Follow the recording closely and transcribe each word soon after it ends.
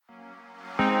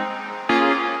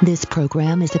This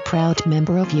program is a proud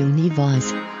member of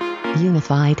Univoz.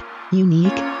 Unified,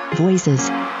 unique, voices.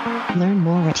 Learn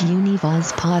more at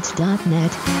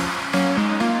univozpods.net.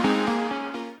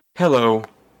 Hello,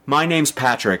 my name's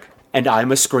Patrick, and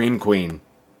I'm a Scream Queen.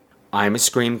 I'm a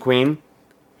Scream Queen,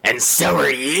 and so are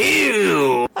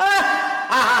you!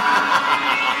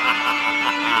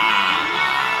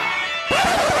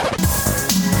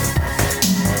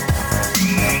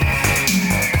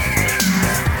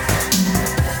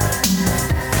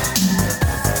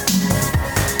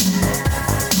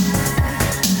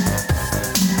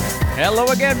 Hello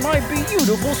again, my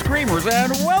beautiful screamers,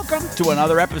 and welcome to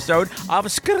another episode of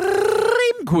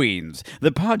Scream Queens,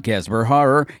 the podcast where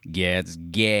horror gets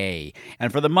gay.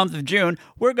 And for the month of June,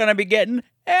 we're going to be getting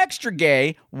extra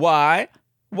gay. Why?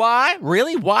 Why?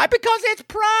 Really? Why? Because it's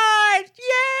Pride!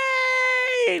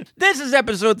 Yay! This is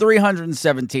episode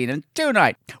 317, and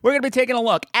tonight we're going to be taking a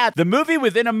look at the movie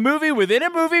within a movie within a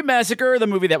movie massacre, the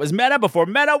movie that was meta before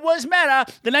meta was meta,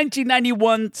 the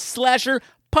 1991 slasher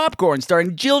Popcorn,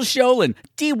 starring Jill Schoelen,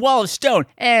 D. Wallace Stone,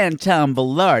 and Tom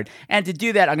Villard. And to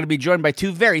do that, I'm going to be joined by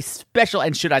two very special,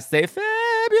 and should I say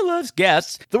fabulous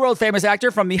guests, the world-famous actor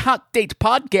from the Hot Date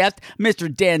podcast, Mr.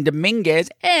 Dan Dominguez,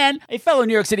 and a fellow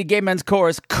New York City Gay Men's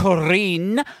Chorus,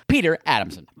 Corinne, Peter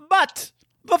Adamson. But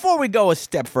before we go a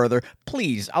step further,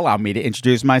 please allow me to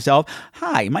introduce myself.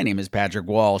 Hi, my name is Patrick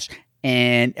Walsh.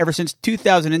 And ever since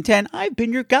 2010, I've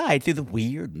been your guide through the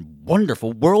weird and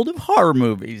wonderful world of horror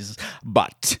movies.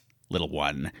 But, little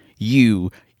one,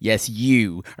 you, yes,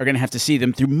 you, are going to have to see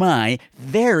them through my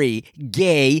very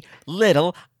gay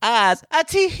little eyes. A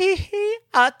tee-hee-hee,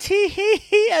 a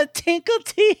tee-hee-hee, a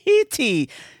tinkle-tee-hee-tee.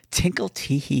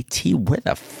 Tinkle-tee-hee-tee, where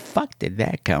the fuck did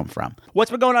that come from?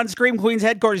 What's been going on in Scream Queens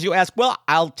headquarters, you ask? Well,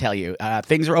 I'll tell you.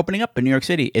 Things are opening up in New York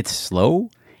City. It's slow.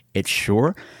 It's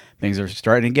sure. Things are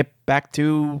starting to get back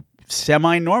to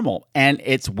semi-normal, and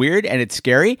it's weird, and it's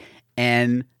scary,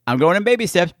 and I'm going in baby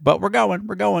steps, but we're going.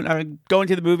 I'm going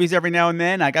to the movies every now and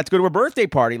then. I got to go to a birthday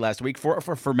party last week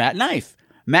for Matt Knife.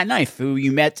 Matt Knife, who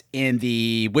you met in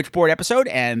the Witchboard episode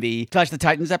and the Clash of the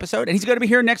Titans episode, and he's going to be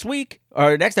here next week,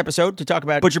 or next episode, to talk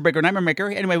about Butcher Baker Nightmare Maker.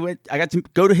 Anyway, I got to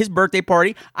go to his birthday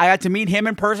party. I got to meet him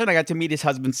in person. I got to meet his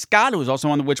husband, Scott, who was also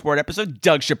on the Witchboard episode.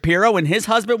 Doug Shapiro, and his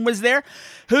husband was there.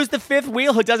 Who's the fifth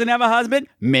wheel who doesn't have a husband?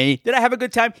 Me. Did I have a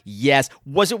good time? Yes.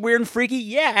 Was it weird and freaky?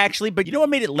 Yeah, actually. But you know what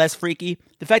made it less freaky?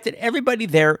 The fact that everybody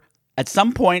there at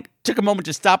some point took a moment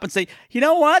to stop and say, you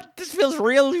know what? This feels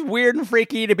really weird and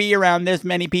freaky to be around this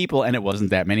many people. And it wasn't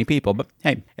that many people. But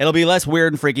hey, it'll be less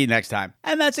weird and freaky next time.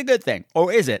 And that's a good thing.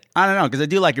 Or is it? I don't know, because I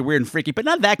do like it weird and freaky, but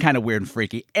not that kind of weird and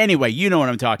freaky. Anyway, you know what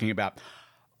I'm talking about.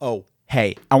 Oh,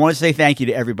 hey, I want to say thank you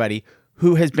to everybody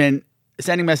who has been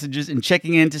sending messages and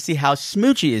checking in to see how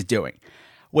Smoochie is doing.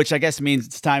 Which I guess means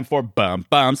it's time for Bum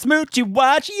Bum Smoochie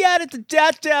Watch. Yada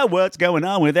da da. What's going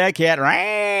on with that cat?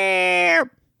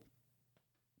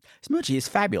 Smoochie is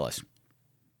fabulous.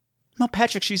 Well,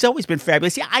 Patrick, she's always been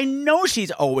fabulous. Yeah, I know she's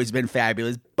always been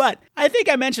fabulous, but I think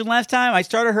I mentioned last time I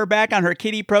started her back on her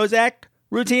kitty Prozac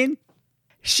routine.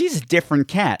 She's a different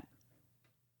cat.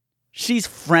 She's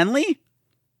friendly.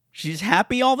 She's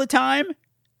happy all the time.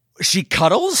 She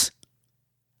cuddles.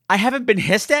 I haven't been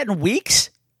hissed at in weeks.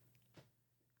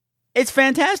 It's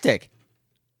fantastic.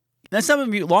 Now, some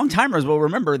of you long-timers will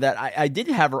remember that I did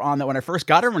have her on that when I first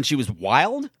got her when she was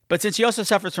wild. But since she also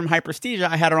suffers from hyperesthesia,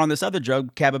 I had her on this other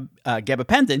drug,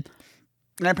 gabapentin.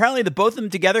 And apparently the both of them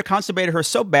together constipated her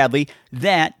so badly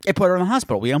that it put her in the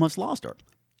hospital. We almost lost her.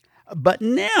 But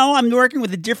now I'm working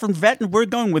with a different vet, and we're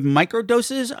going with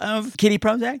microdoses of kitty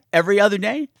Prozac every other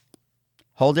day.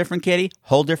 Whole different kitty,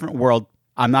 whole different world.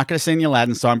 I'm not going to sing the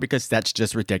Aladdin song because that's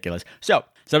just ridiculous. So,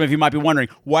 some of you might be wondering,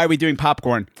 why are we doing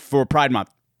popcorn for Pride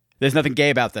Month? There's nothing gay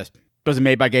about this. It wasn't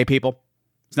made by gay people.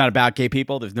 It's not about gay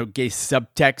people. There's no gay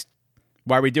subtext.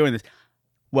 Why are we doing this?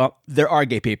 Well, there are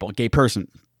gay people, gay person.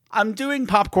 I'm doing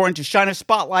popcorn to shine a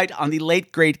spotlight on the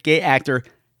late, great gay actor,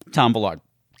 Tom Villard.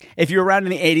 If you're around in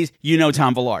the 80s, you know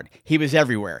Tom Villard. He was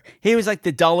everywhere. He was like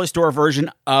the dollar store version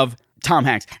of Tom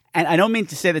Hanks. And I don't mean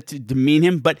to say that to demean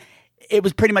him, but it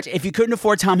was pretty much, if you couldn't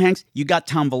afford Tom Hanks, you got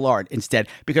Tom Villard instead.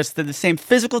 Because they're the same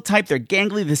physical type, they're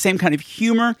gangly, the same kind of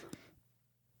humor.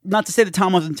 Not to say that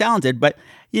Tom wasn't talented, but,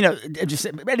 you know,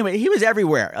 anyway, he was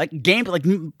everywhere. Like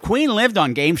Queen lived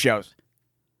on game shows.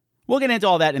 We'll get into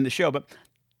all that in the show, but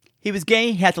he was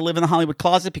gay. He had to live in the Hollywood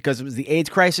closet because it was the AIDS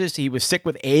crisis. He was sick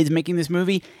with AIDS making this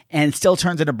movie, and still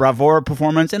turns in a bravura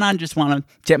performance, and I just want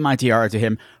to tip my tiara to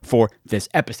him for this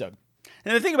episode.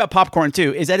 And the thing about popcorn,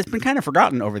 too, is that it's been kind of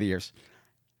forgotten over the years.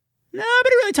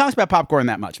 Nobody really talks about popcorn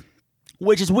that much,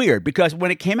 which is weird because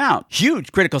when it came out,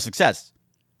 huge critical success.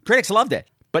 Critics loved it.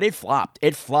 but it flopped.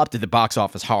 It flopped at the box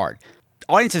office hard.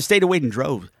 Audiences stayed away in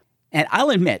droves. And I'll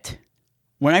admit,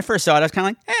 when I first saw it, I was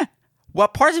kind of like, Well,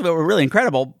 parts of it were really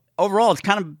incredible. Overall, it's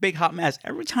kind of a big hot mess.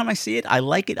 Every time I see it, I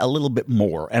like it a little bit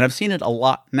more. And I've seen it a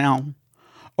lot now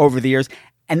over the years.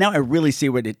 And now I really see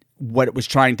what it was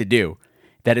trying to do.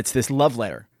 That it's this love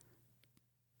letter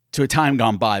to a time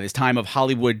gone by, this time of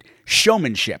Hollywood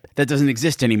showmanship that doesn't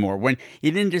exist anymore. When you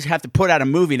didn't just have to put out a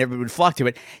movie and everybody would flock to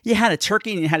it. You had a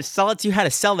turkey and you had to sell it. So you had to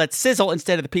sell that sizzle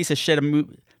instead of the piece of shit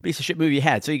movie you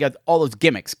had. So you got all those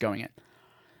gimmicks going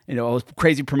in. All those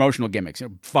crazy promotional gimmicks.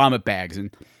 Vomit bags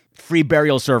and free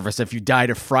burial service if you died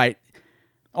of fright.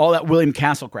 All that William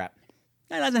Castle crap.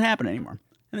 That doesn't happen anymore.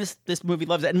 And this movie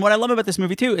loves it. And what I love about this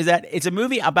movie, too, is that it's a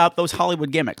movie about those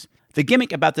Hollywood gimmicks. The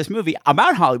gimmick about this movie,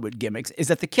 about Hollywood gimmicks, is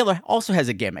that the killer also has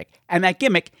a gimmick. And that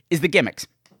gimmick is the gimmicks.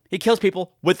 He kills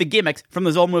people with the gimmicks from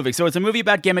those old movies. So it's a movie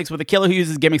about gimmicks with a killer who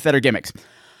uses gimmicks that are gimmicks.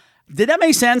 Did that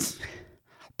make sense?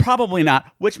 Probably not,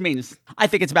 which means I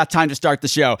think it's about time to start the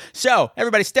show. So,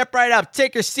 everybody step right up,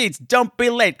 take your seats, don't be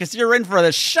late, because you're in for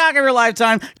the shock of your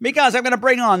lifetime, because I'm going to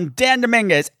bring on Dan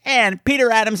Dominguez and Peter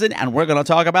Adamson, and we're going to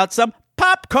talk about some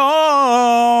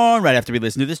popcorn right after we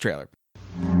listen to this trailer.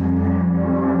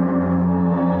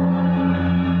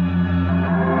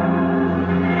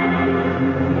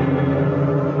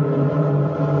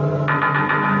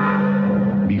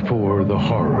 Before the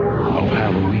horror of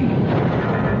Halloween,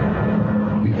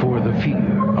 before the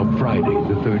fear of Friday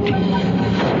the 13th,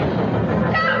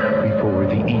 before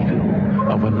the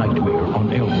evil of A Nightmare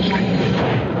on Elm Street,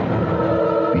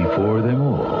 before them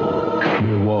all,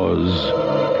 there was...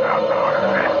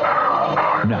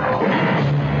 Now,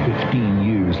 15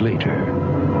 years later,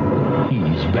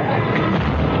 he's back.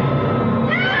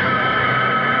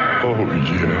 Oh,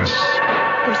 yes.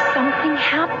 There's something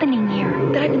happening here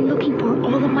that I've been looking for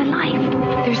all of my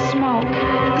life. There's smoke.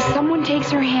 Someone takes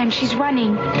her hand. She's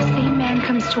running. The same man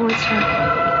comes towards her.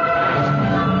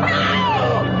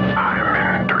 I'm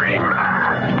in a dream.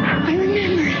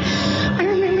 I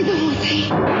remember the whole thing.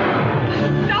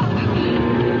 Stop!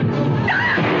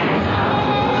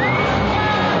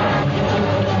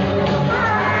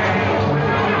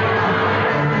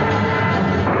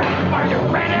 Are you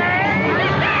ready?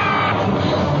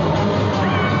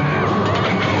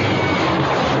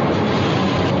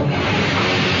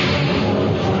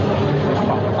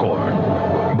 Popcorn.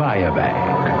 Buy a bag.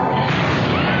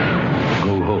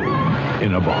 Go home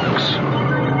in a box.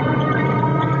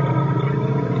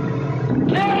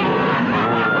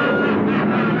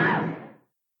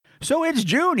 So it's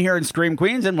June here in Scream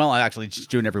Queens, and well, actually it's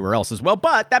June everywhere else as well,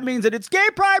 but that means that it's Gay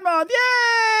Pride Month,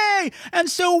 yay! And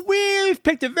so we've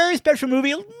picked a very special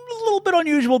movie, a little bit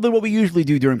unusual than what we usually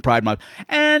do during Pride Month.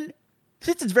 And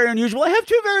since it's very unusual, I have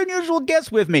two very unusual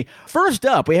guests with me. First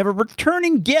up, we have a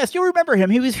returning guest. You'll remember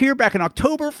him. He was here back in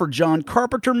October for John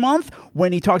Carpenter Month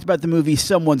when he talked about the movie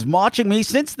Someone's Watching Me.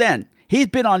 Since then, he's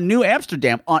been on New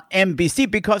Amsterdam on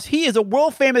NBC because he is a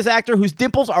world-famous actor whose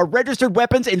dimples are registered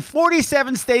weapons in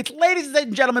 47 states. Ladies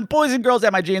and gentlemen, boys and girls,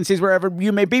 MIGNCs, wherever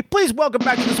you may be, please welcome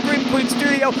back to the Scream Queen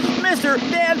studio, Mr.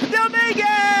 Dan Dominguez!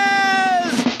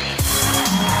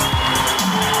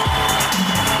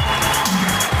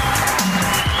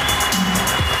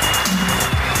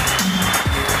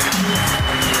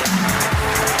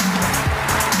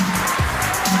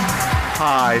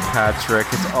 Hi, Patrick.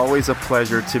 It's always a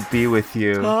pleasure to be with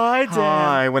you. Hi, Dan.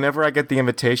 Hi. Whenever I get the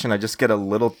invitation, I just get a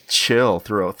little chill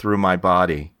through my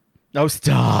body. Oh,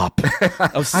 stop.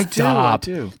 Oh, stop. I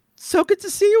do. So good to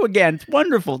see you again. It's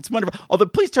wonderful. It's wonderful. Although,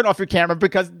 please turn off your camera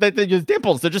because they're just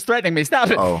dimples. They're just threatening me.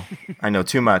 Stop it. Oh, I know.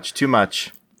 Too much. Too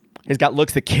much. He's got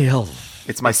looks that kill.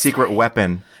 It's my secret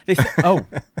weapon. Oh,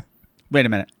 wait a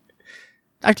minute.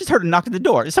 I just heard a knock at the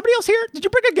door. Is somebody else here? Did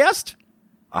you bring a guest?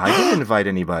 I didn't invite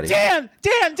anybody. Dan, do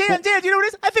you know what it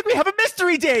is? I think we have a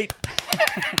mystery date.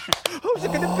 Who's it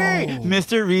going to be?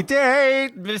 Mystery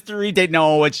date.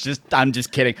 No, I'm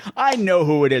just kidding. I know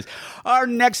who it is. Our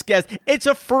next guest, it's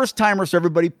a first-timer, so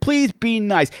everybody, please be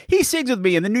nice. He sings with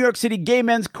me in the New York City Gay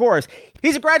Men's Chorus.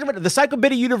 He's a graduate of the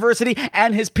Psycho-Biddy University,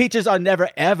 and his peaches are never,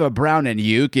 ever brown and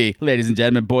yuki. Ladies and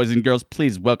gentlemen, boys and girls,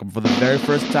 please welcome for the very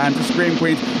first time to Scream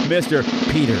Queens, Mr.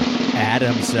 Peter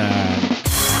Adamson.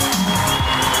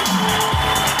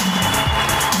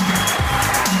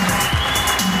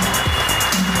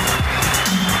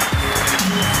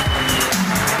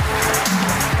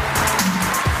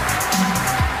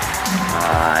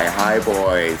 Hi,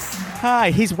 boys.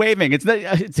 Hi, he's waving. It's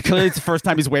clearly the first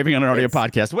time he's waving on an audio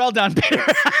podcast. Well done, Peter.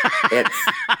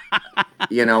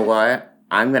 You know what?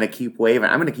 I'm going to keep waving.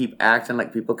 I'm going to keep acting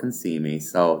like people can see me.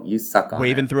 So you suck on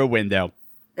Waving it. through a window.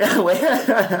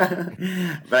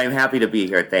 But I'm happy to be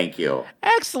here. Thank you.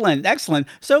 Excellent.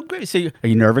 So great. So, are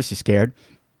you nervous? You scared?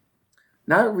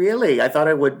 Not really. I thought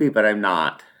I would be, but I'm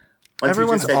not.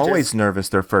 Everyone's always nervous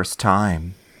their first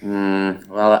time.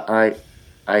 Well, I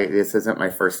this isn't my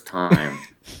first time.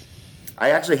 I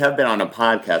actually have been on a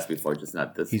podcast before, just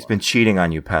not this He's one. been cheating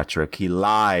on you, Patrick. He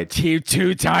lied.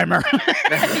 Two-timer.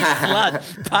 Slut.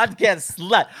 Podcast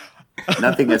slut.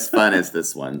 Nothing as fun as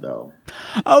this one, though.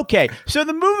 Okay, so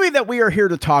the movie that we are here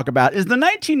to talk about is the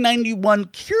 1991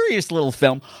 curious little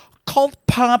film called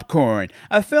Popcorn,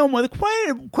 a film with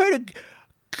quite a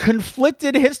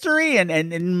conflicted history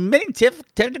and many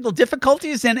technical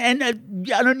difficulties and an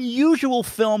unusual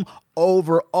film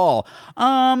overall.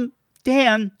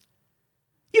 Dan,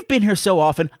 you've been here so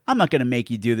often, I'm not going to make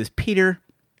you do this. Peter,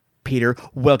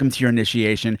 welcome to your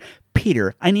initiation.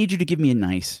 Peter, I need you to give me a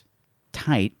nice,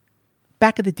 tight,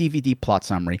 back of the DVD plot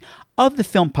summary of the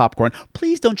film Popcorn.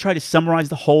 Please don't try to summarize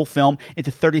the whole film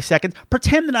into 30 seconds.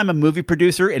 Pretend that I'm a movie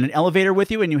producer in an elevator with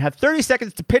you and you have 30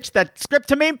 seconds to pitch that script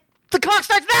to me. The clock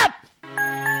starts now!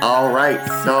 All right,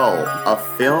 so a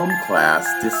film class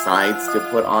decides to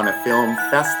put on a film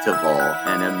festival,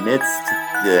 and amidst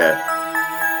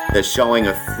the showing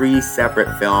of 3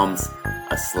 separate films,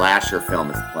 a slasher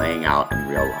film is playing out in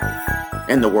real life,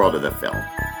 in the world of the film.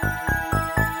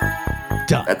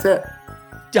 Done. That's it.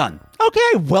 Done.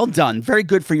 Okay, well done. Very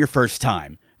good for your first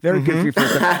time. Very good for your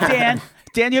first time.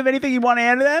 Dan, you have anything you want to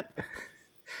add to that?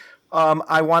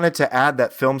 I wanted to add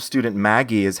that film student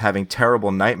Maggie is having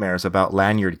terrible nightmares about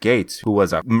Lanyard Gates, who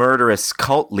was a murderous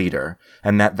cult leader,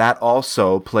 and that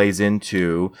also plays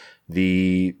into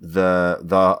the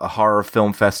horror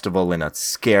film festival in a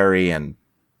scary and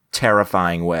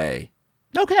terrifying way.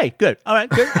 Okay, good. All right,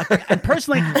 good. And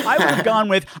personally, I would have gone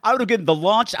with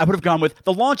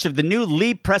the launch of the new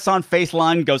Lee press-on face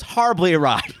line goes horribly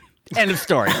awry. End of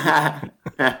story.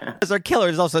 Because our killer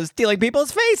is also stealing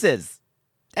people's faces.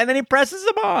 And then he presses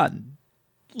them on.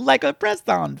 Like a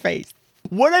pressed-on face.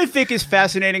 What I think is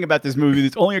fascinating about this movie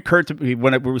that's only occurred to me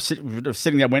when we were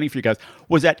sitting there waiting for you guys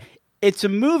was that it's a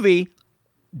movie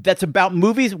that's about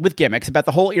movies with gimmicks, about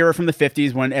the whole era from the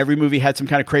 50s when every movie had some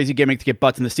kind of crazy gimmick to get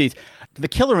butts in the seats. The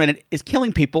killer in it is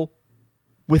killing people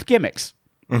with gimmicks.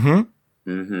 That's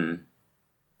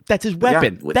his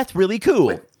weapon. Yeah, that's really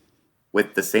cool.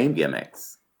 With the same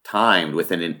gimmicks, timed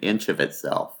within an inch of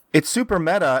itself. It's super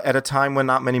meta at a time when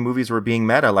not many movies were being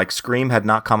meta, like Scream had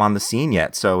not come on the scene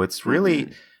yet. So it's really,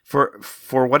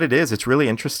 for what it is, it's really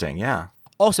interesting, yeah.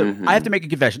 Also, I have to make a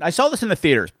confession. I saw this in the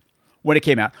theaters when it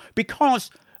came out because,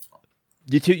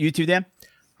 you two, Dan?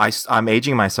 I'm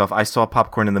aging myself. I saw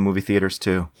Popcorn in the movie theaters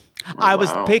too. I was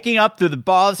picking up through the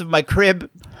bars of my crib,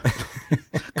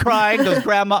 crying because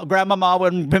grandmama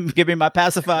wouldn't give me my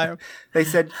pacifier. They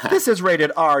said, "This is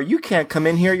rated R. You can't come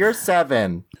in here. You're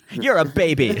 7." You're a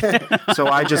baby. So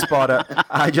I just bought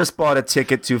a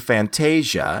ticket to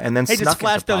Fantasia and then he just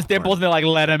flashed those dimples and they're like,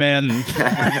 let him in.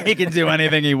 He can do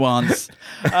anything he wants.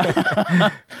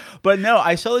 But no,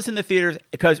 I saw this in the theaters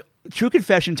because true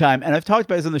confession time, and I've talked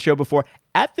about this on the show before.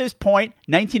 At this point,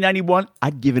 1991,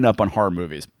 I'd given up on horror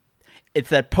movies. It's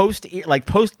that post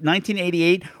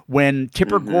 1988 when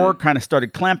Tipper Gore kind of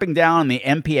started clamping down and the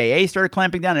MPAA started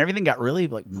clamping down and everything got really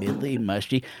like middly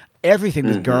mushy. Everything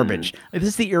was garbage. This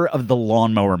is the era of the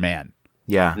Lawnmower Man.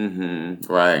 Yeah.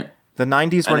 Right. The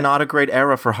 90s were not a great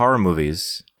era for horror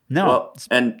movies. No. Well,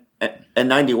 and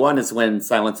 91 is when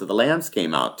Silence of the Lambs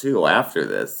came out too after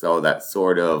this. So that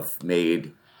sort of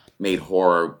made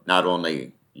horror not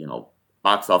only,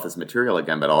 box office material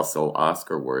again, but also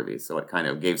Oscar worthy. So it kind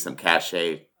of gave some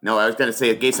cachet. No, I was going to say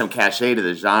it gave some cachet to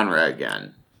the genre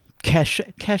again.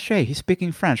 Cachet. He's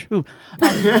speaking French. Ooh.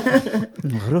 Cachet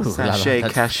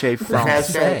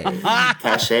français.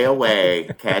 Cachet away.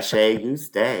 Cachet you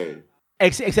stay.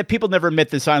 Except people never admit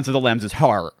that Silence of the Lambs is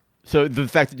horror. So the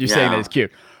fact that you're saying that is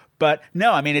cute. But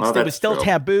no, I mean, it was still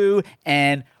taboo.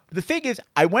 And the thing is,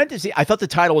 I went to see, I thought the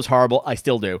title was horrible. I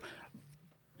still do.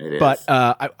 But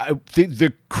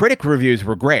the critic reviews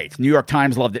were great. New York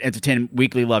Times loved it. Entertainment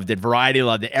Weekly loved it. Variety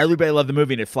loved it. Everybody loved the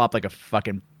movie, and it flopped like a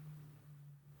fucking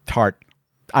tart.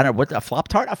 I don't know what a flop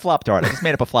tart. A flop tart. I just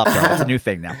made up a flop tart. That's a new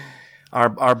thing now.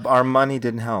 Our money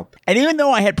didn't help. And even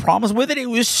though I had problems with it, it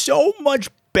was so much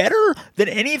better than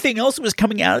anything else that was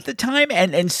coming out at the time,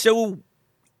 and so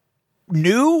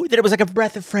new that it was like a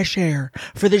breath of fresh air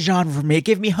for the genre for me. It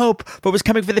gave me hope for what was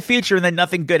coming for the future, and then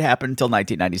nothing good happened until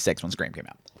 1996 when Scream came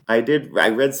out. I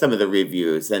read some of the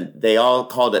reviews, and they all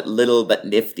called it little but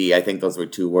nifty. I think those were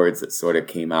 2 words that sort of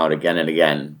came out again and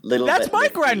again. Little. That's but my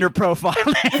nifty. Grindr profile.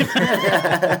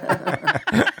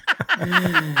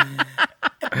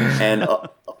 And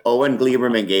Owen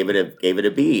Gleiberman gave it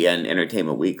a B in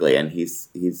Entertainment Weekly, and he's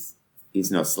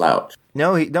no slouch.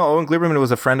 No, Owen Gleiberman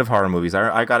was a friend of horror movies.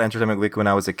 I got Entertainment Weekly when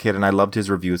I was a kid, and I loved his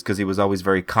reviews because he was always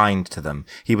very kind to them.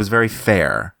 He was very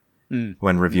fair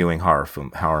when reviewing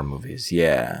horror movies.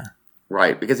 Yeah.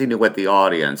 Right, because he knew what they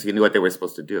were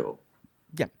supposed to do.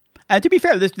 Yeah. And to be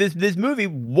fair, this movie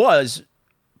was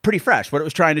pretty fresh, what it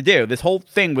was trying to do. This whole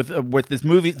thing with this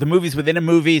movie, the movies within a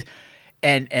movie,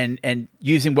 and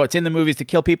using what's in the movies to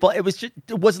kill people. It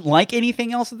wasn't like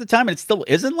anything else at the time, and it still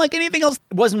isn't like anything else.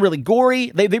 It wasn't really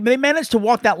gory. They managed to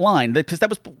walk that line, because that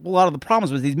was a lot of the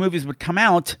problems. Was these movies would come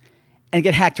out and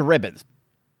get hacked to ribbons,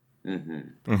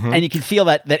 and you can feel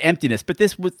that emptiness. But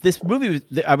this movie,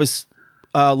 I was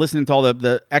listening to all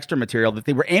the extra material that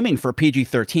they were aiming for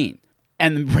PG-13.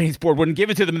 And the ratings board wouldn't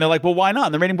give it to them. And they're like, well, why not?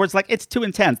 And the rating board's like, it's too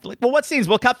intense. They're like, well, what scenes?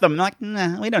 We'll cut them. And they're like,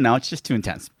 nah, we don't know. It's just too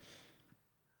intense.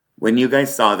 When you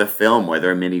guys saw the film, were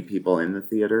there many people in the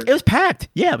theater? It was packed.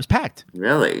 Yeah, it was packed.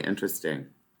 Really? Interesting.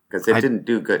 Because it didn't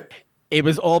do good. It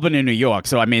was Albany, New York.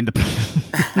 So, I mean,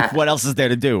 what else is there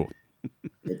to do?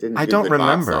 It didn't I do don't good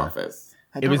remember. box office.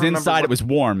 It was inside. It was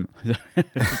warm. It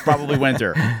was probably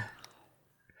winter.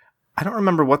 I don't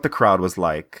remember what the crowd was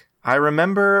like. I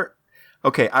remember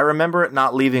it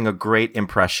not leaving a great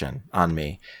impression on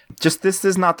me. Just this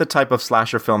is not the type of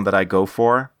slasher film that I go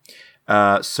for.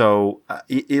 Like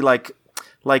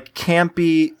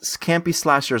campy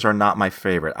slashers are not my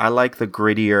favorite. I like the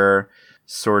grittier,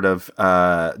 sort of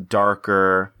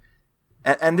darker.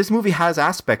 And this movie has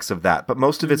aspects of that, but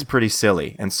most of it's pretty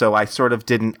silly. And so I sort of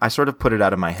put it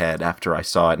out of my head after I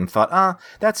saw it and thought,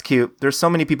 that's cute. There's so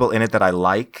many people in it that I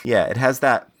like. Yeah, it has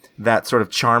that sort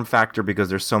of charm factor because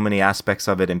there's so many aspects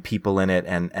of it and people in it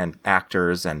and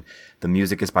actors, and the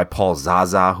music is by Paul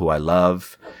Zaza, who I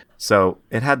love. So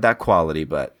it had that quality,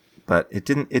 but it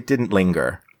didn't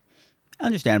linger.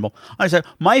 Understandable.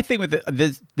 My thing with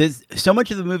there's so much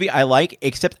of the movie I like,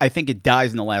 except I think it dies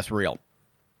in the last reel.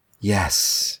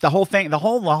 Yes. The whole thing, the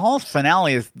whole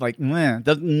finale is like,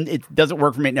 it doesn't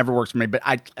work for me. It never works for me. But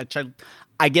I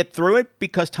get through it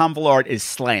because Tom Villard is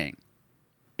slaying.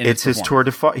 It's his tour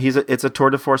de force. It's a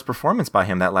tour de force performance by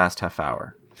him that last half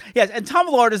hour. Yes, and Tom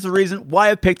Villard is the reason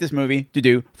why I picked this movie to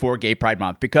do for Gay Pride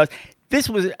Month, because this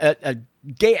was a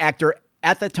gay actor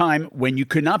at the time when you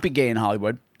could not be gay in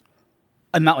Hollywood.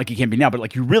 And not like you can be now, but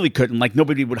like you really couldn't. Like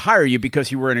nobody would hire you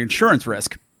because you were an insurance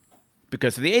risk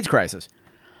because of the AIDS crisis.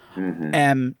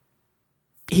 And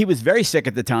he was very sick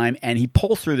at the time, and he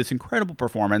pulls through this incredible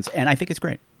performance, and I think it's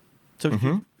great. So,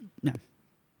 yeah.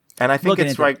 And I think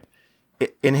it's right.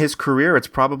 In his career, it's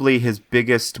probably his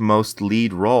biggest, most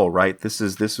lead role, right? This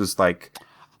was like...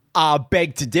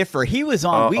 beg to differ. He was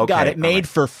on We Got It made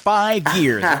for 5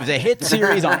 years. It was a hit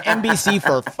series on NBC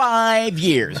for 5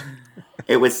 years.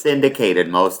 It was syndicated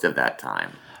most of that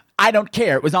time. I don't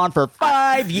care. It was on for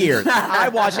 5 years. I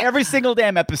watched every single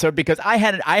damn episode because I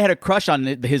had a crush on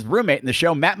his roommate in the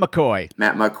show, Matt McCoy.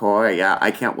 Matt McCoy, yeah. I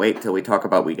can't wait till we talk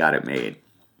about We Got It Made.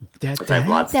 I have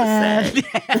lots to say.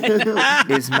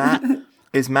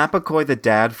 Is Matt McCoy the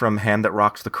dad from Hand That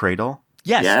Rocks the Cradle?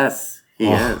 Yes. Yes, he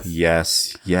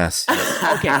is. Yes.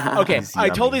 Okay. I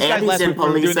told these guys and last he's in week we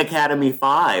were Police doing... Academy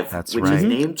 5, That's which right. is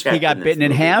name checked. He got bitten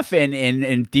in half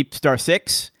in Deep Star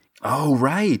 6. Oh,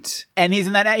 right. And he's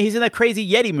in that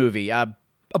crazy Yeti movie,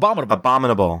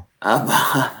 Abominable.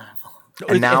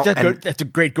 And now that's a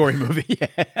great gory movie.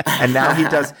 And now he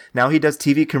does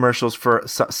TV commercials for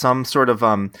some sort of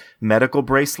medical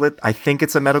bracelet. I think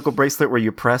it's a medical bracelet where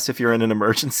you press if you're in an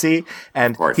emergency.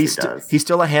 And of course he's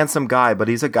still a handsome guy, but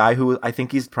he's a guy who I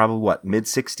think he's probably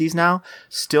mid-60s now.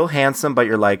 Still handsome, but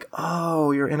you're like,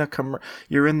 oh, you're in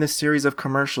this series of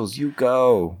commercials. You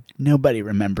go. Nobody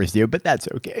remembers you, but that's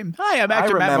okay. Hi, I'm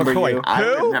actor Matt McCoy. You. I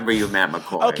remember you, Matt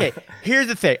McCoy. Okay, here's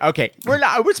the thing. Okay, we're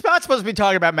not supposed to be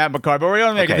talking about Matt McCoy, but we're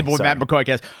going to make it the Matt McCoy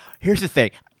cast. Here's the thing.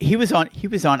 He was on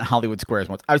Hollywood Squares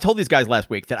once. I told these guys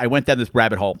last week that I went down this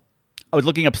rabbit hole. I was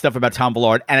looking up stuff about Tom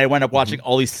Villard, and I went up watching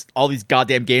all these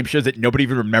goddamn game shows that nobody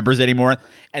even remembers anymore.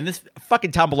 And this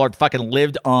fucking Tom Villard fucking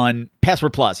lived on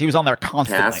Password Plus. He was on there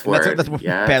constantly. That's what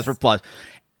Password Plus.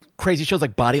 Crazy shows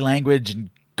like Body Language and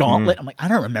Gauntlet. I'm like, I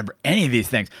don't remember any of these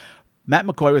things. Matt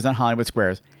McCoy was on Hollywood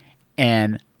Squares,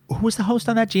 and who was the host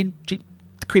on that? Gene, the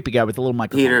creepy guy with the little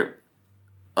microphone. Peter,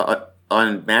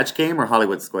 on Match Game or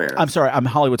Hollywood Squares? I'm sorry, I'm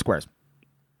Hollywood Squares.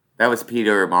 That was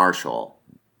Peter Marshall.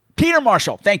 Peter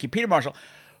Marshall, thank you. Peter Marshall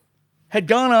had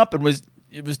gone up and was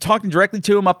talking directly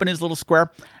to him up in his little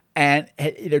square, and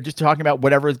they're just talking about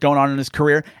whatever is going on in his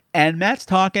career. And Matt's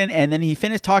talking, and then he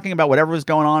finished talking about whatever was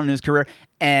going on in his career,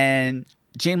 and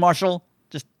Gene Marshall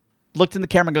just looked in the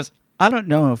camera and goes, I don't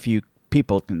know if you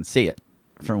people can see it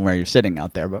from where you're sitting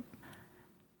out there, but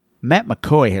Matt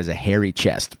McCoy has a hairy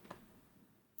chest.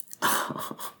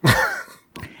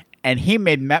 And he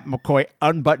made Matt McCoy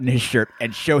unbutton his shirt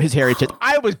and show his hairy chest.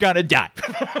 I was going to die.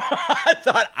 I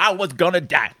thought I was going to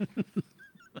die.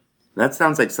 That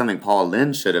sounds like something Paul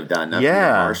Lynde should have done.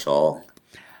 Yeah. Marshall.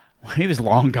 He was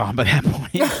long gone by that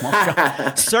point. He was long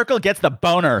gone. Circle gets the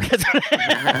boner.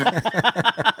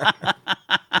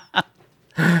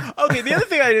 Okay, the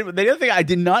other thing I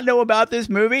did not know about this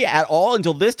movie at all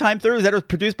until this time through is that it was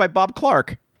produced by Bob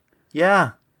Clark.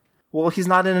 Yeah. Well, he's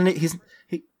not in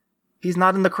he's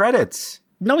not in the credits.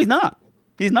 No, he's not.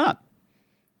 He's not.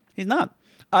 He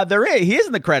is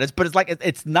in the credits, but it's like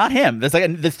it's not him.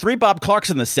 There's 3 Bob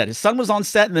Clarks in the set. His son was on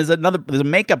set, and there's a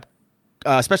makeup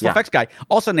special effects guy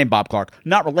also named Bob Clark,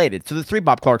 not related. So there's 3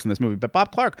 Bob Clarks in this movie, but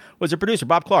Bob Clark was a producer.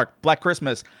 Bob Clark, Black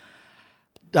Christmas,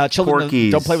 Children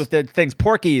Porky's. Don't Play with Dead Things,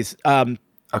 Porky's, A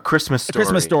Christmas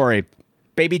Story.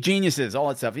 Baby Geniuses, all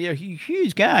that stuff. Yeah,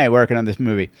 huge guy working on this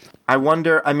movie. I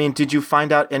wonder, did you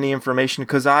find out any information?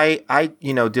 Because I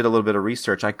did a little bit of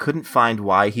research. I couldn't find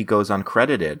why he goes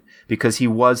uncredited, because he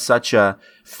was such a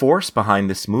force behind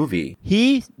this movie.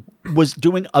 He was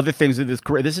doing other things with his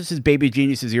career. This is his Baby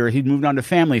Geniuses era. He moved on to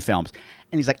family films.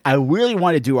 And he's like, I really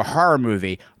want to do a horror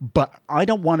movie, but I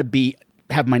don't want to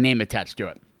have my name attached to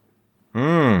it.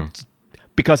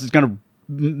 Because it's going to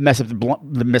mess up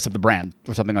the brand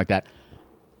or something like that.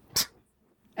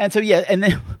 And so, yeah, and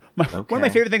then one of my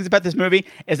favorite things about this movie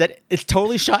is that it's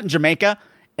totally shot in Jamaica,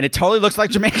 and it totally looks like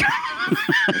Jamaica.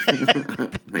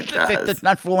 It's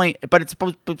not fooling, but it's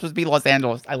supposed to be Los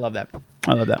Angeles. I love that.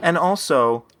 And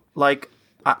also, like,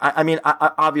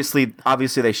 obviously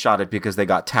they shot it because they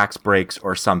got tax breaks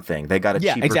or something. They got a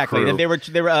cheaper exactly. crew.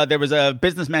 There was a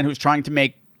businessman who was trying to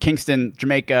make Kingston,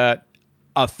 Jamaica,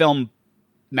 a filmmaking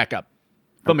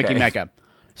mecca.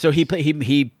 So he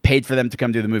paid for them to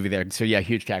come do the movie there. So yeah,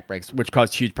 huge tax breaks, which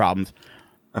caused huge problems.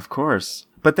 Of course.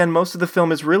 But then most of the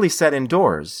film is really set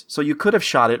indoors. So you could have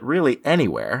shot it really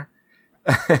anywhere.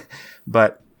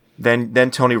 But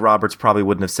then Tony Roberts probably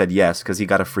wouldn't have said yes because he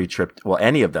got a free trip. Well,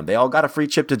 any of them. They all got a free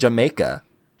trip to Jamaica.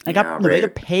 They got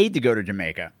paid to go to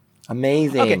Jamaica.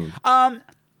 Amazing. Okay. All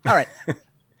right.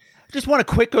 Just want to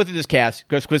quick go through this cast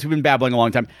because we've been babbling a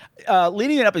long time.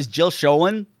 Leading it up is Jill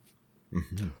Schoelen,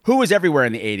 who was everywhere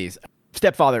in the 80s.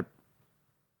 Stepfather,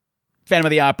 Phantom of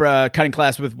the Opera, Cutting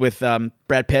Class with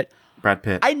Brad Pitt.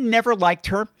 I never liked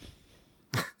her.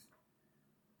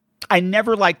 And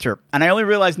I only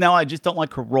realize now I just don't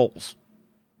like her roles.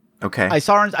 Okay. I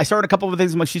saw her in a couple of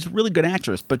things. I'm like, she's a really good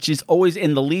actress, but she's always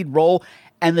in the lead role.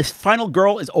 And this final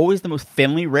girl is always the most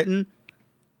thinly written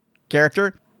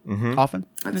character. Often.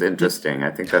 That's interesting. I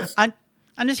think that's... I'm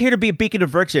just here to be a beacon of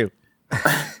virtue.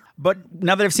 But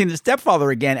now that I've seen The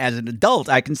Stepfather again as an adult,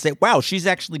 I can say, wow, she's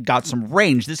actually got some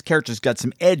range. This character's got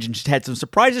some edge, and she's had some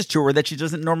surprises to her that she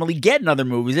doesn't normally get in other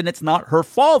movies, and it's not her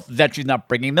fault that she's not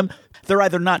bringing them. They're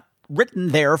either not written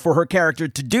there for her character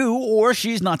to do, or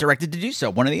she's not directed to do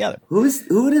so, one or the other.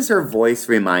 Who does her voice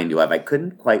remind you of? I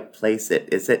couldn't quite place it.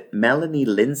 Is it Melanie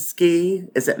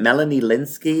Linsky?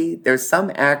 There's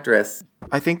some actress...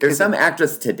 I think there's some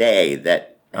actress today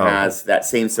that has that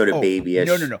same sort of babyish.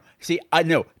 No. See, I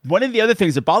know. One of the other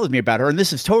things that bothers me about her, and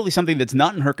this is totally something that's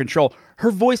not in her control,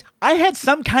 her voice. I had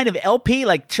some kind of LP,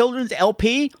 like children's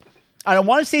LP. I don't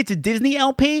want to say it's a Disney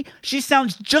LP. She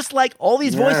sounds just like all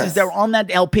these voices that were on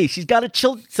that LP. She's got a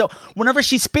So whenever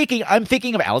she's speaking, I'm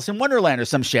thinking of Alice in Wonderland or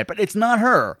some shit, but it's not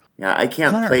her. Yeah, I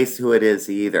can't place who it is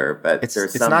either. But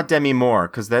it's not Demi Moore,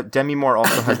 because that Demi Moore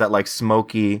also has that like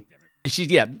smoky.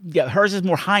 She's hers is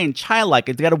more high and childlike.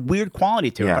 It's got a weird quality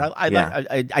to it. But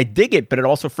I dig it, but it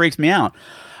also freaks me out.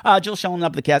 Jill Schoelen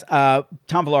up the cast.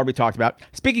 Tom Villar we talked about.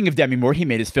 Speaking of Demi Moore, he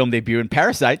made his film debut in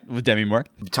Parasite with Demi Moore.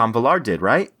 Tom Villar did,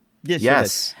 right?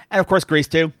 Yes. And of course, Grease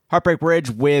 2. Heartbreak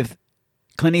Bridge with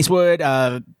Clint Eastwood.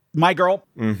 My Girl.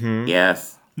 Mm-hmm.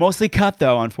 Yes. Mostly cut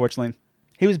though, unfortunately.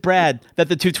 He was Brad that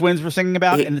the two twins were singing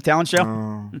about in the talent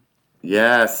show.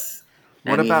 Yes.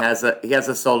 And he has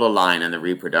a solo line in the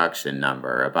reproduction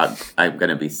number about I'm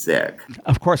gonna be sick.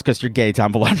 Of course, because you're gay,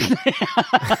 Tom Villar.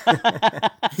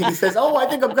 He says, "Oh, I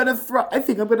think I'm gonna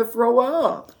throw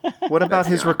up." What about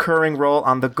his recurring role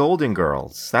on The Golden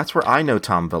Girls? That's where I know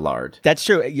Tom Villar. That's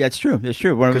true. Yeah, it's true. It's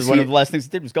true. One of the last things he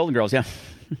did was Golden Girls. Yeah.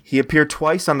 He appeared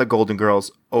twice on The Golden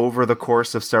Girls over the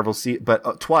course of several seasons,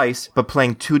 but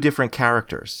playing two different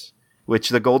characters. Which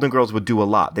the Golden Girls would do a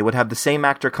lot. They would have the same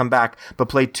actor come back, but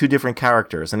play two different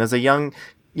characters. And as a young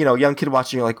kid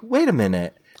watching, you're like, wait a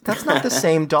minute, that's not the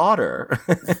same daughter.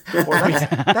 Or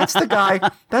that's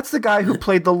the guy who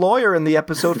played the lawyer in the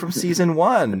episode from season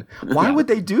 1. Why would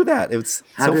they do that? It's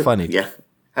so funny. Yeah.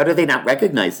 How do they not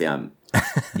recognize him?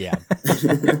 Yeah.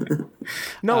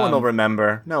 No one will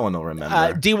remember. No one will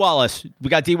remember. Dee Wallace. We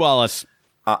got Dee Wallace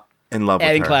In love with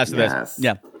adding her. class to Yes. this.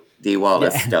 Yeah. Dee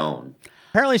Wallace Stone.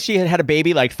 Apparently she had a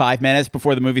baby like 5 minutes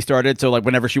before the movie started. So like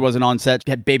whenever she wasn't on set,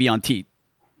 she had baby on teat.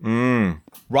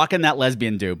 Rocking that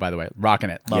lesbian do, by the way. Rocking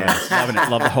it. Loving Yes. it. Loving it.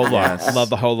 Love the whole look. Yes. Love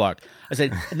the whole look. I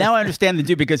said, now I understand the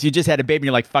do because you just had a baby and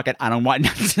you're like, fuck it. I don't want,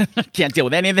 can't deal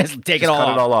with any of this. Take it all Cut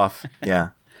off. it all off. Yeah.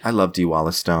 I love Dee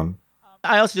Wallace Stone.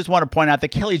 I also just want to point out that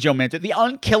Kelly Jo Minter, the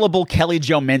unkillable Kelly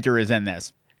Jo Minter is in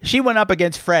this. She went up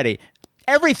against Freddie.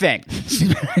 Everything.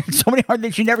 So many hard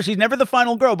things. She's never the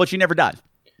final girl, but she never dies.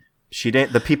 She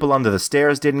didn't. The people under the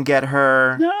stairs didn't get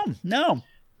her. No.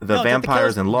 The No,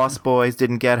 vampires in Lost Boys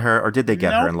didn't get her, or did they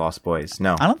get her No. in Lost Boys?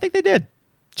 No. I don't think they did.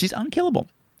 She's unkillable.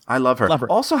 I love her. Love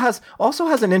her. Also has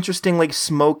an interesting like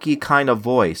smoky kind of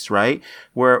voice, right?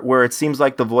 Where it seems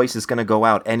like the voice is going to go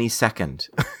out any second.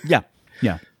 Yeah.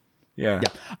 Yeah.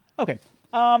 Okay.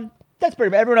 That's pretty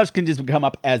bad. Everyone else can just come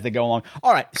up as they go along.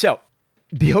 All right. So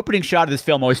the opening shot of this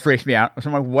film always freaks me out. So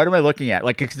I'm like, what am I looking at?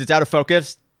 Like, because it's out of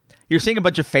focus. You're seeing a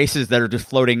bunch of faces that are just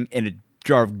floating in a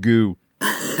jar of goo.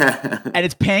 And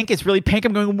it's pink. It's really pink.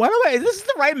 I'm going, what am I? Is this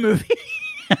the right movie?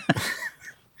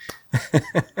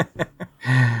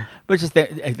 But just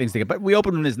things to get. But we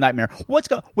open with this nightmare.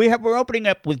 We're opening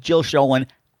up with Jill Schoelen,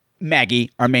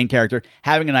 Maggie, our main character,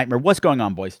 having a nightmare. What's going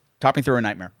on, boys? Talk me through her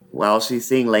nightmare. Well, she's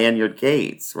seeing Lanyard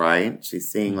Gates, right? She's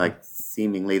seeing like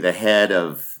seemingly the head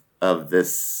of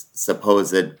this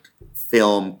supposed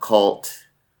film cult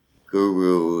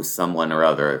guru, someone or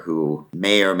other who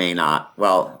may or may not.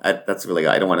 Well, that's really,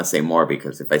 I don't want to say more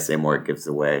because if I say more, it gives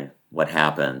away what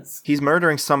happens. He's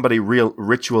murdering somebody real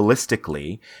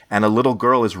ritualistically, and a little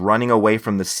girl is running away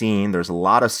from the scene. There's a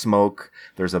lot of smoke.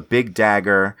 There's a big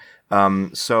dagger.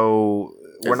 So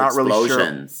we're not really sure.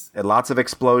 And lots of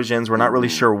explosions. We're not really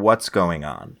sure what's going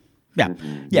on. Yeah.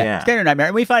 Standard nightmare.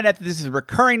 And we find out that this is a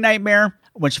recurring nightmare.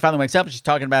 When she finally wakes up, she's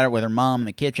talking about it with her mom in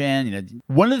the kitchen. You know,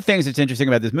 one of the things that's interesting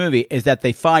about this movie is that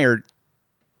they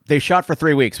shot for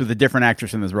 3 weeks with a different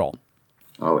actress in this role.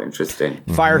 Oh, interesting.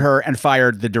 Fired her and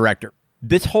fired the director.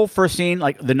 This whole first scene,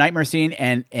 like the nightmare scene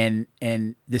and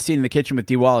the scene in the kitchen with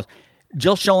Dee Wallace,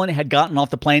 Jill Schoelen had gotten off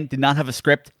the plane, did not have a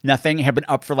script, nothing, had been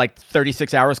up for like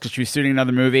 36 hours because she was shooting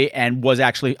another movie and was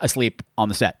actually asleep on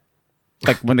the set.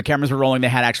 Like when the cameras were rolling, they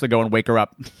had to actually go and wake her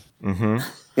up.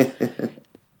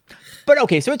 But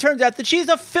okay, so it turns out that she's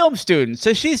a film student.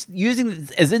 So she's using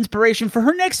this as inspiration for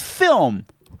her next film.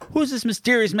 Who's this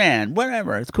mysterious man?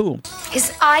 Whatever, it's cool.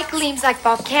 His eye gleams like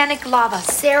volcanic lava.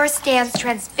 Sarah stands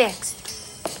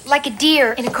transfixed, like a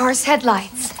deer in a car's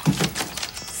headlights.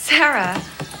 Sarah?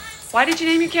 Why did you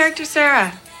name your character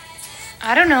Sarah?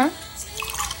 I don't know.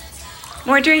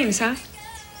 More dreams, huh?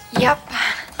 Yep.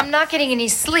 I'm not getting any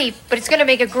sleep, but it's gonna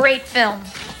make a great film.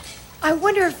 I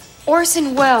wonder if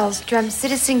Orson Welles dreamt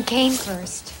Citizen Kane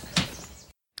first.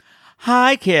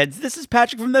 Hi, kids. This is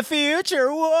Patrick from the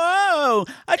future. Whoa!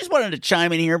 I just wanted to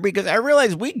chime in here because I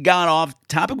realized we got off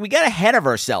topic. We got ahead of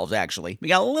ourselves, actually. We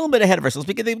got a little bit ahead of ourselves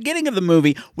because at the beginning of the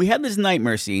movie, we had this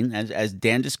nightmare scene, as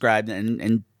Dan described,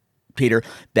 and Peter,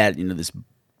 that, you know, this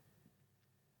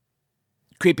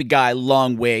creepy guy,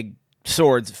 long wig,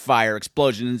 swords, fire,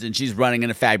 explosions, and she's running in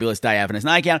a fabulous diaphanous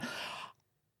nightgown.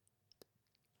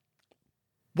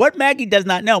 What Maggie does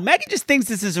not know, Maggie just thinks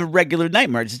this is a regular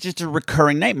nightmare. It's just a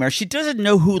recurring nightmare. She doesn't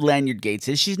know who Lanyard Gates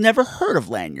is. She's never heard of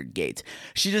Lanyard Gates.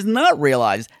 She does not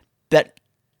realize that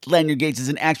Lanyard Gates is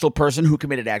an actual person who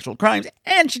committed actual crimes.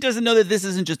 And she doesn't know that this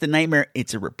isn't just a nightmare,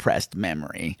 it's a repressed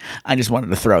memory. I just wanted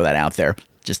to throw that out there.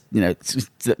 Just, you know, so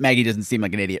that Maggie doesn't seem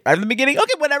like an idiot right from the beginning.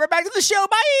 Okay, whatever, back to the show.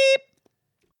 Bye!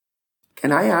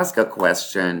 Can I ask a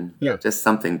question? Yeah. Just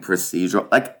something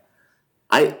procedural. Like,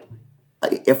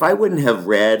 if I wouldn't have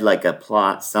read like a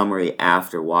plot summary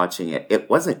after watching it, it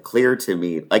wasn't clear to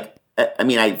me. Like, I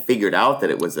mean, I figured out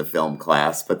that it was a film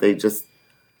class, but they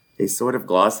sort of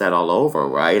glossed that all over,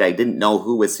 right? I didn't know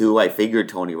who was who. I figured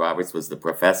Tony Roberts was the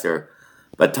professor,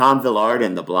 but Tom Villard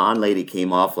and the blonde lady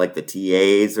came off like the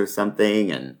TAs or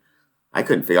something, and I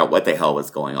couldn't figure out what the hell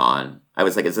was going on. I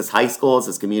was like, is this high school? Is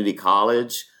this community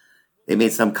college? They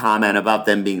made some comment about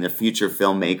them being the future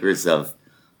filmmakers of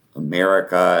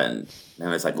America, and I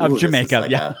was like, of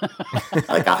Jamaica,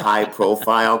 like a high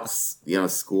profile,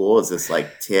 school. Is this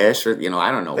like Tisch or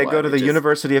I don't know. They go to the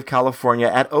University of California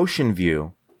at Ocean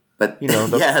View. But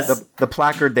the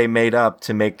placard they made up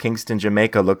to make Kingston,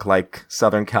 Jamaica look like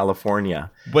Southern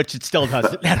California, which it still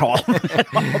doesn't at all.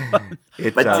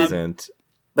 It doesn't.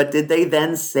 But did they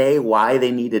then say why they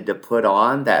needed to put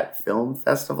on that film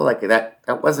festival? Like that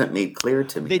wasn't made clear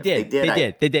to me. They did.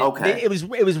 They did. Okay. It was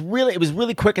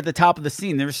really quick at the top of the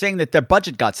scene. They were saying that their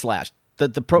budget got slashed.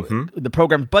 The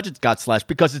program's budget got slashed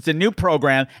because it's a new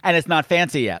program and it's not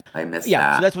fancy yet. I missed Yeah,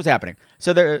 that. so that's what's happening.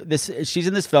 So she's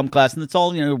in this film class and it's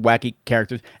all wacky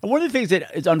characters. And one of the things that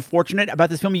is unfortunate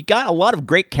about this film, you got a lot of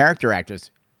great character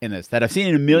actors in this that I've seen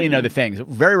in a million other things.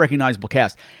 Very recognizable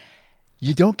cast.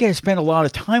 You don't get to spend a lot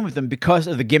of time with them because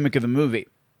of the gimmick of the movie.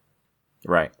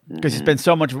 Right. Because you spend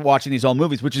so much watching these old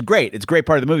movies, which is great. It's a great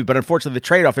part of the movie. But unfortunately, the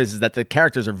trade-off is that the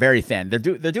characters are very thin. They're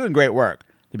doing great work,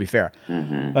 to be fair.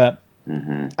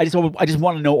 I just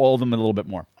want to know all of them a little bit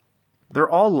more. They're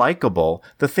all likable.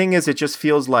 The thing is, it just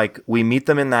feels like we meet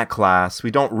them in that class. We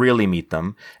don't really meet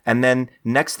them. And then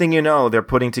next thing you know, they're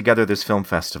putting together this film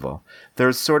festival.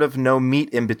 There's sort of no meat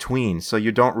in between. So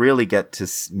you don't really get to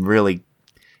really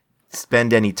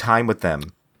spend any time with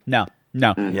them. No.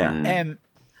 Yeah. And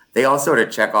They all sort of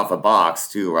check off a box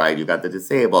too, right? You've got the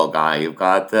disabled guy, you've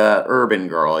got the urban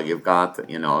girl, you've got,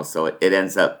 so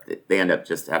they end up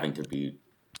just having to be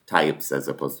types as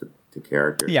opposed to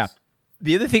characters. yeah.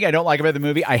 The other thing I don't like about the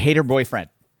movie, I hate her boyfriend.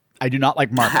 I do not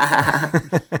like Mark.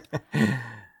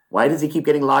 Why does he keep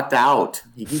getting locked out?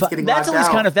 He keeps getting That's locked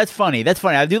always out. that's funny. That's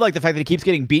funny. I do like the fact that he keeps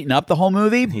getting beaten up the whole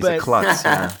movie. He's but, a klutz.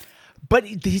 Yeah. But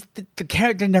the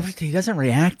character he doesn't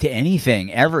react to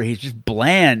anything ever. He's just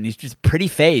bland. He's just pretty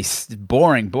face. Just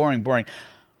boring.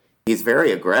 He's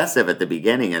very aggressive at the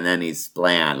beginning, and then he's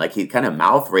bland. Like he kind of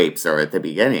mouth rapes her at the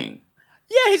beginning.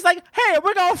 Yeah, he's like, hey,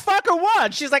 we're going to fuck her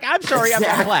once. She's like, I'm sorry, I'm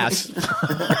in class.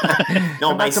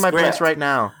 No, Come back to my place right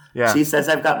now. Yeah. She says,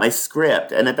 I've got my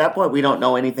script. And at that point, we don't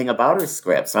know anything about her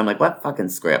script. So I'm like, what fucking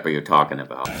script are you talking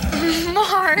about?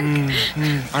 Mark.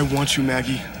 I want you,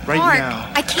 Maggie. Right Mark,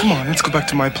 now. I can't. Come on, let's go back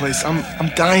to my place. I'm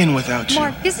dying without you.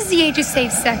 Mark, this is the age of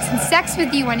safe sex, and sex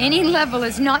with you on any level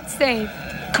is not safe.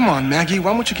 Come on, Maggie.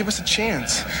 Why won't you give us a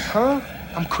chance? Huh?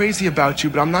 I'm crazy about you,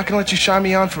 but I'm not gonna let you shine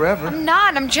me on forever. I'm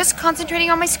not. I'm just concentrating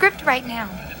on my script right now.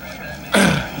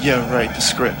 Yeah, right, the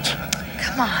script.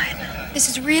 Come on. This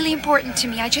is really important to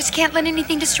me. I just can't let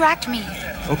anything distract me.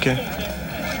 Okay,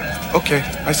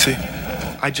 I see.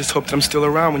 I just hope that I'm still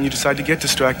around when you decide to get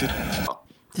distracted.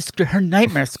 Her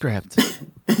nightmare script.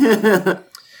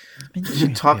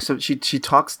 She talks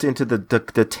into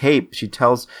the tape.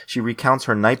 She recounts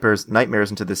her nightmares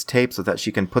into this tape so that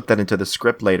she can put that into the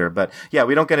script later. But yeah,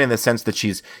 we don't get in the sense that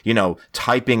she's,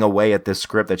 typing away at this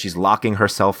script, that she's locking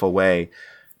herself away.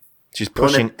 She's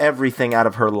pushing everything out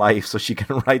of her life so she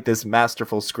can write this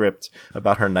masterful script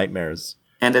about her nightmares.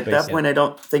 And at that point, I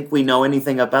don't think we know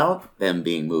anything about them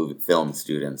being film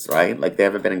students, right? Like they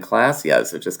haven't been in class yet,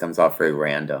 so it just comes off very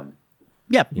random.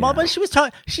 Yeah, well, but she was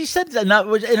talking. She said that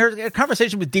in her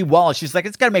conversation with Dee Wallace, she's like,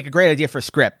 "It's got to make a great idea for a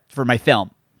script for my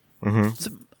film."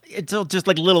 So it's all just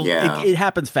like little. Yeah. It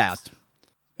happens fast.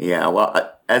 Yeah,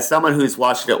 well, as someone who's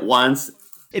watched it once,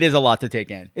 it is a lot to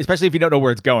take in, especially if you don't know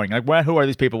where it's going. Like, who are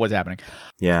these people? What's happening?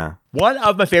 Yeah. One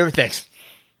of my favorite things,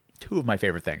 two of my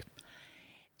favorite things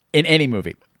in any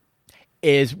movie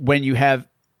is when you have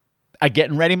a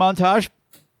getting ready montage.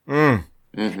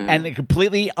 And a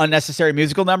completely unnecessary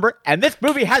musical number, and this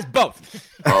movie has both.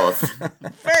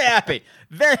 Very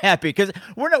happy, because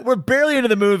we're barely into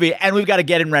the movie, and we've got a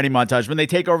getting ready montage when they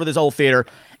take over this old theater,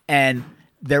 and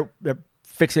they're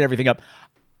fixing everything up.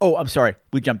 Oh, I'm sorry,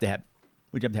 we jumped ahead.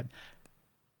 We get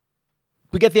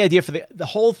the idea for the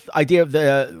whole idea of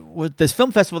this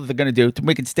film festival that they're going to do to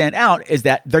make it stand out is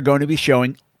that they're going to be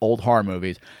showing old horror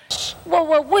movies.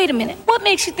 Whoa, wait a minute. What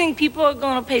makes you think people are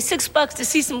going to pay $6 to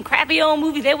see some crappy old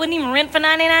movie they wouldn't even rent for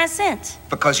 99 cents?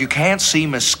 Because you can't see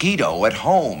Mosquito at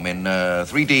home in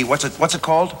 3D. What's it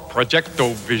called?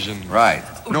 Projectovision. Right.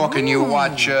 Nor can you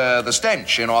watch The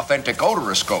Stench in authentic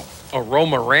odoroscope.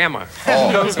 Aromarama.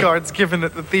 Postcards given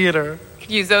at the theater.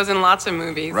 Could use those in lots of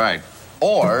movies. Right.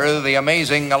 Or The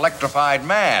Amazing Electrified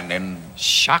Man in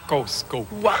Shakoscope.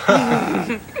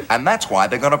 And that's why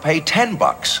they're going to pay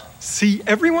 $10. See,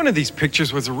 every one of these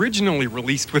pictures was originally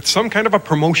released with some kind of a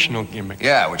promotional gimmick.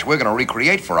 Yeah, which we're going to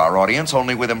recreate for our audience,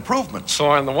 only with improvements.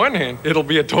 So on the one hand, it'll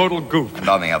be a total goof. And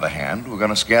on the other hand, we're going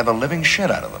to scare the living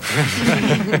shit out of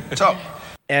them. So...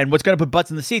 And what's going to put butts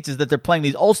in the seats is that they're playing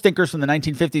these old stinkers from the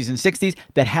 1950s and 60s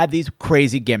that had these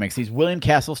crazy gimmicks, these William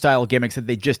Castle-style gimmicks that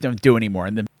they just don't do anymore.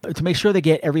 And then to make sure they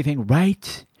get everything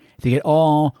right, they get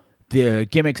all the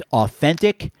gimmicks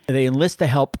authentic, they enlist the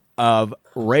help of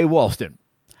Ray Walston.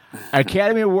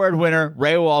 Academy Award winner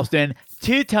Ray Walston,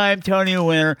 two-time Tony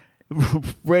winner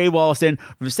Ray Walston,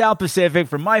 from South Pacific,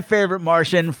 from My Favorite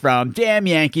Martian, from Damn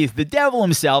Yankees, the devil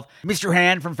himself, Mr.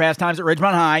 Hand from Fast Times at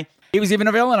Ridgemont High. He was even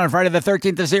a villain on Friday the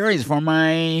 13th, the series, for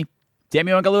my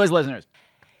Damien Uncle Lewis listeners.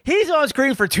 He's on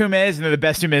screen for 2 minutes, and they're the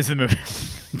best 2 minutes of the movie.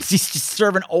 He's just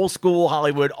serving old school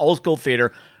Hollywood, old school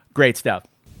theater. Great stuff.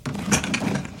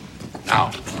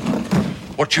 Now,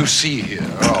 what you see here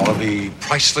are the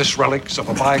priceless relics of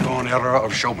a bygone era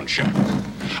of showmanship.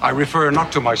 I refer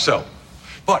not to myself,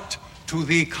 but to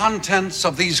the contents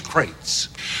of these crates,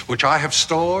 which I have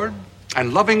stored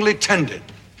and lovingly tended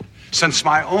since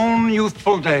my own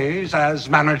youthful days as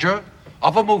manager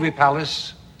of a movie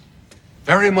palace,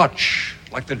 very much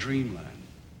like the Dreamland.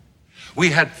 We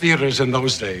had theaters in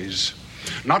those days,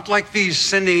 not like these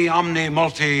cine, omni,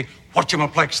 multi,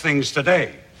 whatchamaplex things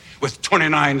today, with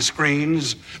 29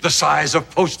 screens the size of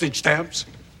postage stamps.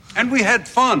 And we had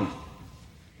fun.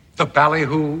 The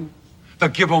ballyhoo, the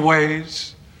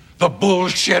giveaways, the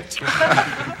bullshit.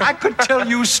 I could tell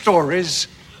you stories.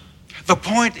 The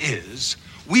point is,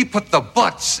 we put the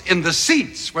butts in the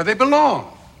seats where they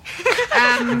belong.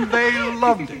 And they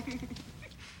loved it.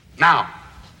 Now,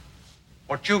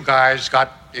 what you guys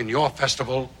got in your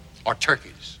festival are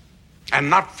turkeys. And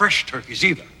not fresh turkeys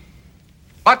either.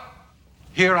 But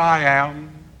here I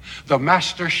am, the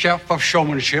master chef of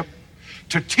showmanship,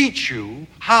 to teach you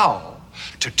how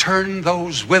to turn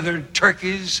those withered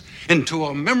turkeys into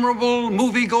a memorable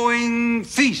movie-going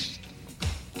feast.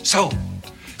 So,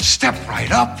 step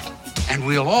right up, and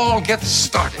we'll all get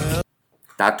started.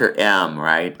 Dr. M,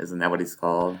 right? Isn't that what he's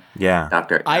called? Yeah.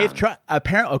 Dr. M. I have tried.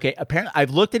 Apparently, I've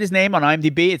looked at his name on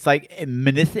IMDb. It's like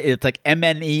Mnescye.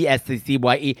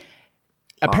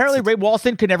 Apparently, Ray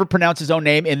Walston could never pronounce his own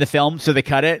name in the film, so they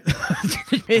cut it.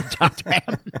 Dr.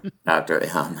 M. Dr.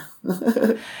 M.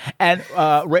 And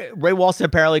Ray Walston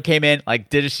apparently came in, like,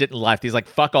 did his shit and left. He's like,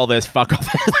 fuck all this. Like,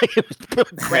 it was a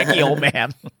cranky old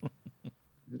man.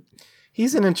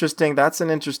 That's an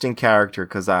interesting character,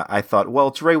 because I thought, well,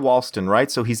 it's Ray Walston, right?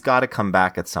 So he's got to come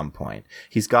back at some point.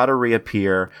 He's got to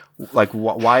reappear. Like,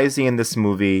 why is he in this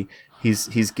movie?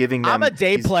 He's giving them... I'm a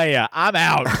day player. I'm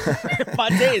out. My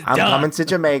day is done. I'm coming to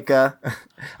Jamaica.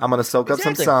 I'm going to soak up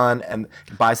some sun and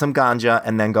buy some ganja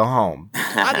and then go home.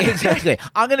 Exactly.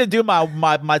 I'm going to do my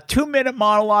 2-minute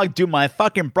monologue, do my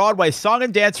fucking Broadway song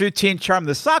and dance routine, charm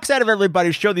the socks out of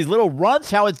everybody, show these little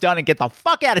runs how it's done, and get the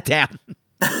fuck out of town.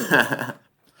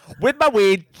 With my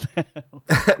weed.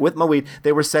 With my weed.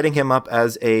 They were setting him up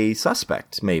as a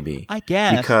suspect, maybe. I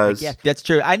guess. Because that's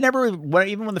true. I never,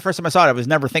 even when the first time I saw it, I was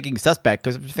never thinking suspect,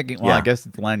 because I was thinking, well, I guess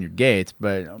it's Lanyard Gates,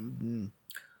 but...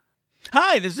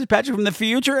 Hi, this is Patrick from the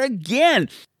future again.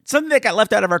 Something that got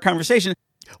left out of our conversation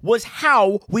was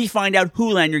how we find out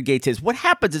who Lanyard Gates is. What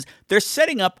happens is they're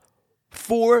setting up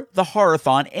for the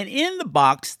Horror-thon, and in the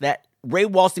box that Ray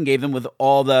Walston gave them with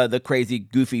all the crazy,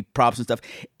 goofy props and stuff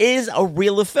is a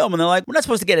reel of film. And they're like, we're not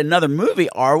supposed to get another movie,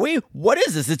 are we? What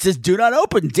is this? It says, do not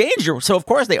open, danger. So, of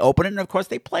course, they open it, and of course,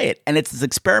 they play it. And it's this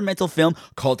experimental film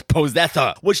called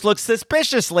Possessor, which looks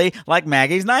suspiciously like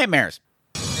Maggie's Nightmares.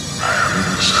 The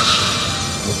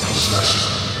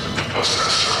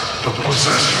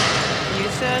possessor. You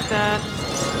said that.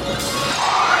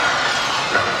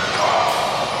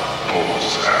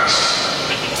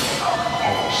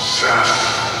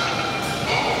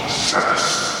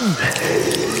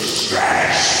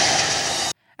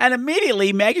 And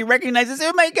immediately Maggie recognizes,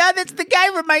 oh my God, that's the guy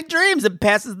from my dreams, and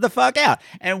passes the fuck out.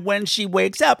 And when she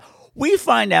wakes up, we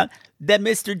find out that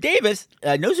Mr. Davis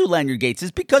knows who Lanyard Gates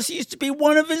is because he used to be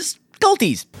one of his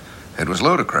culties. It was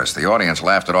ludicrous. The audience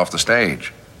laughed it off the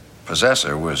stage.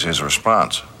 Possessor was his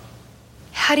response.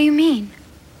 How do you mean?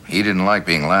 He didn't like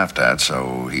being laughed at,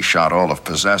 so he shot all of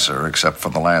Possessor except for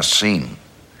the last scene.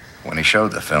 When he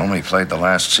showed the film, he played the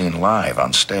last scene live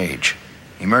on stage.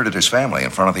 He murdered his family in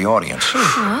front of the audience.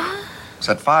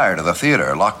 Set fire to the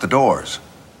theater, locked the doors.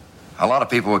 A lot of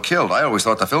people were killed. I always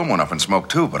thought the film went up in smoke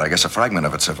too, but I guess a fragment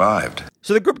of it survived.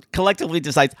 So the group collectively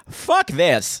decides, fuck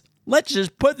this. Let's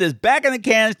just put this back in the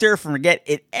canister, forget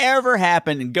it ever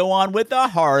happened, and go on with the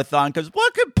Horror-thon, because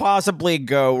what could possibly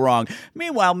go wrong?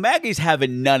 Meanwhile, Maggie's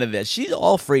having none of this. She's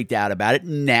all freaked out about it,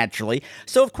 naturally.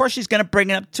 So, of course, she's going to bring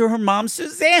it up to her mom,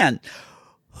 Suzanne,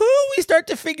 who we start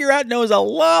to figure out knows a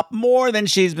lot more than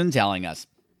she's been telling us.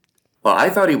 Well,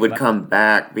 I thought he would come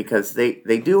back because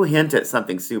they do hint at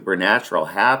something supernatural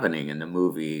happening in the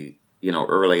movie,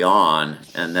 early on,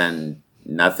 and then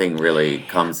nothing really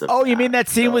comes of Oh, you mean that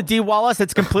scene with Dee Wallace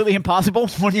that's completely impossible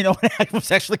when you know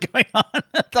what's actually going on?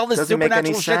 All this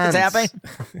supernatural shit that's happening?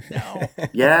 No.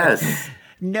 Yes.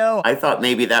 No. I thought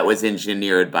maybe that was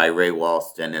engineered by Ray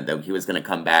Walston and that he was going to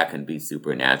come back and be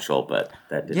supernatural, but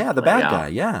that didn't the play bad out. guy,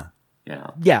 yeah.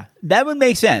 Yeah, that would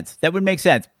make sense. But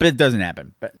it doesn't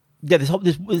happen. But yeah, this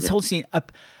whole scene.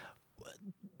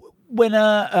 when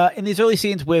in these early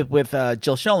scenes with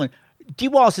Jill Schoen, Dee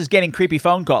Wallace is getting creepy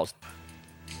phone calls.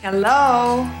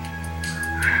 Hello?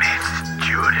 Miss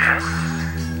Judas?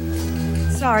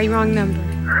 Sorry, wrong number.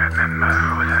 Remember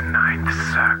who the ninth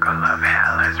circle of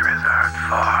hell is reserved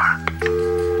for.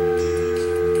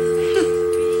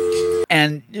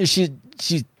 And she's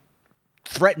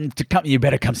threatened to come. You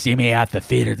better come see me at the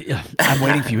theater. I'm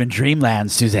waiting for you in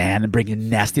Dreamland, Suzanne, and bring a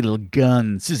nasty little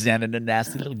gun. Suzanne and a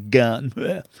nasty little gun.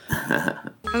 Hello?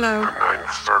 The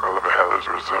ninth circle of hell is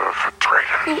reserved for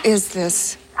traitors. Who is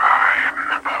this? I am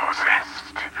the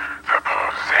possessed. The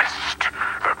possessed.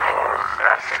 The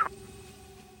possessed.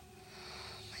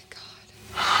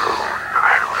 Soon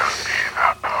I will be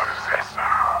the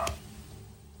possessor.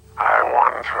 I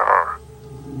want her.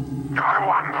 I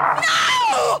want her.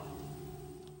 No!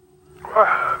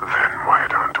 Well, then why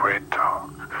don't we talk?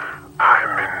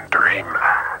 I'm in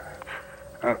Dreamland.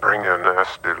 And bring a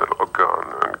nasty little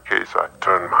gun in case I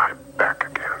turn my back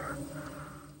again.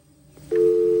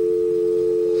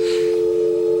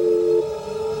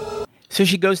 So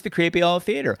she goes to the Creepy Hollow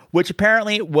Theater, which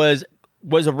apparently was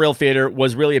a real theater,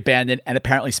 was really abandoned, and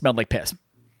apparently smelled like piss.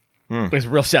 It was a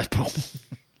real cesspool.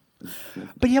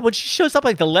 But yeah, when she shows up,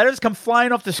 like the letters come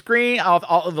flying off the screen,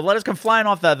 the letters come flying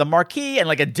off the marquee, and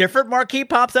like a different marquee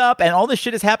pops up, and all this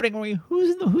shit is happening.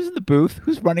 Who's in the booth?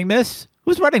 Who's running this?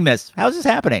 Who's running this? How's this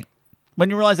happening? When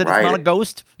you realize that it's not a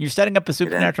ghost, you're setting up a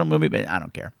supernatural movie, but I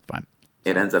don't care. Fine.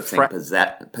 It ends up saying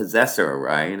possessor,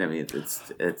 right? I mean,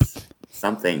 it's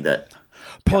something that...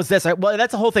 Possess her. Well,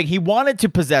 that's the whole thing. He wanted to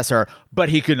possess her, but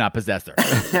he could not possess her.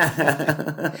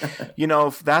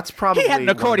 That's probably... He had an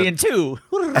accordion, too.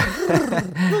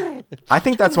 I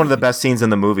think that's one of the best scenes in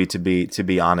the movie, to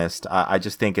be honest. I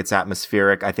just think it's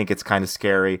atmospheric. I think it's kind of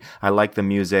scary. I like the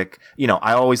music.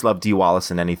 I always love Dee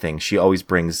Wallace in anything. She always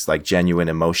brings like genuine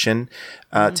emotion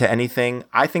to anything.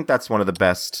 I think that's one of the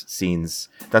best scenes.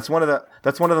 That's one of the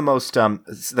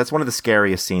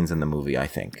scariest scenes in the movie, I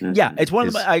think. Yeah, it's one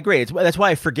of the, I agree. That's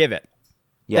why I forgive it.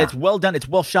 Yeah. It's well done. It's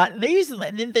well shot. They use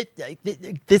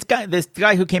this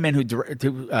guy who came in who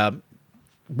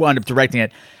wound up directing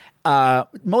it,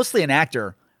 mostly an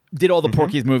actor, did all the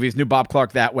Porky's movies, knew Bob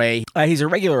Clark that way. He's a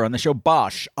regular on the show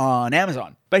Bosch on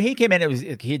Amazon. But he came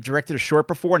in, he had directed a short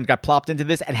before and got plopped into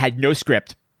this and had no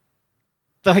script.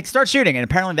 So start shooting. And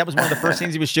apparently that was one of the first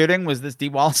scenes he was shooting was this Dee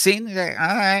Wallace scene. He's like, all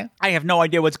right, I have no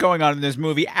idea what's going on in this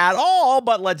movie at all,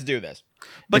 but let's do this.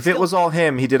 But if it was all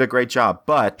him, he did a great job.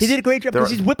 But he did a great job because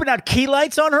he's whipping out key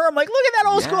lights on her. I'm like, look at that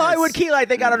old school Hollywood key light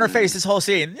they got on her face this whole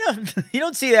scene. You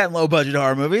don't see that in low budget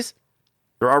horror movies.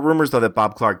 There are rumors, though, that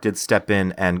Bob Clark did step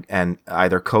in and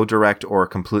either co-direct or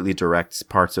completely direct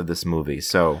parts of this movie.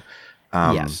 So,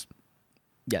 yes.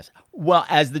 Well,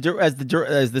 as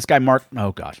this guy Mark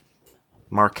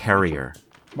Harrier.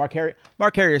 Mark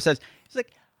Harrier says, he's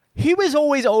like, he was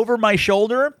always over my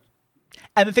shoulder.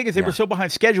 And the thing is, they were so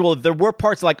behind schedule. There were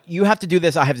parts like, you have to do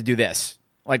this, I have to do this.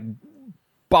 Like,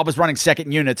 Bob was running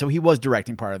second unit, so he was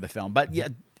directing part of the film. But yeah,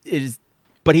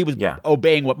 but he was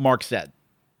obeying what Mark said.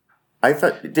 I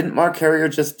thought, didn't Mark Harrier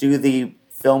just do the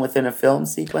film within a film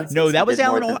sequence? No, that was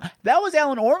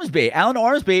Alan Ormsby. Alan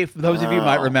Ormsby, for those of you who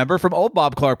might remember from old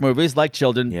Bob Clark movies like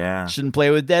Children Shouldn't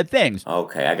Play with Dead Things.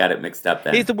 Okay, I got it mixed up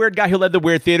then. He's the weird guy who led the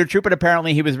weird theater troupe, and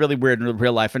apparently he was really weird in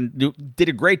real life and did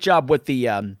a great job with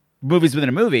the movies within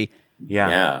a movie.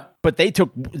 Yeah. But they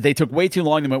took way too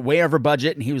long. They went way over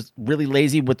budget, and he was really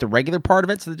lazy with the regular part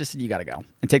of it. So they just said, you got to go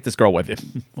and take this girl with you.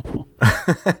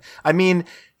 I mean,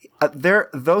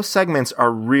 those segments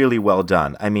are really well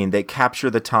done. I mean, they capture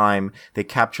the time, they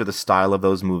capture the style of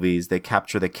those movies, they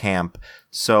capture the camp.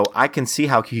 So I can see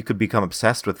how he could become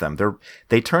obsessed with them.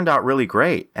 They turned out really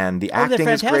great, and the acting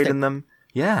is great in them.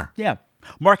 Yeah. Yeah.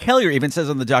 Mark Hellier even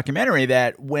says on the documentary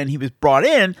that when he was brought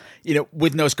in,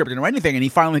 with no script or anything, and he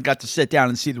finally got to sit down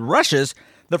and see the rushes,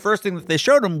 the first thing that they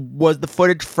showed him was the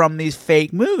footage from these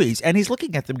fake movies. And he's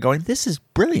looking at them going, this is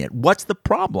brilliant. What's the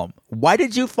problem? Why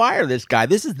did you fire this guy?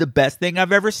 This is the best thing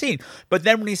I've ever seen. But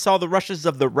then when he saw the rushes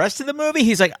of the rest of the movie,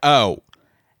 he's like, oh,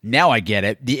 now I get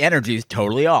it. The energy is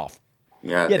totally off.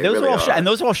 Yeah, those really were all are. shot, and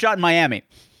those were all shot in Miami.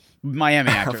 Miami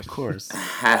actors. Of course.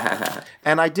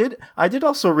 And I did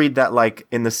also read that, like,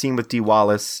 in the scene with Dee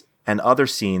Wallace and other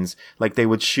scenes, like, they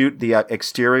would shoot the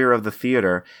exterior of the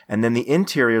theater, and then the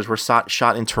interiors were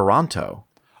shot in Toronto.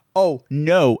 Oh,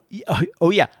 no. Oh,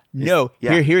 yeah. No.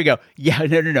 Yeah. Here we go. Yeah,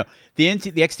 no.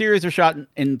 The exteriors were shot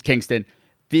in Kingston.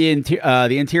 The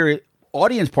interior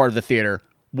audience part of the theater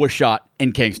was shot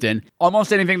in Kingston.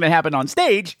 Almost anything that happened on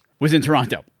stage was in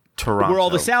Toronto. Where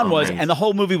all the sound was, and the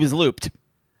whole movie was looped.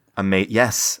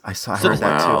 Yes, I heard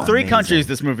that too. 3 countries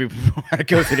this movie had to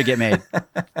go through to get made.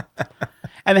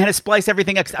 And they had to splice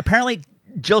everything. Apparently,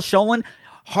 Jill Schoelen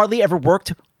hardly ever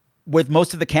worked with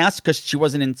most of the cast because she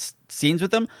wasn't in scenes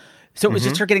with them. So it was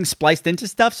just her getting spliced into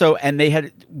stuff. And they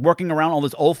had working around all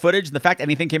this old footage. The fact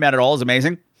anything came out at all is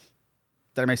amazing. Does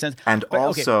that make sense? And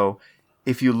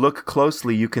if you look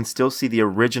closely, you can still see the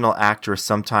original actress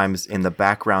sometimes in the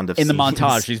background of in the scenes.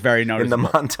 montage. She's very noticeable. In the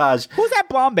montage. Who's that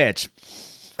blonde bitch?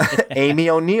 Amy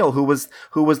O'Neill, who was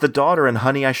the daughter in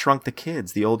Honey, I Shrunk the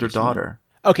Kids, the older daughter.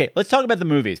 Okay, let's talk about the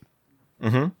movies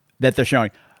that they're showing.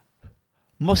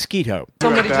 Mosquito.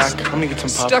 Somebody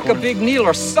just stuck a big needle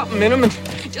or something in him and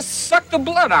just sucked the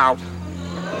blood out.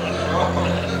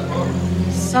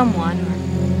 Someone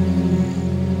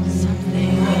or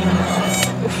something.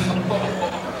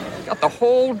 Got the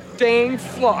whole dang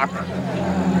flock.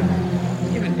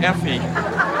 Even Effie.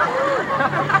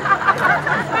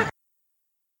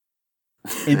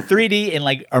 In 3D, in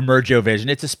like Emergovision.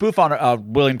 It's a spoof on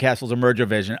William Castle's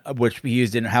Emergovision, which we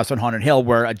used in House on Haunted Hill,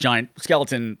 where a giant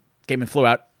skeleton came and flew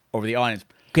out over the audience.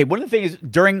 Okay, one of the things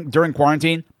during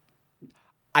quarantine,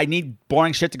 I need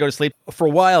boring shit to go to sleep. For a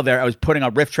while there, I was putting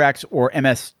on riff tracks or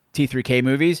MST3K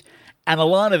movies, and a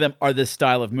lot of them are this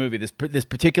style of movie, this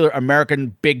particular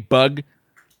American big bug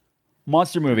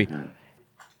monster movie.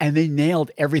 And they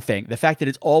nailed everything. The fact that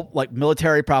it's all like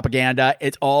military propaganda,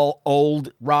 it's all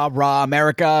old rah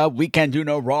America, we can do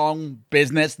no wrong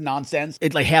business nonsense.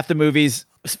 It's like half the movie's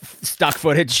stock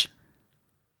footage.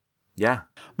 Yeah.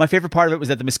 My favorite part of it was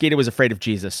that the mosquito was afraid of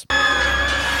Jesus. I'm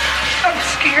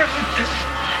scared with the...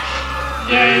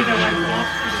 Yea, though I walk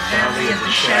through the valley of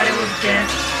the shadow of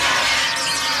death.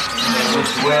 I will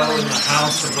dwell in the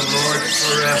house of the Lord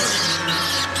forever.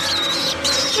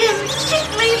 Jim, keep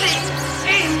leaving.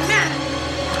 Amen.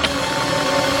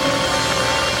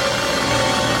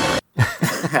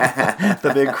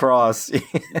 The big cross.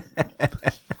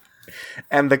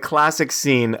 And the classic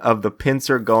scene of the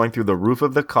pincer going through the roof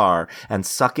of the car and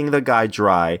sucking the guy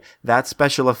dry, that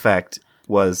special effect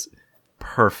was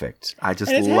perfect. I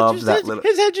just loved that little...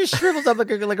 His head just shrivels up like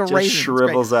a just raisin.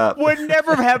 Shrivels up. Would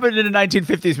never have happened in a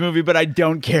 1950s movie, but I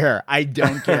don't care. I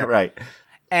don't care. Right.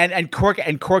 And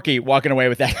Corky walking away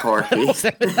with that. Corky.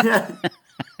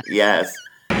 Yes.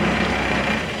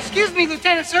 Excuse me,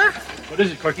 Lieutenant, sir. What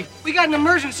is it, Corky? We got an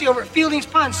emergency over at Fielding's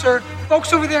Pond, sir.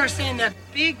 Folks over there are saying that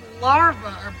big larvae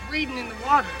are breeding in the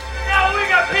water. Now we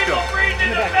got people breeding in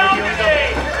the balcony.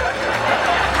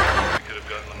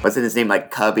 Wasn't his name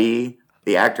like Cubby?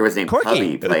 The actor was named Corky.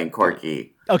 Cubby, playing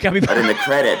Corky. Oh, Cubby. But in the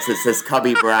credits, it says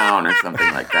Cubby Brown or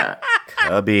something like that.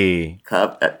 Cubby.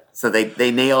 So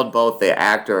they nailed both the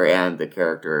actor and the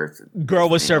character. Girl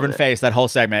was serving face, that whole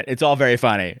segment. It's all very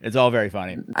funny.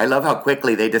 I love how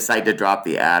quickly they decide to drop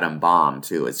the atom bomb,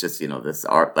 too. It's just, this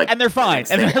art. Like, and they're fine.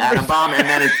 And atom bomb, and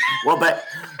then it's, but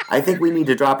I think we need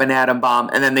to drop an atom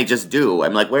bomb, and then they just do.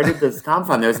 I'm like, where did this come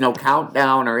from? There's no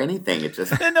countdown or anything. It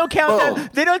just... There's no countdown. Boom.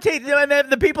 They don't take...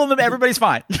 The people, everybody's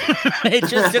fine. They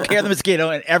just took care of the mosquito,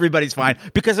 and everybody's fine.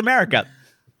 Because America...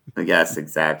 Yes,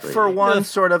 exactly. For one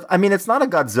sort of, it's not a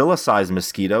Godzilla-sized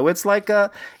mosquito. It's like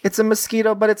it's a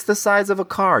mosquito, but it's the size of a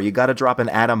car. You got to drop an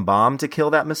atom bomb to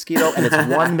kill that mosquito, and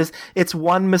it's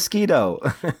one mosquito.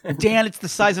 Dan, it's the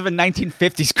size of a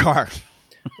 1950s car.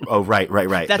 Oh, right.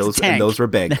 That's a tank. Those were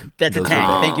big. That's a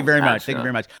tank. Thank you very much. Thank you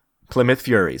very much. Plymouth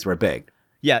Furies were big.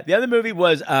 Yeah, the other movie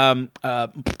was the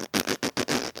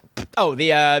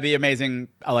amazing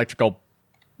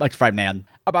Electrified Man,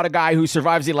 about a guy who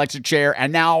survives the electric chair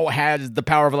and now has the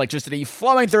power of electricity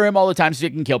flowing through him all the time so he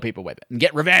can kill people with it and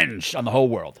get revenge on the whole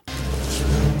world. So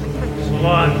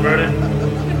long, Vernon.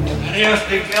 Yes,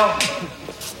 Big Bill.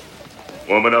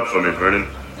 Warm it up for me, Vernon.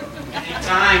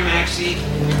 Anytime, Maxie.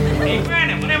 Hey,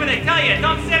 Brandon, whatever they tell you,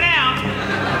 don't sit down.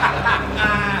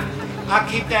 I'll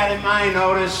keep that in mind,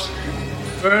 Otis.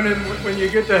 Vernon, when you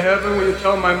get to heaven, will you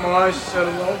tell my ma I said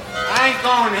hello? I ain't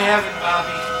going to heaven,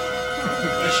 Bobby.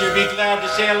 You should be glad to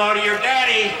say hello to your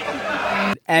daddy.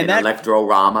 And that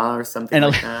Electro-Rama or something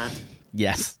like that.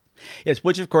 Yes,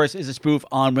 which of course is a spoof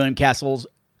on William Castle's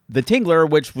The Tingler,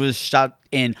 which was shot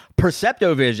in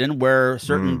Perceptovision, where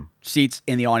certain seats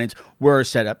in the audience were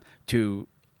set up to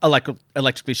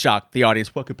electrically shock the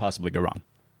audience. What could possibly go wrong?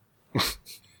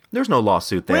 There's no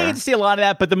lawsuit there. We didn't see a lot of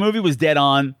that, but the movie was dead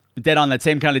on that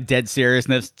same kind of dead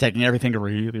seriousness, taking everything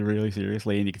really, really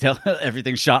seriously, and you can tell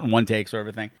everything's shot in one take, sort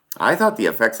of a thing. I thought the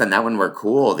effects on that one were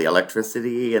cool. The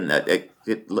electricity and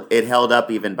it held up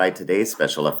even by today's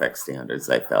special effects standards.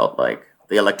 I felt like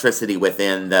the electricity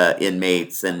within the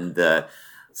inmates and the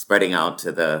spreading out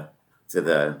to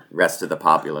the rest of the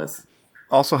populace.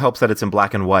 Also helps that it's in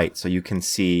black and white, so you can't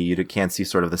see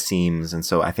sort of the seams, and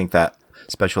so I think that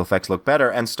special effects look better.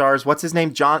 And stars, what's his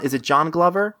name? Is it John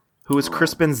Glover? who was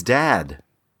Crispin's dad.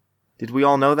 Did we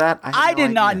all know that? I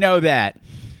did not know that.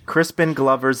 Crispin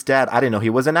Glover's dad. I didn't know he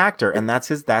was an actor, and that's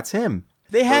him.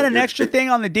 They had an extra thing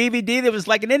on the DVD that was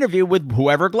like an interview with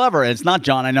whoever Glover. It's not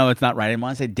John. I know it's not right. I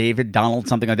want to say David, Donald,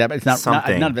 something like that, but it's not.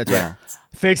 None of that's right.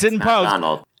 Fix it in post.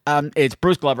 Donald. It's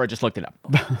Bruce Glover. I just looked it up.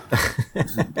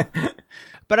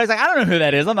 But I was like, I don't know who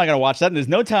that is. I'm not going to watch that. And there's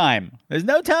no time.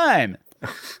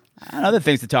 Other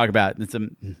things to talk about. And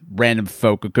some random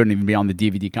folk who couldn't even be on the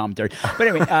DVD commentary. But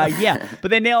anyway, yeah.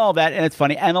 But they nail all that, and it's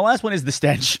funny. And the last one is The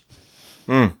Stench.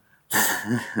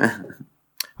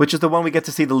 Which is the one we get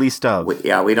to see the least of.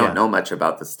 We don't know much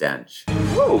about The Stench.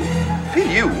 Whoa,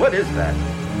 P.U., what is that?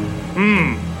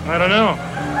 I don't know.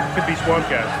 Could be swamp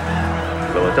gas.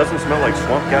 Well, it doesn't smell like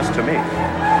swamp gas to me.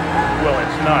 Well,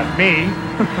 it's not me.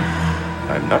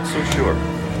 I'm not so sure.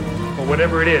 Well,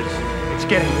 whatever it is, it's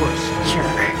getting worse.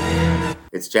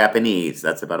 It's Japanese.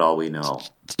 That's about all we know.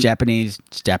 It's Japanese,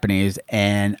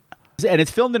 and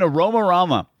it's filmed in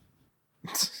Aroma-rama.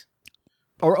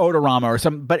 Or Odorama or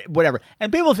something, but whatever.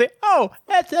 And people say, oh,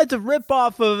 that's a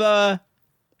ripoff of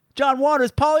John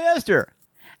Waters' Polyester.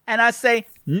 And I say,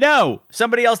 no,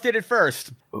 somebody else did it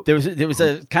first. There was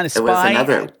a kind of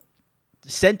spy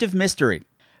Scent of Mystery.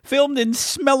 Filmed in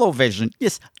Smell-O-Vision.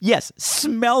 Yes,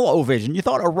 Smell-O-Vision. You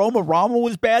thought Aroma-rama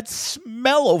was bad?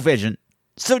 Smell-O-Vision.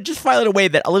 So just file it away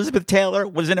that Elizabeth Taylor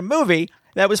was in a movie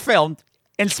that was filmed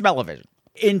in Smell-O-Vision.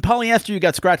 In Polyester, you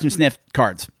got scratch and sniff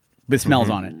cards with smells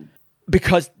on it.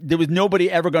 Because there was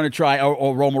nobody ever going to try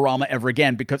Aroma-rama ever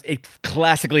again because it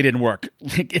classically didn't work.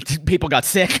 People got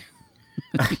sick.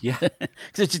 Yeah.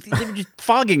 They were just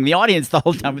fogging the audience the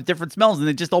whole time with different smells, and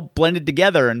they just all blended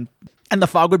together, and the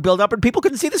fog would build up, and people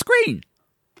couldn't see the screen.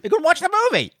 They couldn't watch the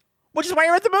movie, which is why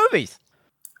you're at the movies.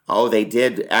 Oh, they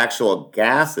did actual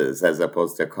gases as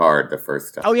opposed to card the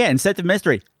first time. Oh, yeah, and Scent of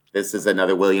Mystery. This is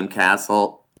another William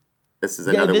Castle. This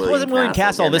wasn't William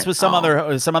Castle. This was some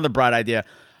other bright idea.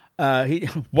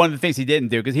 One of the things he didn't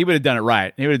do, because he would have done it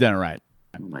right.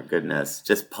 Oh my goodness!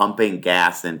 Just pumping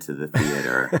gas into the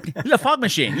theater. The fog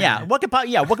machine. Yeah. What could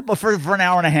for an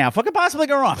hour and a half? What could possibly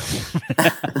go wrong?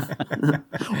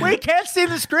 We can't see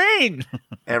the screen.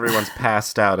 Everyone's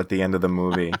passed out at the end of the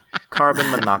movie.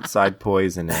 Carbon monoxide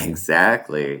poisoning.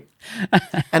 Exactly.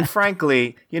 And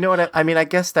frankly, you know what? I mean, I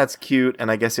guess that's cute,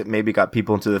 and I guess it maybe got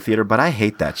people into the theater, but I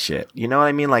hate that shit. You know what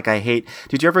I mean? Like,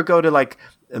 did you ever go to like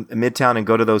Midtown and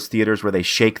go to those theaters where they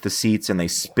shake the seats and they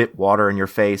spit water in your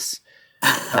face?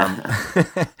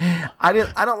 I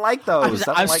don't like those.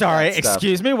 I'm sorry.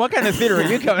 Excuse me. What kind of theater are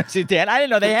you coming to, Dan? I didn't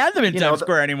know they had them in Times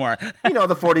Square anymore. The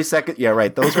 40-second. Yeah,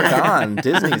 right. Those are gone.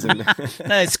 Disney's.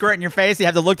 They squirt in your face. You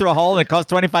have to look through a hole, and it costs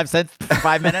 25 cents for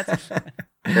 5 minutes.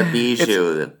 The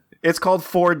bijou. It's called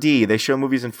 4D. They show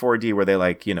movies in 4D where they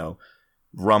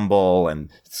rumble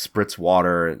and spritz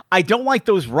water. I don't like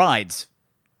those rides.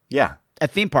 Yeah.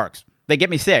 At theme parks. They get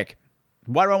me sick.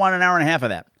 Why do I want an hour and a half of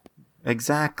that?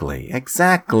 Exactly.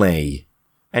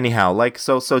 Anyhow,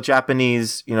 so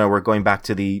Japanese, we're going back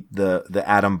to the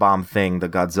atom bomb thing, the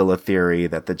Godzilla theory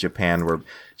that Japan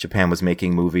was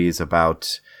making movies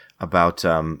about smells.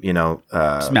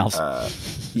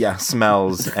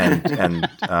 Smells and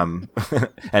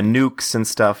and nukes and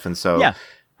stuff, and so yeah.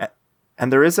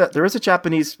 And there is a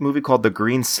Japanese movie called The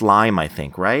Green Slime, I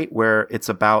think, right, where it's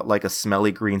about like a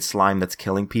smelly green slime that's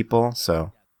killing people.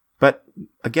 So. But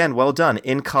again, well done,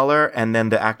 in color, and then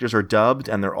the actors are dubbed,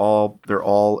 and they're all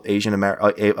of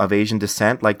Asian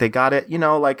descent. Like they got it,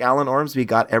 like Alan Ormsby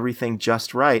got everything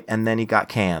just right, and then he got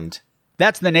canned.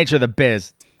 That's the nature of the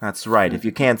biz. That's right. If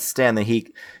you can't stand the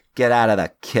heat, get out of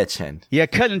the kitchen. You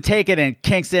couldn't take it in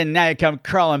Kingston, now you come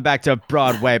crawling back to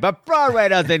Broadway. But Broadway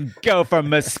doesn't go for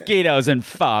mosquitoes and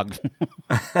fog.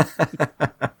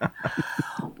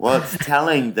 Well, it's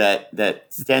telling that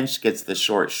Stench gets the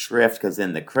short shrift because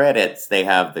in the credits, they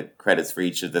have the credits for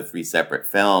each of the 3 separate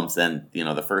films. And,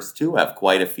 the first 2 have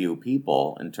quite a few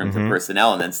people in terms of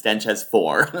personnel. And then Stench has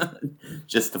 4.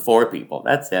 Just the 4 people.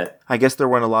 That's it. I guess there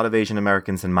weren't a lot of Asian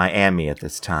Americans in Miami at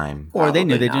this time. Or they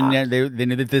knew they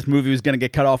knew that this movie was going to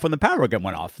get cut off when the power gun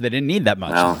went off. They didn't need that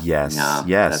much. Well,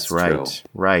 yes, right, true.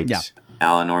 Right. Yeah.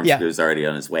 Alan Ormsby was already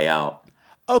on his way out.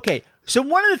 Okay. So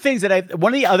one of the things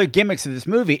one of the other gimmicks of this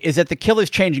movie is that the killer's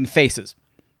changing faces.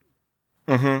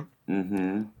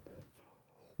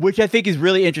 Which I think is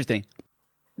really interesting.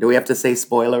 Do we have to say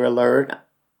spoiler alert?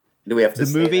 Do we have to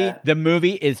say that? The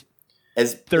movie is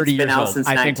 30 years old. Since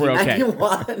I think we're okay.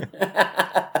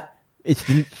 It's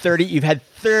been 30. You've had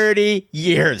 30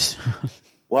 years.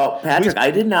 Well, Patrick,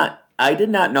 I did not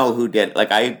know who did.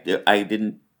 Like I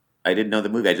didn't I didn't know the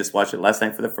movie. I just watched it last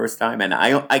night for the first time, and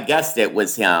I guessed it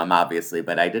was him, obviously,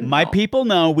 but I didn't My know. people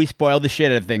know we spoil the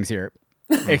shit out of things here.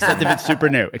 Except if it's super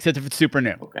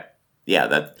new. Okay. Yeah,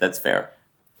 that's fair.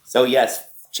 So, yes,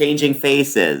 Changing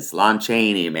Faces. Lon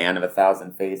Chaney, Man of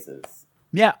 1,000 Faces.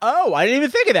 Yeah. Oh, I didn't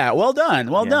even think of that. Well done.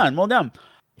 Well done.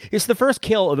 It's the first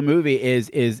kill of the movie is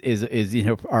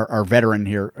our veteran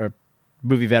here,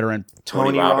 movie veteran.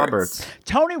 Tony Roberts.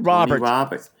 Tony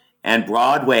Roberts. And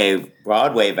Broadway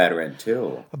veteran,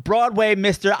 too. Broadway,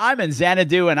 Mr. I'm in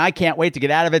Xanadu, and I can't wait to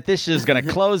get out of it. This show's going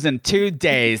to close in 2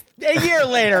 days. A year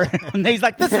later, and he's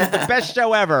like, this is the best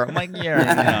show ever. I'm like,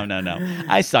 no.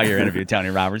 I saw your interview, Tony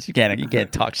Roberts. You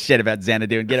can't talk shit about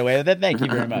Xanadu and get away with it. Thank you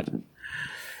very much.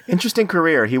 Interesting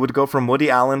career. He would go from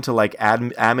Woody Allen to like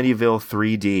Amityville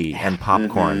 3D and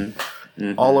Popcorn.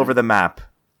 All over the map.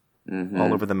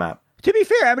 All over the map. To be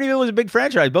fair, Amityville was a big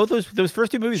franchise. Both those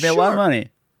first 2 movies made a lot of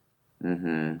money.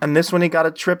 And this one, he got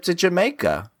a trip to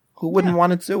Jamaica. Who wouldn't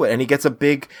want to do it? And he gets a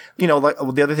big, like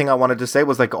the other thing I wanted to say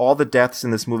was like all the deaths in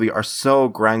this movie are so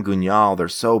grand guignol. They're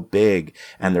so big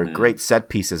and they're great set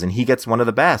pieces. And he gets one of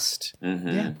the best.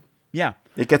 Yeah.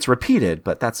 It gets repeated,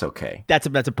 but that's okay. That's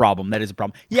a problem. That is a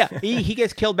problem. Yeah. he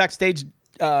gets killed backstage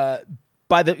by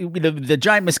the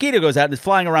giant mosquito goes out and is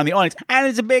flying around the audience. And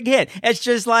it's a big hit. It's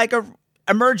just like a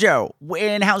Emergo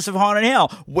in House of Haunted Hill,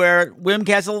 where William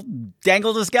Castle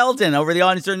dangled a skeleton over the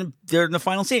audience during the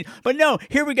final scene. But no,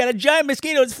 here we got a giant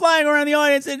mosquito. It's flying around the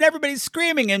audience, and everybody's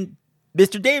screaming, and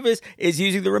Mr. Davis is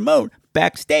using the remote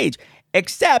backstage.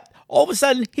 Except, all of a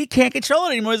sudden, he can't control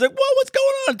it anymore. He's like, whoa, what's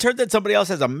going on? It turns out somebody else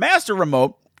has a master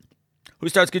remote who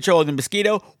starts controlling the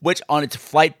mosquito, which on its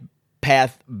flight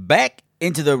path back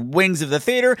into the wings of the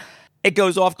theater, it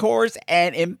goes off course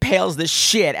and impales the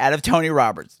shit out of Tony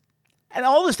Roberts. And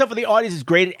all this stuff with the audience is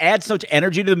great. It adds so much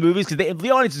energy to the movies because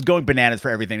the audience is going bananas for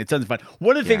everything. It's tons of fun.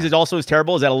 One of the things that also is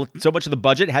terrible is that so much of the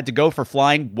budget had to go for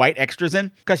flying white extras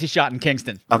in because he shot in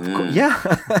Kingston. Of course, yeah.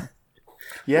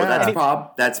 Yeah.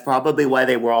 Well, that's probably why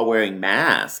they were all wearing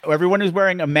masks. Everyone who's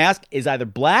wearing a mask is either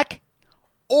black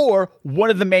or one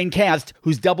of the main cast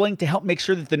who's doubling to help make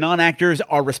sure that the non-actors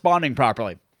are responding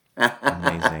properly.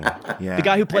 Amazing. Yeah. The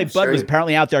guy who played Bud was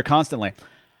apparently out there constantly.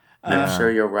 I'm sure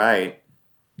you're right.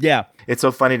 Yeah. It's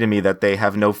so funny to me that they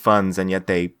have no funds and yet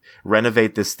they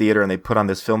renovate this theater and they put on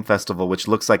this film festival, which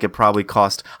looks like it probably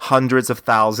cost hundreds of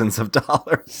thousands of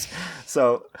dollars.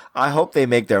 So I hope they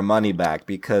make their money back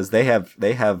because they have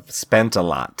spent a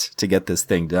lot to get this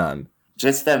thing done.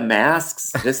 Just the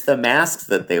masks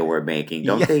that they were making.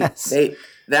 Don't they?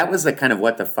 That was a kind of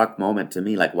what the fuck moment to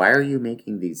me. Like, why are you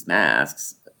making these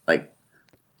masks? Like,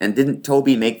 and didn't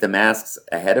Toby make the masks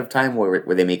ahead of time?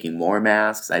 Were they making more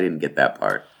masks? I didn't get that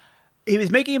part. He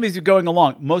was making them as you're going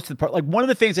along. Most of the part, like one of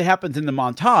the things that happens in the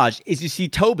montage is you see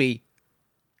Toby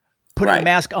putting a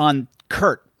mask on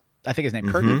Kurt. I think his name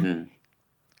Kurt. Mm-hmm.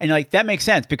 And like that makes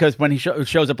sense because when he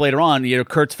shows up later on,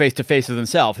 Kurt's face to face with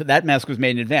himself. That mask was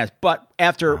made in advance. But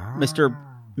after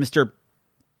Mr.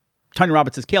 Tony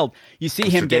Roberts is killed, you see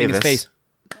him getting his face.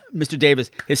 Mr. Davis,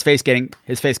 his face getting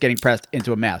pressed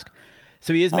into a mask.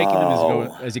 So he is making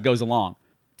them as he goes along.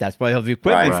 That's why the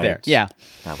equipment's there. Yeah,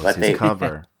 that was his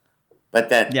cover. But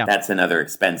that's another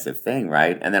expensive thing,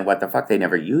 right? And then what the fuck? They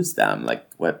never use them. Like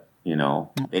what?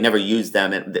 They never use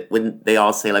them. And wouldn't they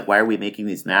all say like, "Why are we making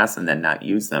these masks and then not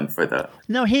use them for the?"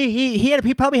 No,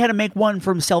 he probably had to make one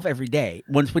for himself every day.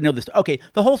 Once we know this, okay.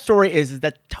 The whole story is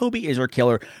that Toby is our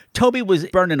killer. Toby was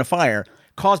burned in a fire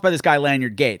caused by this guy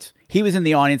Lanyard Gates. He was in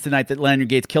the audience the night that Lanyard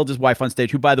Gates killed his wife on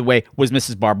stage, who, by the way, was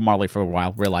Mrs. Barbara Marley for a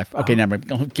while, real life. Okay, never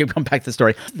mind. Come back to the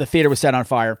story. The theater was set on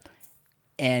fire,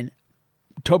 and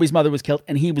Toby's mother was killed,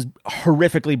 and he was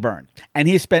horrifically burned. And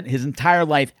he spent his entire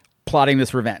life plotting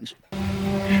this revenge.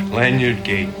 Lanyard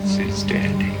Gates is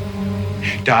dead.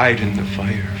 Died in the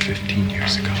fire 15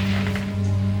 years ago.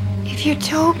 If you're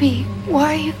Toby,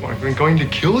 why are you... Well, I'm going to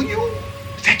kill you?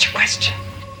 Is that your question?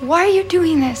 Why are you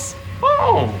doing this?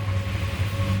 Oh,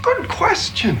 good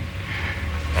question.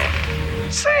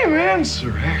 Same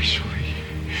answer, actually.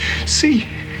 See,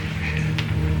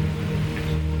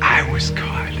 I was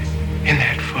caught in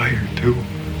that fire, too.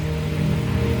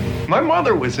 My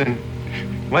mother was in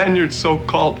Lanyard's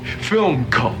so-called film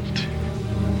cult.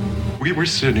 We were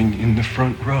sitting in the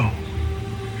front row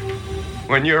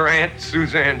when your Aunt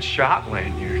Suzanne shot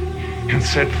Lanyard and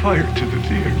set fire to the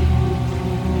theater.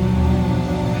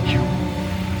 You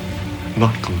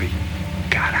luckily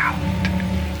got out.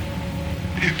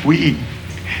 We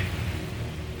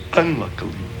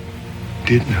unluckily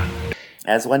did not.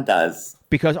 As one does.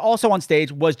 Because also on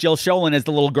stage was Jill Schoelen as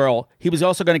the little girl. He was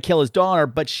also going to kill his daughter,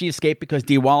 but she escaped because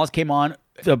Dee Wallace came on,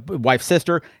 the wife's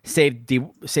sister, saved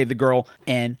the girl,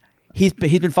 and He's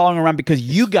been following around because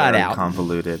you got Very out.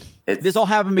 convoluted. This all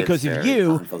happened because of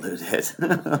you. Convoluted.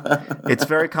 It's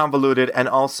very convoluted, and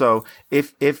also,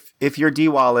 if you're Dee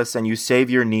Wallace and you save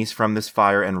your niece from this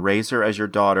fire and raise her as your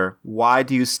daughter, why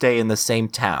do you stay in the same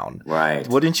town? Right.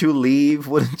 Wouldn't you leave?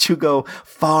 Wouldn't you go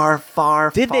far,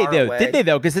 far, Did far they though? away? Did they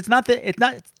though? Because it's not.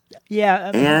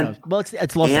 Yeah. And- well,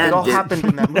 it's lost. It all happened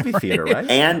in that movie theater, right?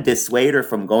 And dissuade her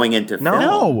from going into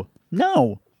film.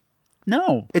 No.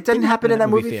 It didn't happen in that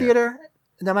movie theater?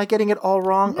 Am I getting it all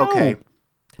wrong? No. Okay.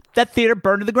 That theater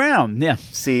burned to the ground. Yeah.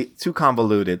 See, too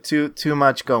convoluted. Too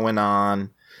much going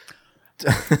on.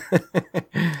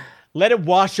 Let it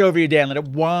wash over you, Dan. Let it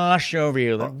wash over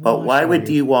you. But why would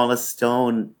Dee Wallace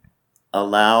Stone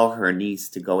allow her niece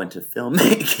to go into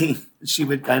filmmaking? She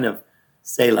would kind of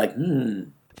say like,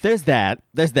 There's that.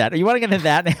 You want to get into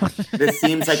that now? This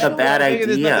seems like a bad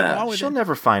idea. She'll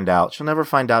never find out. She'll never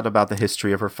find out about the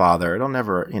history of her father. It'll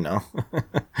never,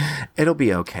 it'll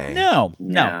be okay. No.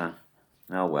 Yeah.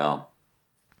 Oh, well.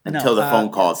 Until the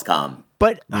phone calls come.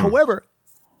 But however,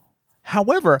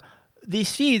 these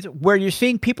scenes where you're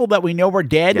seeing people that we know are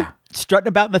dead strutting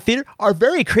about in the theater are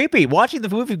very creepy. Watching the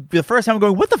movie the first time,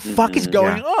 going, what the fuck is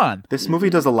going on? This movie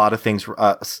does a lot of things,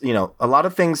 a lot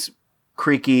of things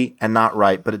creaky and not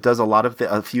right, but it does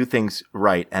a few things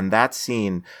right. And that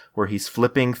scene where he's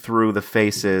flipping through the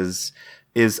faces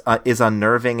is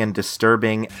unnerving and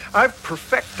disturbing. I've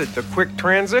perfected the quick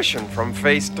transition from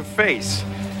face to face.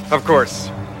 Of course,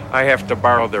 I have to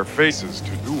borrow their faces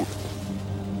to do it.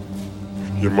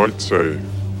 You might say,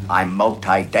 I'm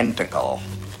multi-identical.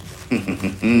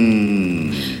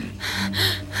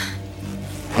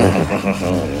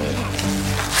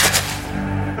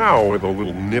 Now, with a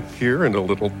little nip here and a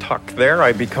little tuck there,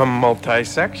 I become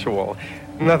multisexual.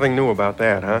 Nothing new about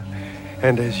that, huh?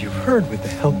 And as you've heard, with the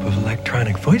help of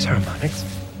electronic voice harmonics,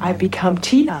 I become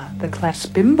Tina, the class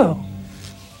bimbo.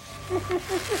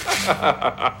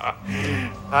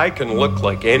 I can look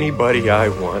like anybody I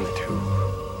want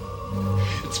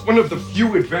to. It's one of the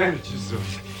few advantages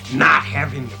of not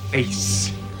having the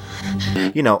face.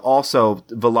 Also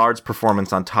Villard's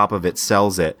performance on top of it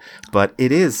sells it, but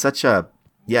it is and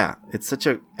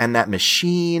that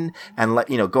machine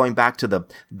and going back to the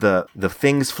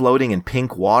things floating in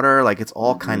pink water, like it's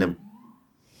all kind of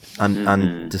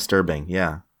undisturbing.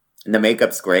 Yeah. And the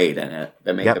makeup's great in it.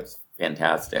 The makeup's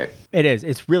fantastic. It is.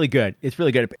 It's really good.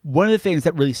 One of the things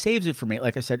that really saves it for me,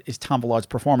 like I said, is Tom Villard's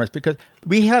performance, because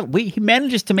he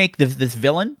manages to make this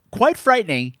villain quite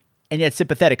frightening and yet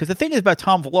sympathetic. Because the thing is about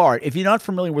Tom Villard, if you're not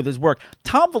familiar with his work,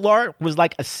 Tom Villard was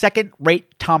like a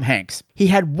second-rate Tom Hanks. He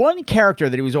had one character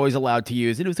that he was always allowed to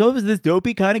use, and it was always this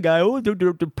dopey kind of guy.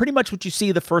 Pretty much what you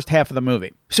see the first half of the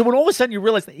movie. So when all of a sudden you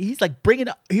realize that he's like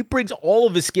he brings all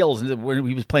of his skills when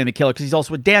he was playing the killer, because he's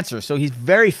also a dancer, so he's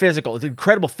very physical. It's an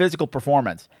incredible physical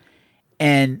performance.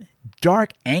 And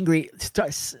dark, angry,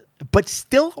 but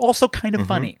still also kind of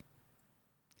funny.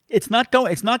 It's not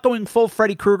going full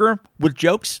Freddy Krueger with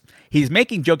jokes. He's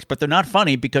making jokes, but they're not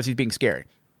funny because he's being scary.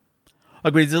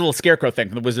 Like with his little scarecrow thing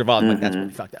from the Wizard of Oz. Like, that's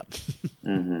really fucked up.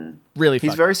 Really fucked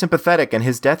He's very sympathetic, and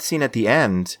his death scene at the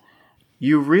end,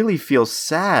 you really feel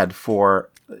sad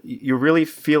you really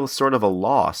feel sort of a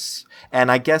loss. And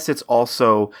I guess it's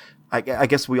also, I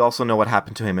guess we also know what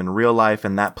happened to him in real life,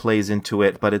 and that plays into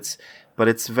it, but it's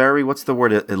very, what's the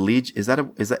word? Is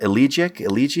that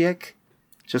elegiac?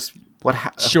 Just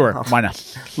what? Sure, why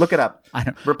not? Look it up.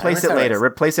 Replace it later.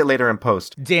 Replace it later in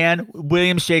post. Dan,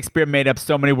 William Shakespeare made up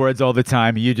so many words all the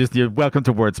time. You're welcome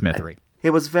to wordsmithery.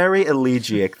 It was very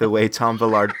elegiac the way Tom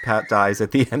Villard dies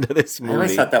at the end of this movie. I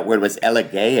always thought that word was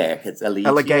elegaic. It's elegiac.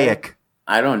 Elegiac.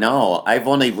 I don't know. I've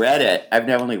only read it. I've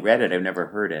never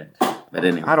heard it. But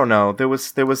anyway. I don't know. There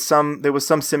was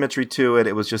some symmetry to it.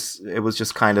 It was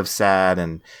just kind of sad,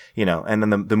 and and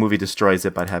then the movie destroys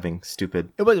it by having stupid.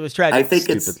 It was tragic. I think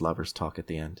stupid lovers talk at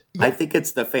the end. I think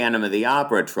it's the Phantom of the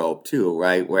Opera trope too,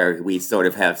 right? Where we sort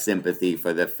of have sympathy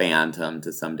for the Phantom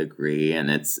to some degree, and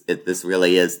this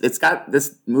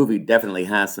movie definitely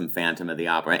has some Phantom of the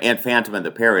Opera and Phantom of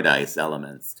the Paradise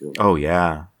elements too. Oh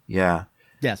yeah.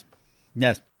 Yes.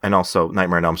 And also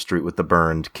Nightmare on Elm Street with the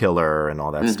burned killer and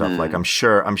all that stuff. Like I'm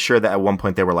sure that at one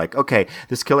point they were like, okay,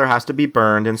 this killer has to be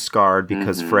burned and scarred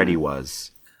because Freddy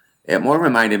was. It more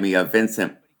reminded me of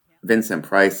Vincent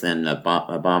Price in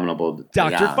Abominable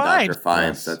Dr. Fine. Dr. Fine.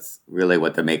 Yes. That's really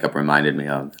what the makeup reminded me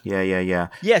of. Yeah.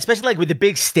 Yeah, especially like with the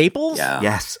big staples. Yeah.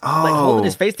 Yes. Like holding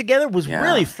his face together was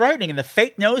really frightening, and the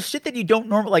fake nose shit that you don't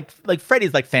normally like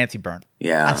Freddy's like fancy burn.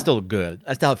 Yeah. That's still good.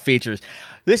 That's still have features.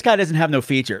 This guy doesn't have no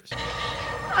features.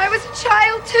 I was a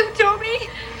child too, Tony.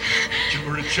 You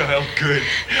never a child could.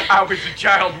 I was a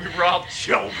child. We were all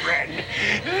children.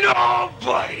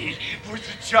 Nobody was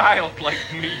a child like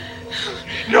me.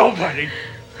 Nobody.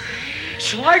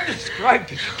 Shall I describe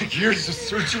the years of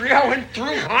surgery I went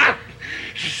through, huh?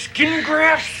 The skin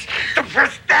grafts, the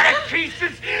prosthetic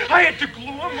pieces. I had to glue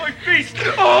on my face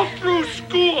all through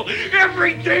school,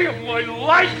 every day of my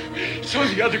life, so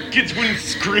the other kids wouldn't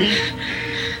scream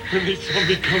when they saw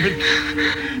me coming.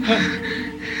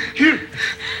 Here,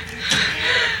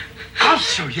 I'll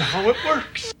show you how it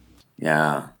works.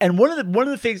 Yeah. And one of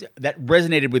the things that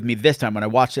resonated with me this time when I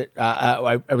watched it,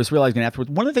 I was realizing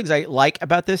afterwards, one of the things I like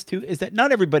about this too is that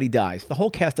not everybody dies. The whole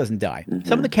cast doesn't die. Mm-hmm.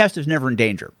 Some of the cast is never in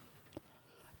danger.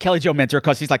 Kelly Jo Minter,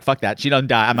 because she's like, fuck that. She doesn't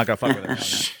die. I'm not going to fuck with her.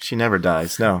 She never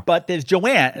dies, no. But there's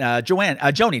Joni,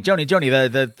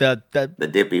 the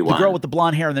dippy one. The girl with the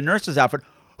blonde hair and the nurse's outfit,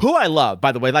 who I love,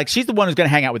 by the way. Like, she's the one who's going to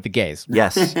hang out with the gays.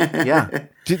 Yes. Yeah.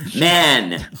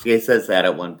 Man. She says that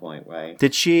at one point, right?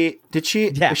 Did she? Was she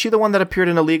the one that appeared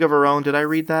in A League of Her Own? Did I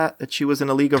read that? That she was in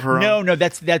A League of Her Own? No,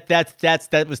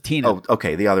 that was Tina. Oh,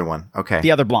 okay. The other one. Okay.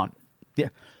 The other blonde. Yeah.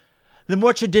 The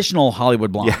more traditional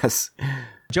Hollywood blonde. Yes.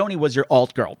 Joni was your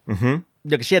alt girl.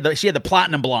 Mm-hmm. She had the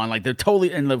platinum blonde, like the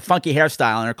totally and the funky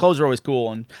hairstyle, and her clothes are always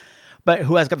cool. But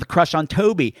who has got the crush on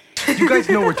Toby? Do you guys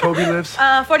know where Toby lives?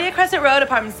 48 Crescent Road,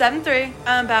 apartment 73.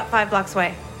 About 5 blocks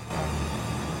away.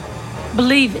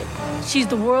 Believe it. She's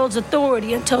the world's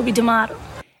authority on Toby D'Amato.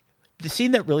 The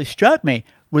scene that really struck me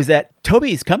was that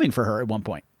Toby is coming for her at one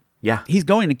point. Yeah. He's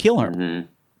going to kill her. Mm-hmm.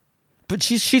 But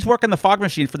she's working the fog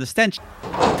machine for the stench.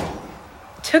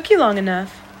 Took you long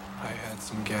enough. I had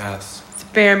some gas.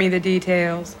 Spare me the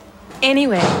details.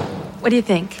 Anyway, what do you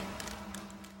think?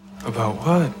 About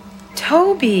what?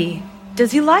 Toby,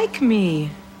 does he like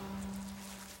me?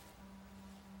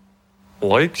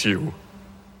 Likes you.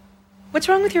 What's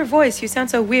wrong with your voice? You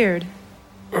sound so weird.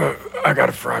 I got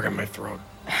a frog in my throat.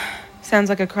 Sounds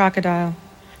like a crocodile.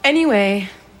 Anyway,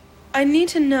 I need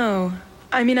to know.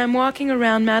 I mean, I'm walking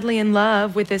around madly in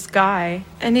love with this guy,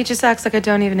 and he just acts like I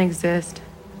don't even exist.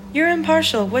 You're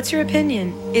impartial. What's your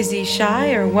opinion? Is he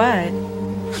shy or what?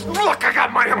 Look, I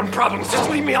got my own problems. Just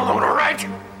leave me alone, all right?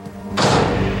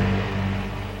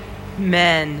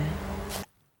 Men.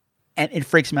 And it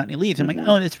freaks him out and he leaves. I'm like,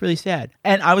 oh, that's really sad.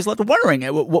 And I was left wondering,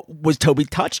 was Toby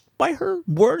touched by her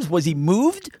words? Was he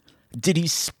moved? Did he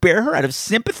spare her out of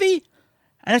sympathy?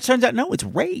 And it turns out, no, it's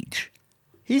rage.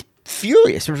 He's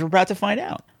furious, as we're about to find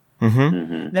out.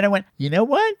 Mm-hmm. Then I went, you know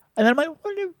what? And then I'm like,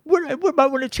 what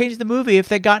about would have changed the movie if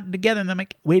they got together? And I'm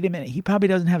like, wait a minute, he probably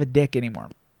doesn't have a dick anymore.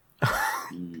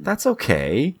 That's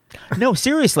okay. No,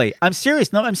 seriously. I'm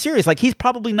serious. No, I'm serious. Like, he's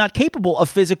probably not capable of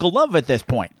physical love at this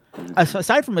point,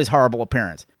 aside from his horrible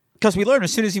appearance. Because we learn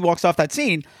as soon as he walks off that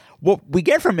scene, what we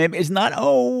get from him is not,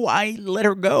 oh, I let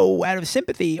her go out of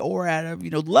sympathy or out of,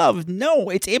 love. No,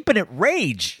 it's impotent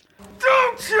rage.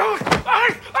 Don't you?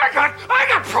 I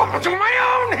got problems of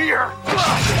my own here.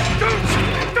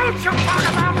 Don't you talk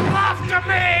about love to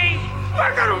me.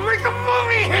 I gotta make a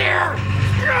movie here.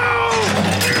 No.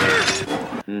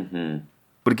 Mm-hmm.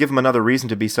 Would give him another reason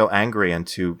to be so angry and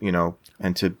to,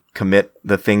 and to commit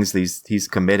the things he's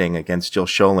committing against Jill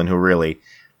Schoelen, who really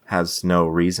has no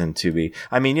reason to be.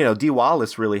 I mean, Dee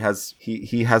Wallace really has,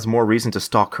 he has more reason to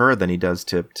stalk her than he does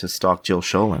to stalk Jill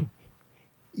Schoelen.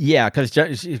 Yeah, because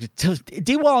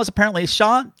Dee Wallace apparently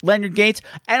shot Leonard Gates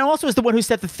and also is the one who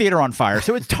set the theater on fire.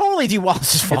 So it's totally Dee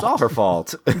Wallace's fault. It's all her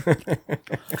fault.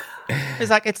 It's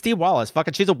like, it's Dee Wallace.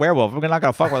 Fucking, she's a werewolf. We're not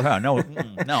going to fuck with her. No.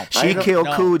 She killed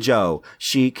Cujo.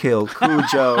 She killed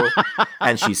Cujo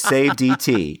and she saved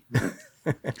E.T.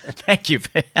 Thank you.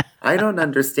 I don't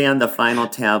understand the final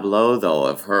tableau, though,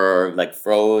 of her,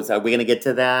 froze. Are we going to get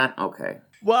to that? Okay.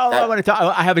 Well,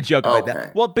 I have a joke about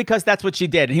that. Well, because that's what she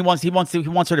did, and he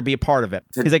wants her to be a part of it.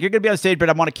 He's like, you're going to be on stage,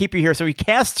 but I want to keep you here. So he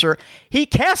casts her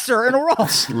in a role.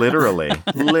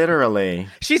 Literally.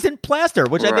 She's in plaster,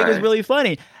 which I think is really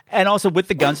funny, and also with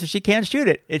the gun, so she can't shoot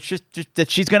it. It's just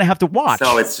that she's going to have to watch.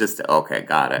 So it's just okay.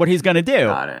 Got it. What he's going to do.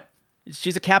 Got it.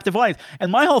 She's a captive audience,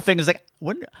 and my whole thing is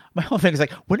wouldn't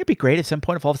it be great at some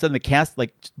point if all of a sudden the cast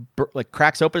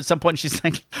cracks open at some point and she's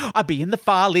like, I'll be in the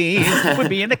Follies, we'll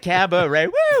be in the cabaret,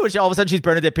 woo! All of a sudden she's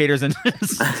Bernadette Peters and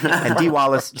Dee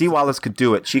Wallace could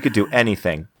do it. She could do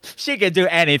anything. She could do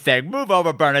anything. Move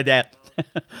over, Bernadette.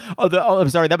 I'm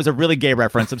sorry, that was a really gay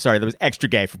reference. I'm sorry, that was extra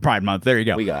gay for Pride Month. There you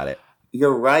go. We got it.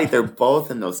 You're right. They're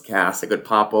both in those casts. They could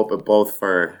pop open both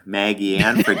for Maggie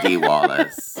and for Dee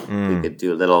Wallace. We could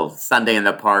do a little Sunday in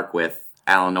the Park with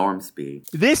Alan Ormsby.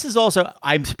 This is also,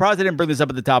 I'm surprised I didn't bring this up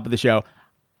at the top of the show.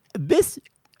 This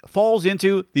falls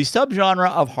into the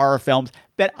subgenre of horror films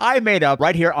that I made up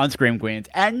right here on Scream Queens,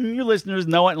 and you listeners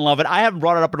know it and love it. I haven't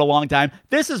brought it up in a long time.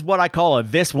 This is what I call a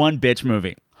This One Bitch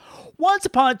movie. Once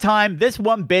upon a time, this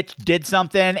one bitch did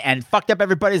something and fucked up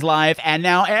everybody's life, and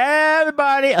now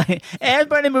everybody in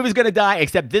the movie's gonna die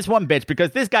except this one bitch,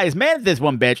 because this guy is mad at this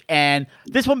one bitch, and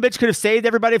this one bitch could have saved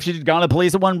everybody if she'd gone to the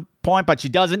police at one point, but she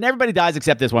doesn't. Everybody dies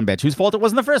except this one bitch, whose fault it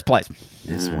was in the first place.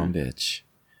 This one bitch.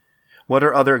 What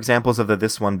are other examples of the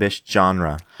This One Bitch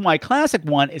genre? My classic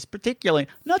one is particularly,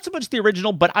 not so much the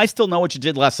original, but I Still Know What You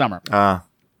Did Last Summer.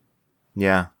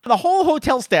 Yeah. The whole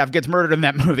hotel staff gets murdered in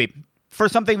that movie for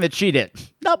something that she did.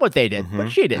 Not what they did, but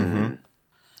she did.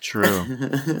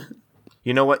 True.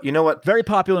 You know what? Very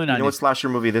popular in the 90s. You know what slasher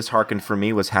movie this harkened for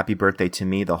me was Happy Birthday to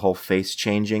Me, the whole face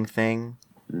changing thing.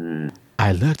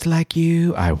 I looked like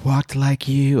you, I walked like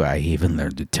you, I even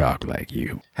learned to talk like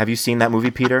you. Have you seen that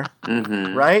movie, Peter?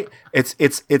 Right? It's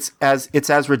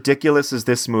as ridiculous as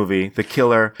this movie. The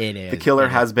killer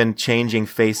has been changing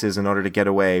faces in order to get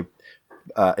away.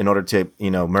 In order to,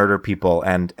 murder people,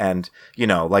 and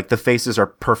like the faces are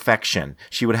perfection.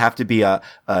 She would have to be a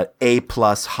A+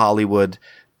 Hollywood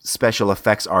special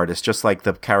effects artist, just like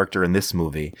the character in this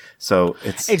movie. So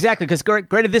it's exactly, because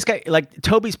granted, this guy, like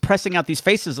Toby's pressing out these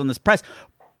faces on this press,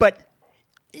 but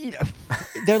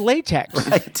they're latex.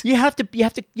 Right. You have to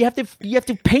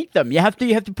paint them. You have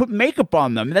to put makeup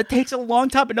on them. That takes a long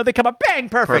time. But no, they come up bang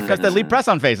perfect because they leave press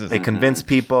on faces. They convince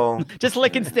people. Just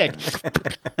lick and stick.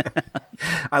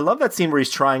 I love that scene where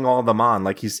he's trying all of them on.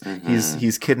 Like he's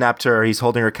kidnapped her. He's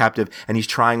holding her captive, and he's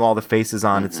trying all the faces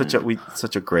on. It's such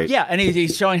a great. Yeah, and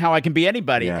he's showing how I can be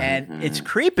anybody, and it's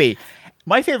creepy.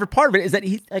 My favorite part of it is that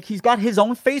he's got his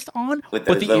own face on,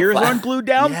 but the ears aren't glued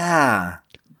down. Yeah.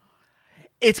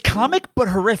 It's comic but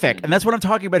horrific, and that's what I'm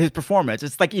talking about. His performance.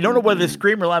 It's like you don't know whether to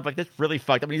scream or laugh. Like, that's really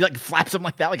fucked up. I mean, he like flaps him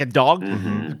like that, like a dog.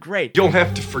 It's great. You'll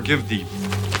have to forgive the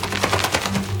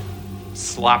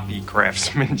sloppy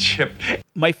craftsmanship.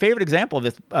 My favorite example of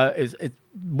this is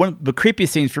one of the creepiest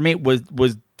scenes for me was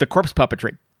the corpse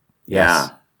puppetry. Yes.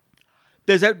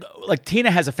 There's Tina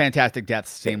has a fantastic death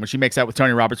scene when she makes out with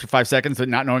Tony Roberts for 5 seconds,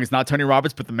 not knowing it's not Tony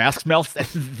Roberts, but the mask melts and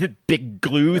the big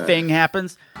glue thing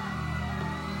happens.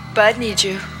 Bud needs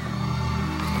you.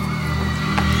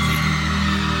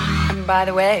 And by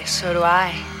the way, so do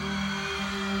I.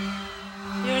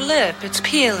 Your lip, it's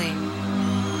peeling.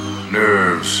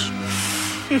 Nerves.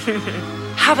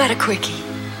 How about a quickie?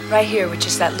 Right here with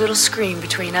just that little screen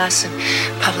between us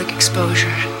and public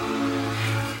exposure.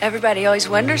 Everybody always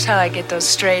wonders how I get those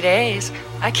straight A's.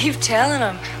 I keep telling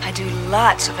them I do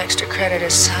lots of extra credit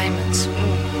assignments.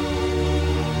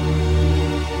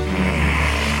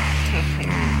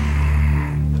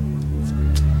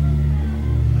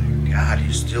 God,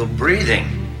 he's still breathing.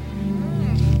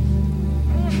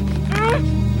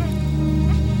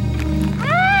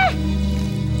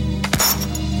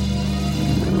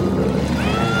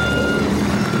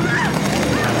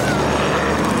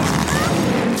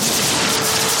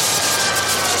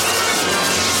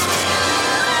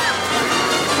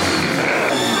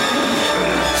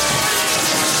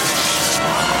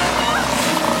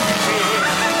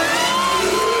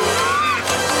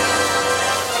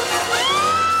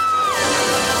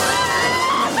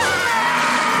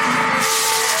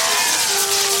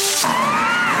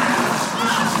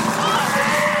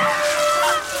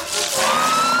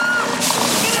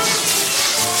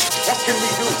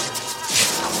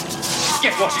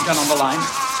 Washington on the line.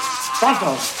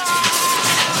 Pronto.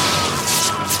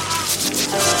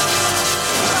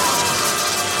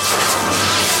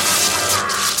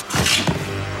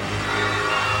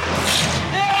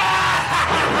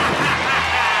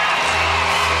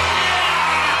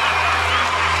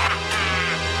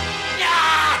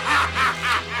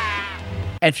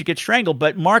 And she gets strangled,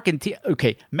 but Mark and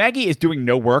Maggie is doing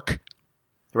no work.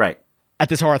 Right. At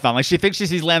this horathon. Like, she thinks she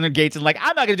sees Landon Gates and like,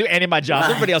 I'm not going to do any of my jobs.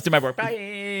 Everybody else do my work. Bye.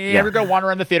 Everybody go wander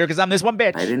around the theater because I'm this one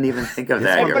bitch. I didn't even think of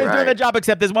that. Everybody's doing their job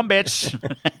except this one bitch.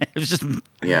 It was just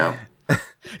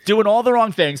doing all the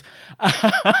wrong things.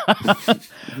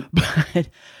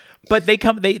 But they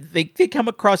come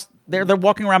across, they're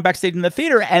walking around backstage in the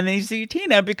theater, and they see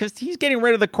Tina because he's getting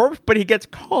rid of the corpse, but he gets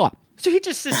caught. So he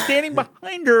just is standing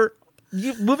behind her,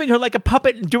 moving her like a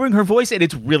puppet and doing her voice, and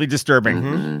it's really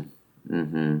disturbing.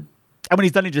 And when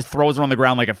he's done, he just throws her on the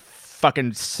ground like a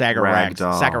fucking sack of rags.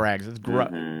 Sack of rags. It's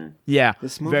gross. Yeah,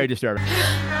 this movie. Very disturbing.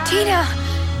 Tina,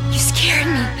 you scared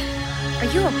me. Are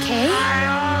you okay?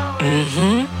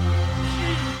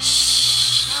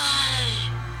 Shh.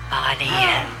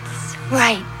 Audience.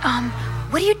 Right.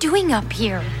 What are you doing up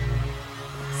here?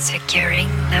 Securing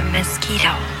the mosquito.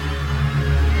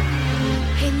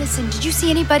 Hey, listen, did you see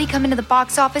anybody come into the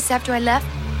box office after I left?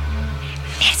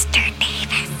 Mr.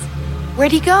 Davis.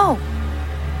 Where'd he go?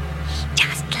 He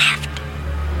just left.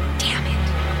 Damn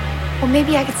it. Well,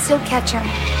 maybe I could still catch him.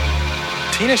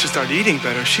 Tina should start eating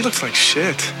better. She looks like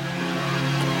shit.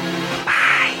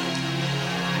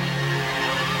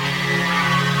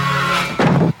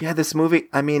 Yeah, this movie,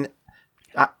 I mean,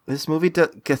 this movie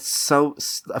gets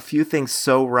a few things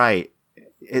so right.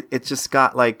 It just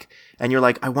got like, and you're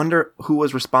like, I wonder who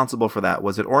was responsible for that.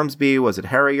 Was it Ormsby? Was it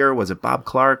Harrier? Was it Bob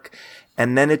Clark?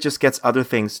 And then it just gets other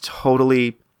things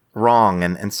totally wrong.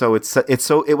 And so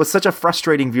it was such a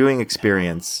frustrating viewing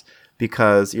experience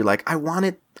because you're like, I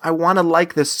want to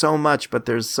like this so much, but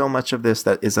there's so much of this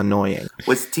that is annoying.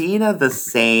 Was Tina the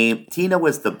same? Tina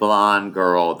was the blonde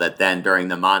girl that then during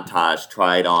the montage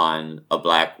tried on a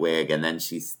black wig and then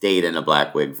she stayed in a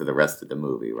black wig for the rest of the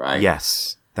movie, right?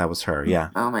 Yes, that was her. Yeah.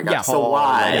 Oh my God. Yeah. So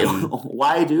why?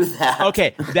 Why do that?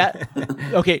 Okay.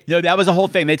 No, that was the whole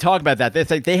thing. They talk about that.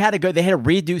 It's like they had to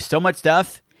redo so much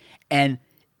stuff, and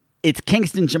it's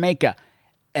Kingston, Jamaica.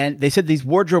 And they said these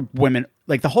wardrobe women,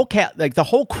 like the whole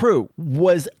crew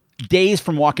was days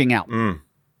from walking out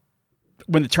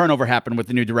when the turnover happened with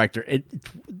the new director.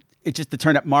 It just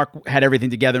turned out Mark had everything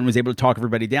together and was able to talk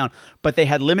everybody down. But they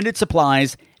had limited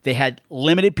supplies, they had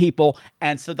limited people,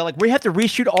 and so they're like, we have to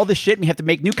reshoot all this shit and we have to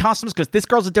make new costumes because this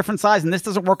girl's a different size and this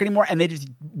doesn't work anymore. And they just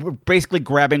were basically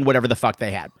grabbing whatever the fuck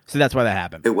they had. So that's why that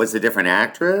happened. It was a different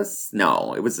actress?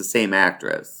 No, it was the same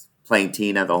actress. Playing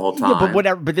Tina the whole time. Yeah, but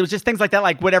whatever. But there was just things like that,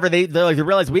 like whatever they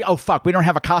realized we don't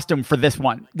have a costume for this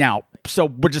one now, so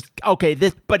we're just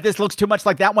this looks too much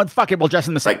like that one. Fuck it, we'll dress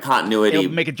in the same. Like continuity.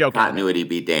 It'll make a joke. Continuity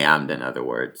be damned. In other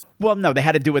words. Well, no, they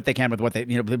had to do what they can with what they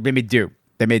may do.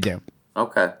 They may do.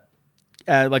 Okay.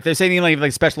 Like they're saying,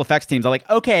 like special effects teams are like,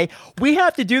 okay, we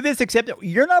have to do this, except that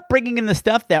you're not bringing in the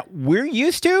stuff that we're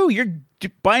used to. You're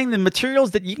buying the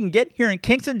materials that you can get here in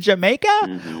Kingston,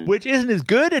 Jamaica, which isn't as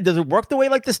good. It doesn't work the way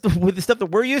like this with the stuff that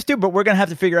we're used to, but we're going to have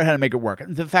to figure out how to make it work.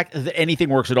 The fact that anything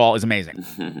works at all is amazing.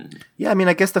 Yeah, I mean,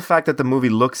 I guess the fact that the movie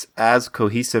looks as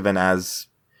cohesive and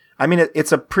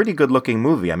it's a pretty good looking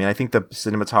movie. I mean, I think the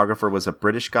cinematographer was a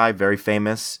British guy, very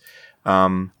famous.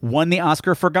 Won the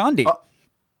Oscar for Gandhi.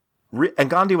 And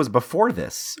Gandhi was before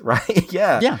this, right?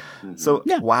 Yeah. Yeah. So,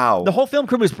 wow. The whole film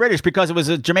crew was British because it was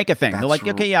a Jamaica thing. They're like,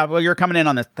 okay, yeah, well, you're coming in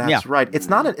on this. That's right. It's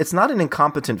not an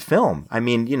incompetent film. I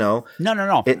mean, No.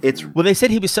 It's well, they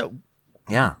said he was so.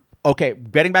 Yeah. Okay,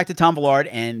 getting back to Tom Villard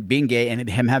and being gay and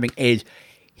him having AIDS,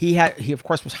 he of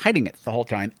course was hiding it the whole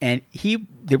time, and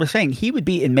they were saying he would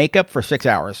be in makeup for 6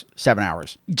 hours, 7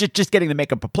 hours, just getting the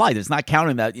makeup applied. It's not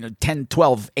counting that 10,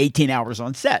 12, 18 hours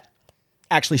on set,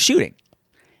 actually shooting.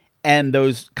 And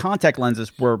those contact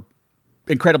lenses were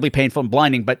incredibly painful and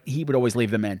blinding, but he would always leave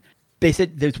them in. They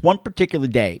said there's one particular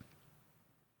day,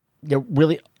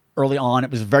 really early on,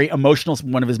 it was very emotional,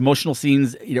 one of his emotional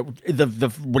scenes,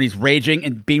 when he's raging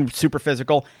and being super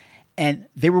physical. And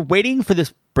they were waiting for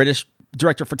this British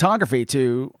director of photography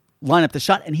to line up the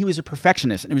shot, and he was a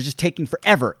perfectionist, and it was just taking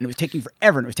forever, and it was taking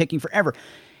forever, and it was taking forever.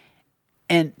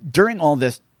 And during all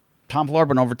this, Tom Villard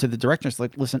went over to the director and was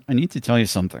like, listen, I need to tell you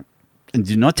something. And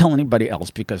do not tell anybody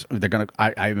else because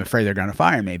I'm afraid they're going to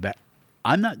fire me, but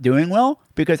I'm not doing well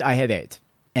because I have AIDS.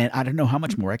 And I don't know how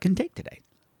much more I can take today.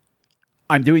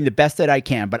 I'm doing the best that I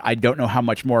can, but I don't know how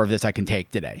much more of this I can take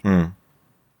today.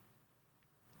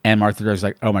 And Martha was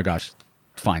like, oh my gosh,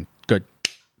 fine, good.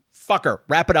 Fuck her,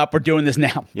 wrap it up, we're doing this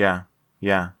now. Yeah.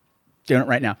 Doing it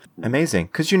right now. Amazing.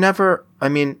 Because you never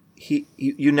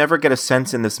get a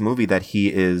sense in this movie that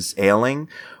he is ailing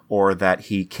or that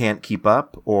he can't keep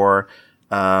up, or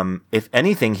if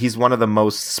anything, he's one of the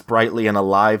most sprightly and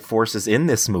alive forces in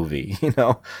this movie.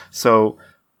 So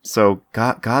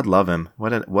God love him.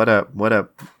 What a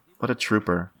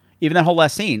trooper. Even that whole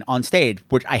last scene on stage,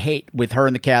 which I hate, with her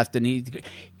in the cast, and he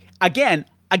again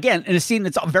in a scene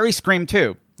that's very Scream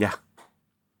 2. Yeah,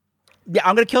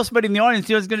 I'm gonna kill somebody in the audience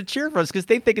who's gonna cheer for us because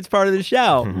they think it's part of the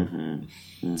show.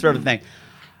 Sort of thing.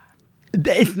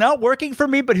 It's not working for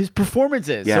me, but his performance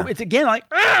is. Yeah. So it's again like,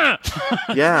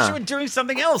 yeah, should be doing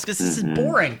something else because this is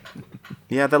boring.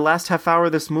 Yeah, the last half hour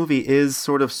of this movie is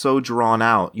sort of so drawn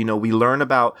out. We learn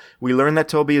that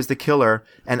Toby is the killer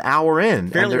an hour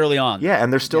in, fairly early on. Yeah,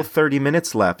 and there's still 30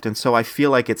 minutes left, and so I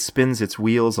feel like it spins its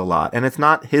wheels a lot, and it's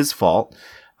not his fault.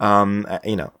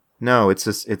 No, it's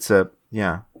the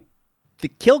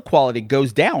kill quality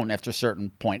goes down after a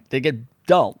certain point. They get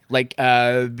dull. Like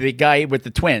the guy with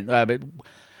the twin.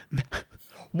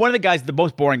 One of the guys, the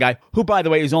most boring guy, who, by the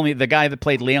way, is only the guy that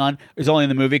played Leon, is only in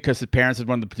the movie because his parents is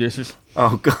one of the producers.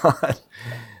 Oh, God.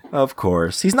 Of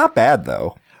course. He's not bad,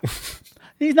 though.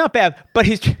 He's not bad, but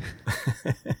he's...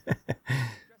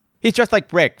 He's just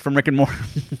like Rick from Rick and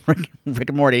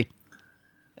Morty.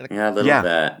 Yeah, a little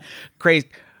bit.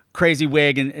 Crazy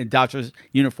wig and doctor's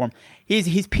uniform.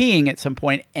 He's peeing at some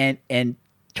point, and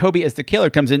Toby, as the killer,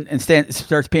 comes in and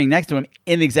starts peeing next to him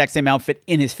in the exact same outfit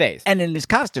in his face and in his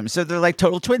costume. So they're like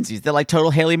total twinsies. They're like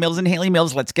total Haley Mills and Haley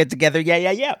Mills. Let's get together.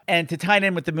 Yeah. And to tie it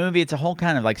in with the movie, it's a whole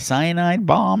kind of like cyanide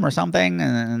bomb or something.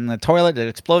 And the toilet that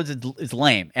explodes is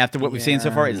lame. After what we've seen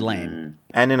so far is lame.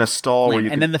 And in a stall where you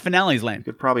and then the finale's lame. You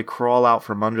could probably crawl out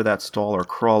from under that stall or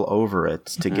crawl over it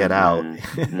to get out.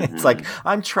 It's like,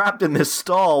 I'm trapped in this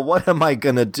stall. What am I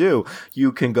going to do?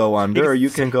 You can go under or you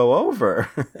can go over.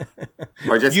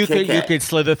 Or just you could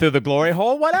slither through the glory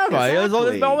hole, whatever. Exactly. There's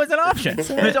always an option.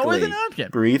 There's always an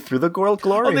option. Breathe through the glory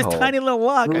hole. This tiny little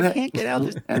lock. I can't get out.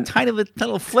 This tiny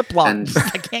little flip lock.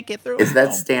 I can't get through. Is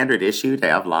that standard issue to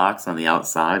have locks on the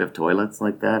outside of toilets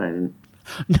like that? I didn't.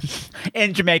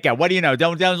 In Jamaica, what do you know?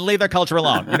 Don't leave their culture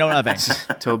alone. You know nothing.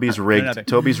 Toby's rigged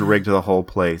the whole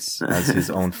place as his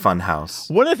own fun house.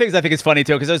 One of the things I think is funny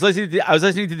too, because I was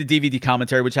listening to the DVD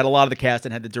commentary, which had a lot of the cast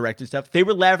and had the director and stuff. They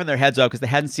were laughing their heads off because they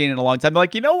hadn't seen it in a long time. They're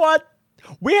like, you know what?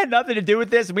 We had nothing to do with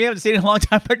this, and we haven't seen it in a long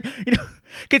time. But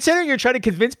considering you're trying to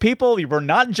convince people you were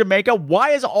not in Jamaica, why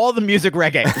is all the music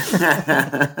reggae?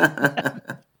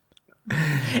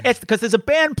 It's because there's a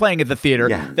band playing at the theater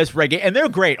that's reggae, and they're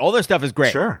great. All their stuff is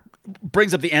great. Sure.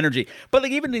 Brings up the energy. But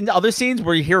like even in other scenes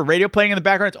where you hear a radio playing in the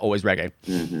background, it's always reggae.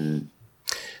 Mm-hmm.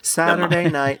 Saturday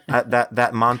night,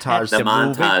 that montage. The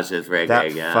montage is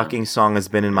reggae, that fucking song has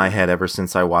been in my head ever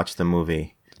since I watched the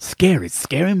movie. Scary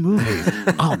movies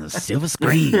on the silver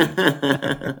screen.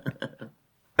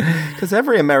 Because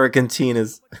every American teen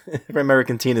is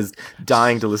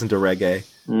dying to listen to reggae.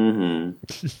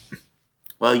 Mm-hmm.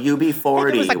 Well, UB40.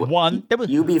 There was like one.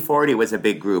 UB40 was a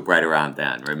big group right around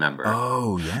then. Remember?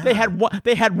 Oh yeah.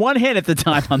 They had one hit at the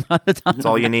time. That's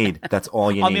all you need. That's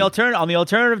all you need. On the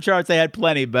alternative charts, they had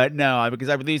plenty, but no, because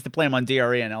I used to play them on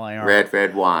DRE and LIR.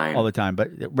 Red Wine all the time, but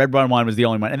Red Wine was the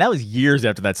only one, and that was years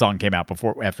after that song came out.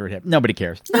 After it hit, nobody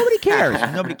cares. Nobody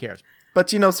cares. But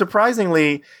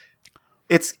surprisingly,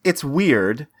 it's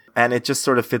weird, and it just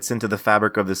sort of fits into the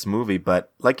fabric of this movie.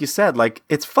 But like you said, like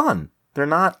it's fun. They're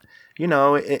not.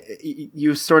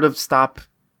 You sort of stop.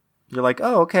 You're like,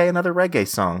 oh, okay, another reggae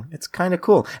song. It's kind of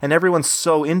cool, and everyone's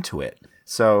so into it.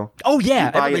 So, oh yeah,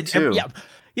 you buy it too.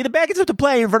 The band gets up to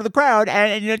play in front of the crowd,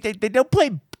 and they don't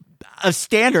play a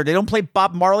standard. They don't play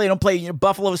Bob Marley. They don't play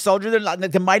Buffalo Soldier. They're not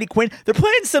the Mighty Quinn. They're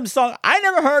playing some song I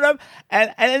never heard of,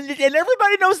 and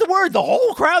everybody knows the word. The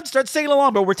whole crowd starts singing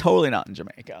along, but we're totally not in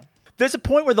Jamaica. There's a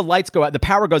point where the lights go out, the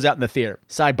power goes out in the theater.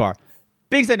 Sidebar.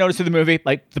 Things I noticed in the movie,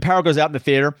 like the power goes out in the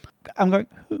theater. I'm going,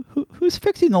 who's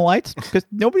fixing the lights? Because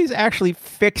nobody's actually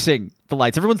fixing the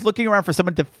lights. Everyone's looking around for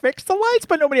someone to fix the lights,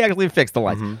 but nobody actually fixed the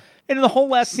lights. Mm-hmm. And in the whole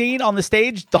last scene on the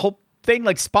stage, the whole thing,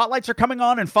 like spotlights are coming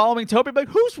on and following Toby. Like,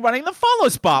 who's running the follow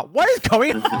spot? What is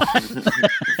going on?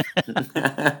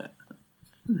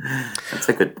 That's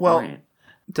a good point. Well,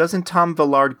 doesn't Tom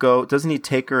Villard doesn't he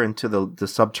take her into the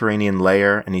subterranean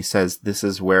layer, and he says, this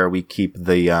is where we keep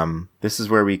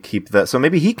so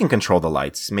maybe he can control the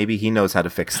lights. Maybe he knows how to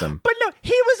fix them. But no,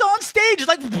 he was on stage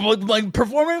like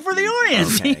performing for the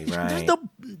audience. Okay, right. There's no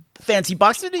fancy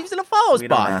box. He's in a follow spot. We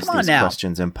don't ask Come on these now.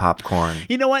 questions in popcorn.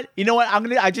 You know what?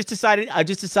 I just decided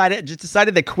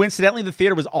that coincidentally the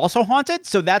theater was also haunted.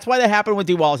 So that's why that happened with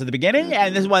Dee Wallace at the beginning,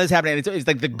 and this is why this happened. It's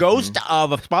like the ghost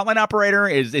of a spotlight operator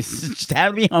is just had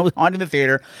to be haunting the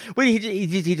theater. Well, he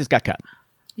just got cut.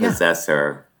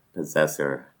 Possessor.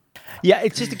 Yeah,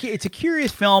 it's a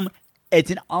curious film. It's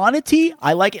an oddity.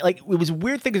 I like it. Like it was a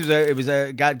weird thing. It was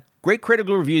got great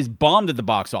critical reviews. Bombed at the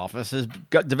box office. Has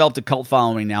developed a cult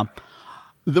following now.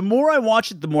 The more I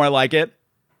watch it, the more I like it.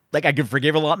 Like I can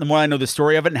forgive a lot. The more I know the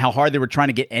story of it and how hard they were trying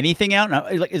to get anything out.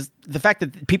 And is the fact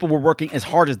that people were working as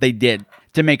hard as they did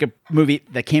to make a movie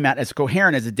that came out as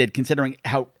coherent as it did, considering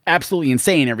how absolutely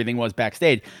insane everything was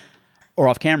backstage or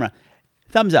off camera.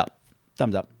 Thumbs up.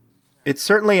 It's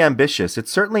certainly ambitious.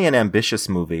 It's certainly an ambitious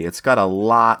movie. It's got a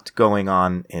lot going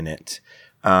on in it,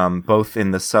 both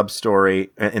in the sub-story,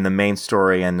 in the main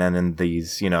story, and then in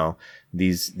these,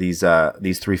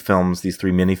 these three films, these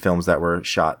three mini films that were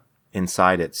shot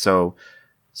inside it. So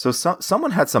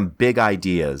someone had some big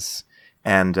ideas,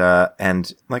 and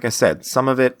like I said, some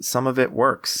of it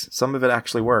works. Some of it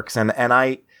actually works, and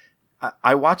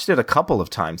I watched it a couple of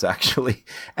times actually,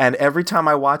 and every time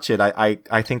I watch it,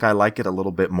 I think I like it a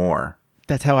little bit more.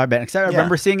 That's how I've been. Because I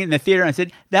remember seeing it in the theater, and I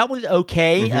said that was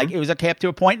okay. Mm-hmm. Like it was okay up to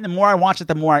a point, and the more I watch it,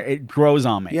 the more it grows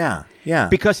on me. Yeah.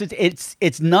 Because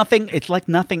it's nothing. It's like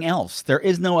nothing else. There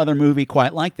is no other movie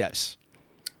quite like this.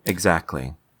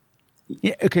 Exactly.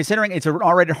 Yeah, considering it's an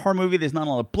R-rated horror movie, there's not a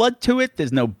lot of blood to it.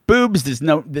 There's no boobs. There's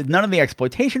none of the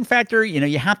exploitation factor. You know,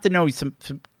 you have to know some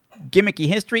gimmicky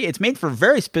history. It's made for a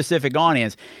very specific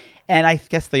audience. And I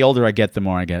guess the older I get, the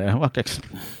more I get it.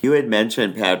 You had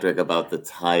mentioned, Patrick, about the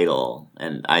title,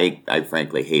 and I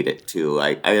frankly hate it too.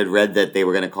 I had read that they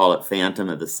were going to call it Phantom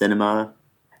of the Cinema,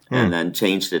 and then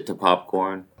changed it to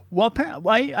Popcorn. Well,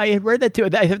 I had read that too.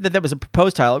 I heard that was a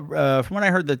proposed title. From what I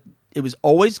heard, that it was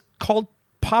always called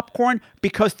Popcorn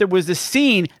because there was a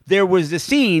scene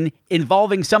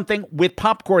involving something with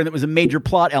popcorn that was a major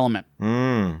plot element.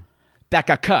 That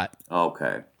got cut.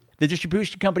 Okay. The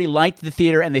distribution company liked the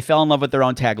theater, and they fell in love with their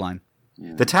own tagline.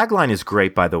 The tagline is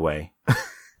great, by the way.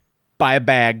 Buy a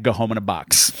bag, go home in a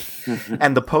box.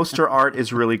 And the poster art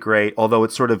is really great, although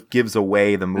it sort of gives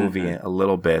away the movie a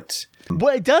little bit.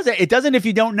 Well, it doesn't. It doesn't if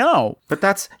you don't know.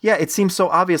 But it seems so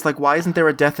obvious. Like, why isn't there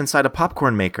a death inside a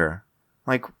popcorn maker?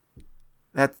 Like,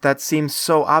 that seems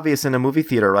so obvious in a movie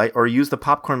theater, right? Or use the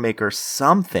popcorn maker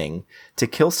something to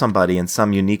kill somebody in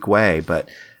some unique way, but...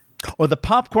 Or the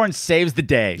popcorn saves the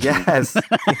day. Yes.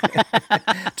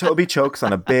 Toby chokes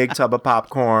on a big tub of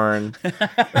popcorn.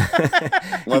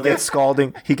 He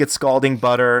gets scalding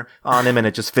butter on him, and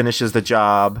it just finishes the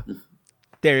job.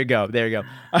 There you go.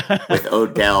 With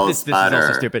Odell's butter. This is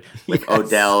also stupid. With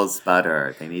Odell's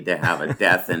butter. They need to have a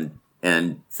death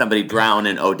and somebody drown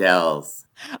in Odell's.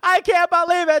 I can't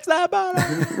believe it's not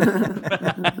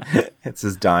butter. It's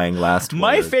his dying last words.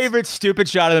 My favorite stupid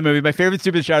shot of the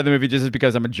movie, just is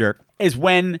because I'm a jerk, is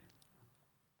when,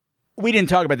 we didn't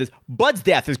talk about this, Bud's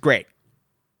death is great.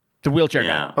 The wheelchair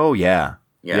guy. Oh, yeah.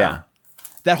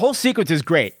 That whole sequence is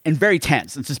great and very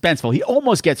tense and suspenseful. He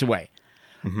almost gets away.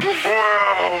 Well,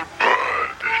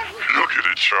 Bud, you'll get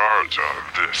a charge out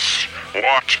of this.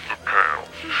 Watch the panel.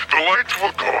 The lights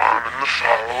will go on in the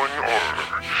following order.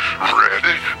 Red,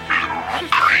 blue,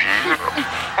 green.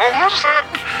 Oh, what's that?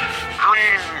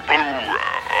 Green, blue.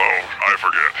 Oh, I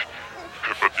forget.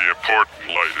 But the important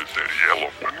light is that yellow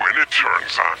one. When it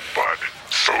turns on, Bud,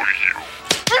 so do you.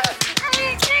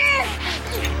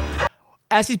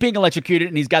 As he's being electrocuted,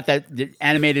 and he's got that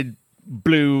animated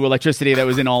blue electricity that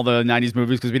was in all the 90s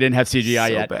movies because we didn't have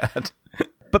CGI yet. Bad.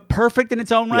 But perfect in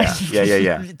its own right.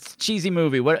 Yeah. It's a cheesy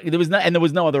movie. There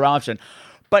was no other option.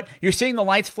 But you're seeing the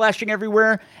lights flashing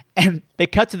everywhere, and they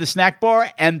cut to the snack bar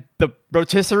and the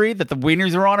rotisserie that the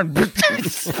wieners are on, and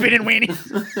spinning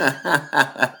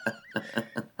wieners.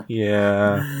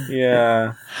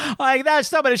 Yeah. Like that,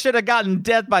 somebody should have gotten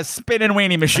death by spinning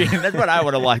weenie machine. That's what I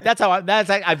would have liked.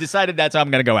 I've decided that's how I'm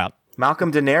going to go out.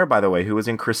 Malcolm Danare, by the way, who was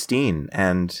in Christine,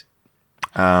 and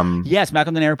yes,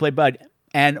 Malcolm Danare played Bud.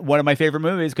 And one of my favorite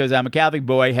movies, because I'm a Catholic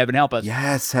boy, Heaven Help Us.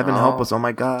 Yes, Heaven Help Us. Oh,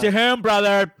 my God. To him,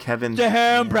 brother. Kevin. To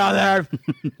him, brother.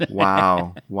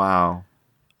 Wow.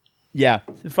 Yeah,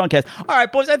 fun cast. All right,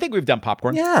 boys, I think we've done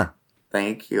Popcorn. Yeah.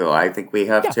 Thank you. I think we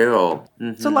have too.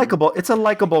 Mm-hmm. It's a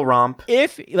likable romp.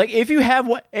 If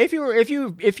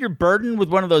you're burdened with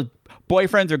one of those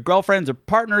boyfriends or girlfriends or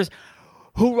partners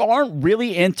who aren't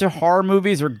really into horror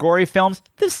movies or gory films,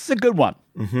 this is a good one.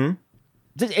 Mm-hmm.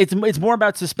 It's more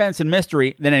about suspense and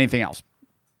mystery than anything else.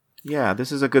 Yeah,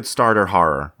 this is a good starter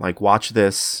horror. Like, watch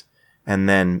this and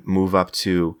then move up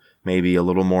to maybe a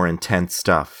little more intense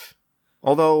stuff.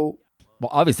 Although, well,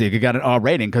 obviously it got an R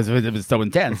rating because it was so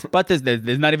intense. But there's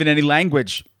not even any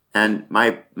language. And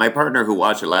my partner who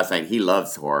watched it last night, he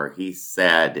loves horror. He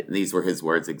said, these were his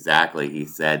words exactly. He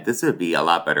said, this would be a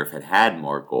lot better if it had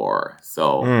more gore.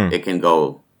 So it can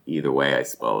go either way, I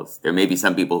suppose. There may be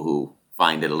some people who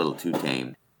find it a little too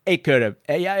tame. It could have.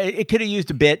 Yeah, it could have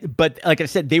used a bit, but like I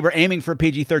said, they were aiming for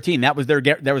PG-13. That was their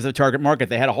target market.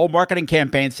 They had a whole marketing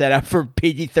campaign set up for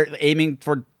PG-13, aiming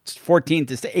for 14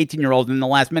 to 18-year-olds. And in the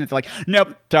last minute, they're like,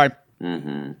 nope, sorry.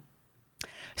 Mm-hmm.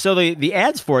 So the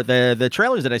ads for it, the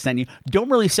trailers that I sent you, don't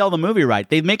really sell the movie right.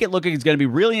 They make it look like it's going to be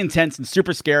really intense and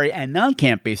super scary, and none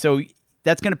can't be. So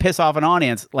that's going to piss off an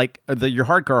audience like your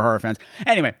hardcore horror fans.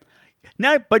 Anyway,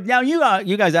 now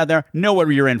you guys out there know what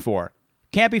you're in for.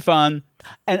 Can't be fun.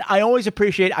 And I always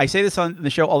appreciate, I say this on the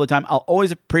show all the time, I'll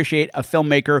always appreciate a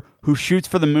filmmaker who shoots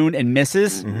for the moon and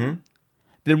misses than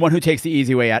one who takes the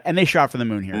easy way out. And they shot for the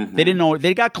moon here. Mm-hmm. They didn't know,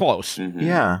 they got close. Mm-hmm.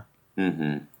 Yeah.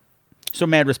 Mm-hmm. So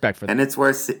mad respect for them. And it's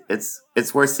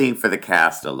worth seeing for the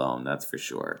cast alone, that's for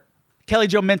sure. Kelly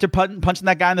Jo Minter punching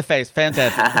that guy in the face.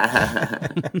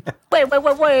 Fantastic. Wait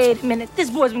a minute. This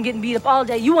boy's been getting beat up all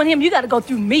day. You want him, you got to go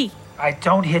through me. I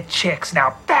don't hit chicks.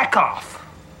 Now back off.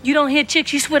 You don't hit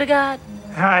chicks, you swear to God?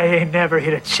 I ain't never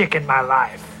hit a chick in my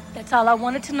life. That's all I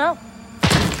wanted to know.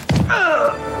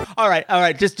 All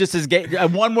right. Just as gay,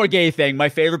 one more gay thing. My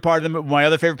other favorite part of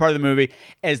the movie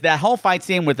is that whole fight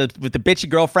scene with the bitchy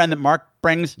girlfriend that Mark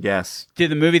brings. Yes. To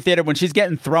the movie theater when she's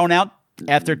getting thrown out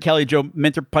after Kelly Jo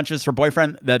Minter punches her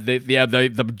boyfriend,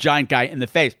 the giant guy in the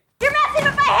face. You're messing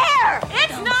with my hair!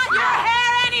 It's not your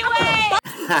hair anyway!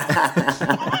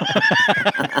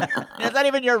 It's not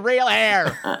even your real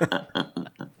hair.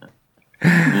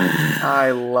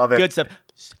 I love it. Good stuff.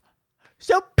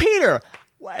 So, Peter,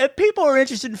 if people are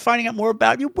interested in finding out more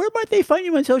about you, where might they find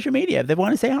you on social media if they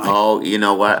want to say hi? Oh, you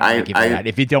know what?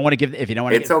 If you don't want to give,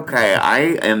 it's okay. I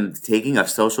am taking a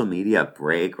social media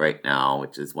break right now,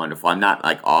 which is wonderful. I'm not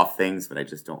like off things, but I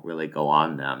just don't really go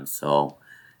on them. So,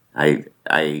 I'm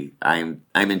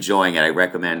enjoying it. I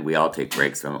recommend we all take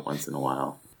breaks from it once in a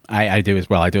while. I do as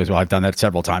well. I've done that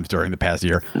several times during the past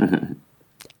year.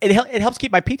 It helps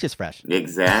keep my peaches fresh.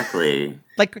 Exactly.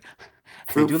 Like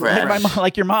Fruit Fresh.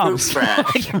 Like your mom's. Fruit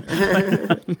Fresh.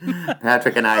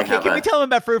 Patrick and I have Can we tell them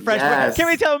about Fruit Fresh? Yes. Can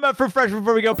we tell them about Fruit Fresh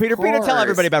before we go, Peter? Peter, tell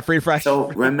everybody about Fruit Fresh.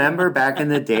 So remember back in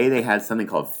the day, they had something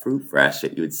called Fruit Fresh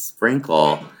that you would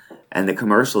sprinkle, and the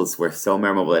commercials were so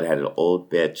memorable. It had an old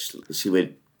bitch. She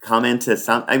would come into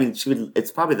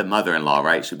it's probably the mother-in-law,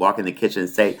 right? She'd walk in the kitchen and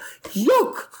say,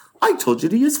 "Yuck, I told you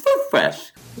to use Fruit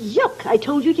Fresh." Yuck, I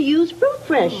told you to use Fruit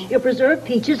Fresh. Your preserved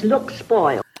peaches look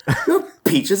spoiled. Your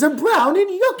peaches are brown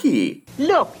and yucky.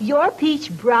 Look, your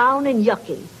peach brown and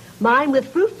yucky. Mine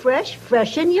with Fruit Fresh,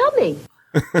 fresh and yummy.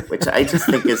 Which I just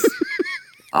think is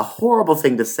a horrible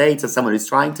thing to say to someone who's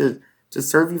trying to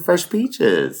serve you fresh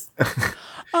peaches.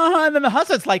 And then the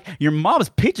husband's like, your mom's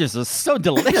peaches are so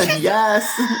delicious. Yes.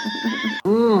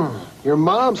 Your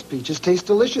mom's peaches taste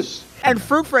delicious. And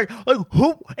Fruit Fresh, like,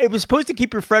 it was supposed to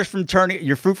keep your fruit from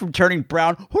turning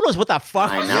brown. Who knows what the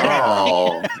fuck? I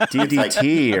know.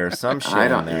 DDT or some shit. I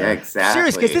don't know. Yeah, exactly.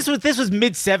 Serious, because this was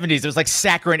mid-70s. It was like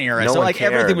saccharine era. No so one like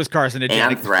cared. everything was carcinogenic.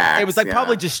 Anthrax. It was like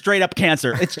probably just straight up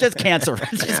cancer. It's just cancer.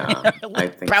 It's just I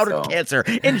think powdered so. cancer.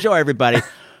 Enjoy, everybody.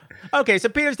 Okay, so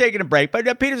Peter's taking a break,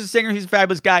 but Peter's a singer. He's a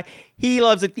fabulous guy. He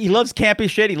loves it. He loves campy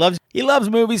shit. He loves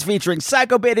movies featuring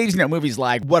psycho biddies. Movies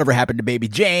like Whatever Happened to Baby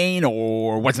Jane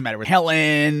or What's the Matter with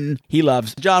Helen. He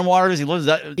loves John Waters. He loves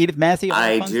Edith Massey.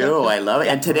 I do. I love it.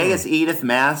 And today is Edith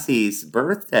Massey's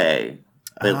birthday.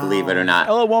 Believe it or not.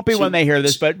 Oh, it won't be when they hear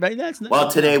this, but that's well,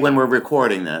 today when we're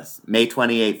recording this, May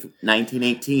 28th,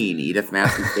 1918, Edith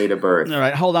Massey's date of birth. All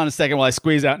right, hold on a second while I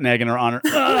squeeze out an egg in her honor.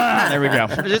 There we go.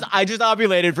 I just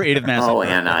ovulated for Edith Massey. Oh,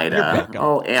 Ann Ida.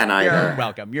 You're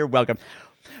welcome. You're welcome.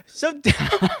 So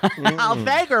I'll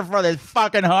thank her for this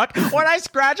fucking hook when I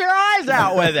scratch her eyes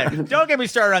out with it. Don't get me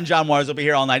started on John Waters. Will be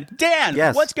here all night. Dan,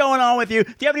 yes. What's going on with you?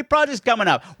 Do you have any projects coming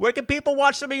up? Where can people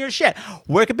watch some of your shit?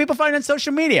 Where can people find you on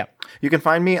social media? You can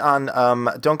find me on,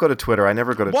 don't go to Twitter. I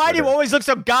never go to Twitter. Why do you always look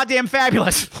so goddamn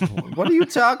fabulous? What are you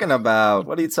talking about?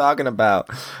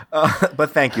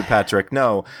 But thank you, Patrick.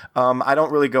 No, I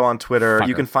don't really go on Twitter. Fucker.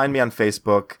 You can find me on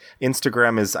Facebook.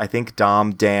 Instagram is, I think,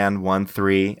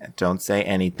 DomDan13. Don't say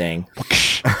anything. And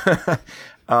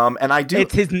I do.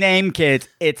 It's his name, kids.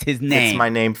 It's his name. It's my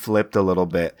name flipped a little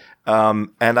bit.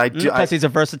 And I do. Plus, he's a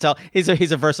versatile. He's a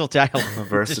versatile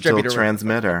versatile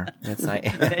transmitter.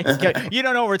 You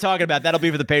don't know what we're talking about. That'll be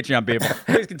for the Patreon people.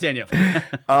 Please continue.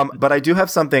 But I do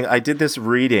have something. I did this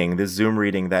Zoom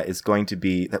reading that is going to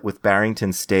be with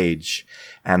Barrington Stage,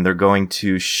 and they're going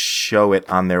to show it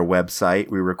on their website.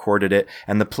 We recorded it,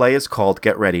 and the play is called,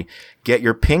 get ready, Get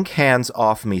Your Pink Hands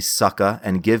Off Me, Sucka,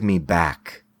 and Give Me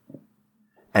Back.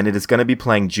 And it is going to be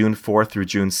playing June 4th through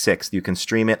June 6th. You can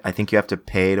stream it. I think you have to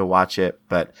pay to watch it,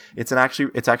 but it's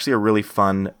actually a really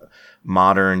fun,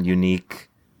 modern, unique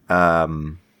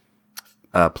play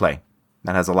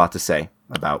that has a lot to say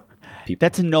about people.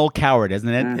 That's a Noel Coward, isn't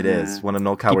it? It is one of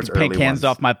Noel Coward's Keep your pink early hands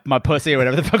ones. off my pussy or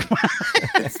whatever the fuck.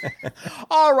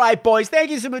 All right, boys.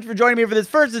 Thank you so much for joining me for this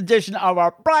first edition of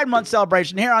our Pride Month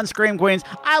celebration here on Scream Queens.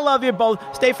 I love you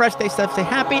both. Stay fresh, stay safe, stay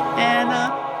happy, and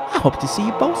I hope to see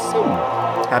you both soon.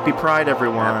 Happy Pride,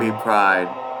 everyone. Happy Pride.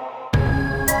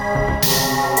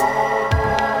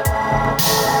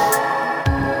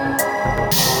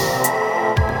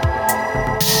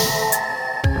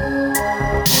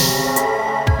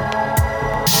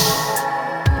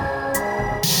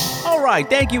 All right,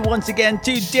 thank you once again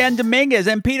to Dan Dominguez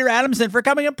and Peter Adamson for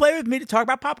coming and play with me to talk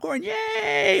about popcorn.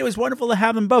 Yay! It was wonderful to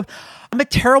have them both. I'm a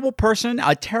terrible person,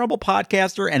 a terrible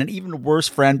podcaster, and an even worse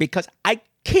friend because I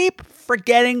keep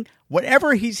forgetting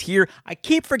whenever he's here, I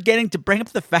keep forgetting to bring up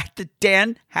the fact that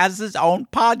Dan has his own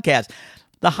podcast.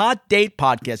 the Hot Date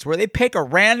Podcast, where they pick a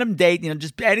random date,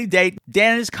 just any date.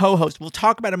 Dan and his co-host will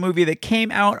talk about a movie that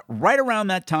came out right around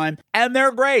that time, and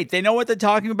they're great. They know what they're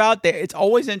talking about. It's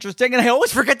always interesting, and I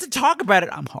always forget to talk about it.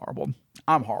 I'm horrible.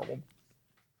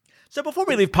 So before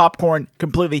we leave popcorn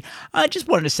completely, I just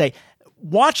wanted to say,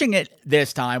 watching it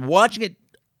this time, watching it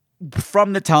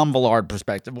from the Tom Villard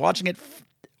perspective,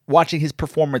 watching his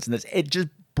performance in this, it just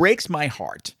breaks my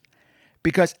heart.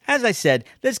 Because, as I said,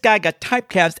 this guy got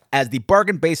typecast as the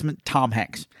bargain basement Tom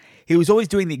Hanks. He was always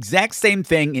doing the exact same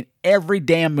thing in every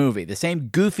damn movie, the same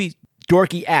goofy,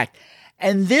 dorky act.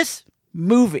 And this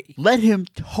movie let him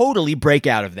totally break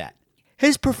out of that.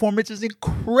 His performance is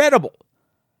incredible.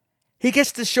 He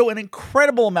gets to show an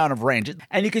incredible amount of range,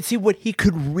 and you can see what he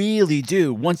could really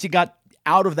do once he got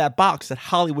out of that box that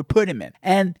Hollywood put him in.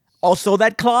 And also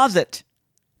that closet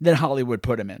that Hollywood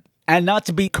put him in. And not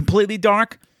to be completely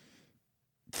dark,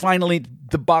 finally,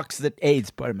 the box that AIDS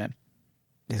put him in,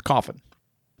 his coffin.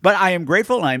 But I am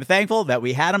grateful and I am thankful that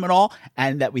we had him at all,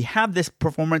 and that we have this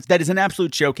performance that is an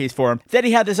absolute showcase for him, that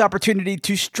he had this opportunity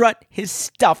to strut his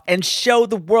stuff and show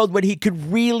the world what he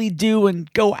could really do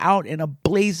and go out in a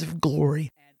blaze of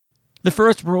glory. The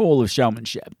first rule of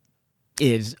showmanship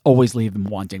is always leave them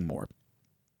wanting more.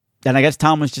 And I guess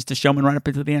Tom was just a showman right up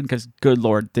until the end, because, good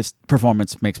Lord, this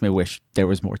performance makes me wish there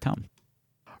was more Tom.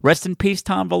 Rest in peace,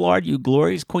 Tom Villard, you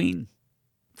glorious queen.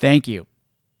 Thank you.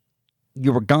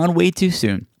 You were gone way too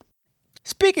soon.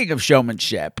 Speaking of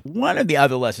showmanship, one of the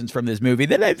other lessons from this movie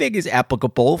that I think is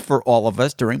applicable for all of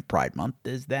us during Pride Month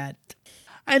is that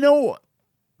I know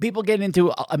people get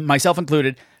into, myself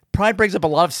included, Pride brings up a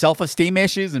lot of self-esteem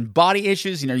issues and body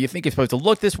issues. You think you're supposed to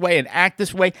look this way and act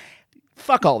this way.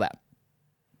 Fuck all that.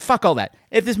 Fuck all that.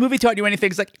 If this movie taught you anything,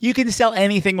 it's like you can sell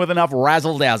anything with enough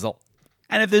razzle-dazzle.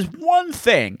 And if there's one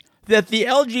thing that the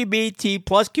LGBT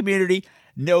plus community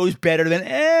knows better than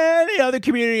any other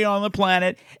community on the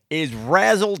planet, is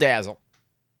razzle-dazzle.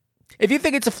 If you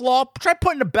think it's a flaw, try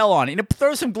putting a bell on it.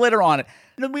 Throw some glitter on it.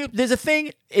 There's a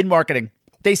thing in marketing.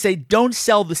 They say, don't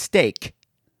sell the steak.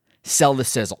 Sell the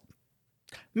sizzle.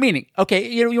 Meaning, okay,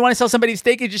 you want to sell somebody a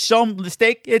steak, you just show them the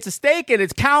steak. It's a steak, and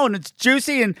it's cow, and it's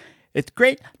juicy, and it's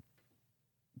great.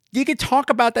 You can talk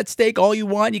about that steak all you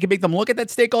want. You can make them look at that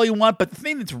steak all you want. But the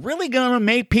thing that's really going to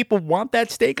make people want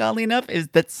that steak, oddly enough, is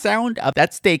that sound of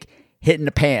that steak hitting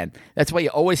the pan. That's why you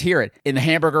always hear it in the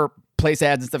hamburger place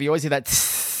ads and stuff. You always hear that.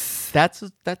 That's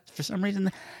for some reason,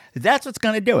 that's what's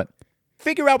going to do it.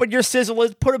 Figure out what your sizzle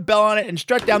is, put a bell on it, and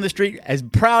strut down the street as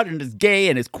proud and as gay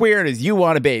and as queer and as you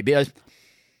want to be. Because,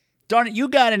 darn it, you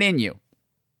got it in you.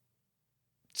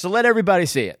 So let everybody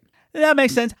see it. Does that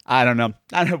make sense? I don't know.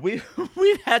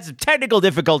 We've had some technical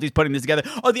difficulties putting this together.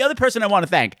 Oh, the other person I want to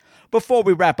thank before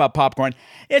we wrap up popcorn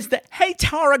is hey,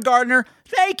 Tara Gardner,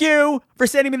 thank you for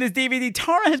sending me this DVD.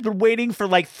 Tara has been waiting for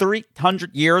like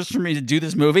 300 years for me to do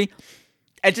this movie.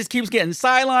 It just keeps getting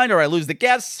sidelined, or I lose the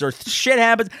guests, or shit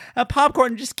happens. And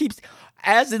popcorn just keeps,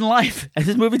 as in life, and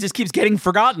this movie just keeps getting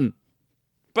forgotten.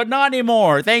 But not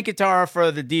anymore. Thank you, Tara,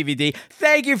 for the DVD.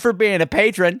 Thank you for being a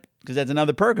patron, because that's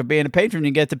another perk of being a patron.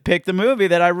 You get to pick the movie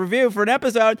that I review for an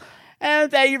episode. And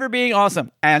thank you for being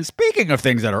awesome. And speaking of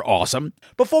things that are awesome,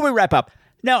 before we wrap up,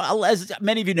 now, as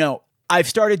many of you know, I've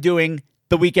started doing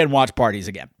the weekend watch parties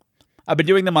again. I've been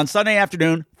doing them on Sunday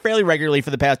afternoon fairly regularly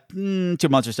for the past 2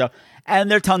 months or so,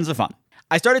 and they're tons of fun.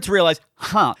 I started to realize,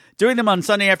 doing them on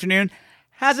Sunday afternoon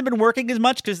hasn't been working as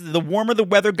much, because the warmer the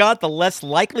weather got, the less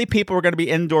likely people were going to be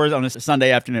indoors on a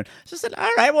Sunday afternoon. So I said,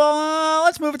 all right, well,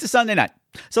 let's move it to Sunday night.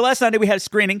 So last Sunday we had a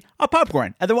screening of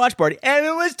Popcorn at the watch party, and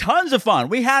it was tons of fun.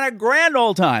 We had a grand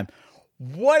old time.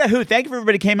 What a hoot. Thank you for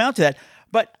everybody who came out to that.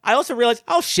 But I also realized,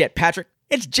 oh shit, Patrick,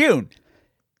 it's June.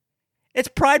 It's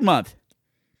Pride Month.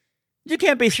 You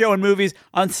can't be showing movies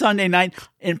on Sunday night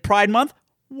in Pride Month.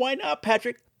 Why not,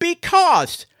 Patrick?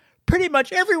 Because pretty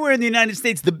much everywhere in the United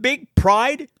States, the big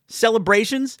Pride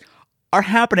celebrations are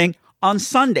happening on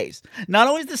Sundays. Not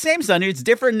always the same Sunday, it's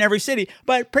different in every city,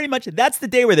 but pretty much that's the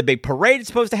day where the big parade is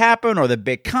supposed to happen, or the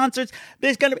big concerts.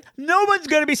 No one's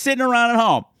going to be sitting around at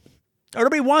home. Or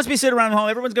nobody wants to be sitting around at home.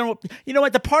 Everyone's going to, you know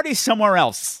what, the party's somewhere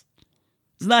else.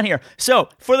 It's not here. So,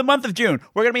 for the month of June,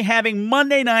 we're going to be having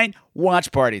Monday night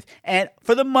watch parties. And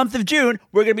for the month of June,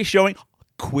 we're going to be showing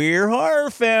queer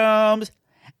horror films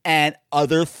and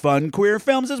other fun queer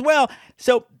films as well.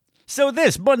 So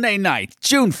this Monday night,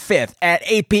 June 5th at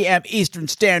 8 p.m. Eastern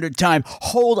Standard Time,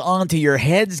 hold on to your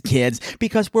heads, kids,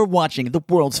 because we're watching the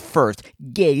world's first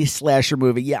gay slasher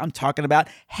movie. Yeah, I'm talking about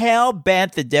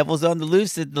Hellbent, the Devil's on the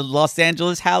Loose at the Los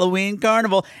Angeles Halloween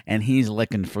Carnival, and he's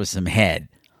looking for some head.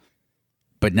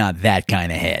 But not that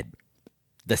kind of head.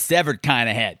 The severed kind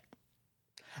of head.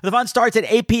 The fun starts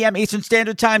at 8 p.m. Eastern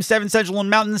Standard Time, 7 Central and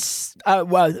Mountains,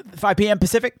 5 p.m.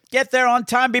 Pacific. Get there on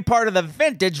time. Be part of the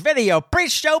Vintage Video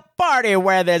Pre-Show Party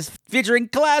where there's featuring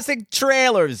classic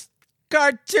trailers,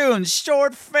 cartoons,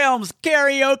 short films,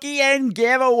 karaoke, and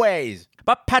giveaways.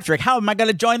 But Patrick, how am I going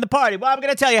to join the party? Well, I'm going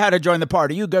to tell you how to join the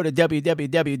party. You go to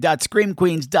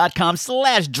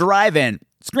www.screamqueens.com/drive-in.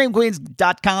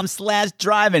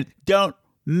 screamqueens.com/drive-in. Don't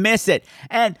miss it.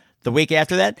 And the week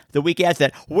after that,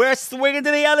 we're swinging to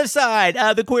the other side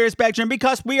of the queer spectrum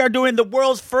because we are doing the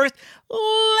world's first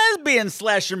lesbian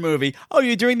slasher movie. Oh,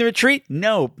 you're doing The Retreat?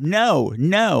 No. Yeah,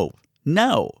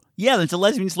 it's a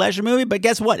lesbian slasher movie, but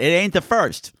guess what? It ain't the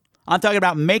first. I'm talking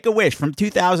about Make-A-Wish from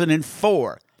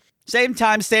 2004. Same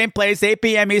time, same place, 8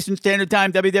 p.m. Eastern Standard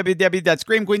Time,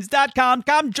 www.screamqueens.com.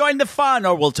 Come join the fun,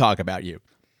 or we'll talk about you.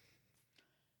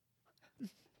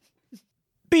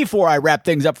 Before I wrap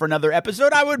things up for another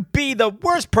episode, I would be the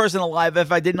worst person alive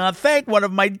if I did not thank one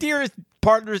of my dearest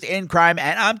partners in crime,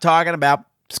 and I'm talking about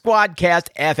Squadcast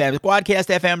FM. Squadcast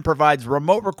FM provides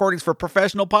remote recordings for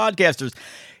professional podcasters.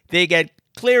 They get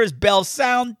clear as bell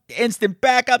sound, instant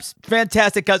backups,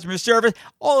 fantastic customer service,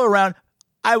 all around.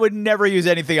 I would never use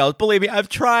anything else. Believe me, I've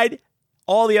tried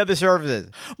all the other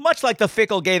services. Much like the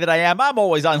fickle gay that I am, I'm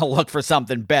always on the look for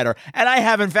something better, and I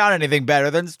haven't found anything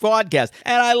better than Squadcast,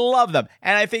 and I love them,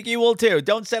 and I think you will too.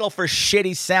 Don't settle for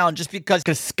shitty sound just because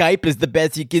Skype is the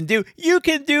best you can do. You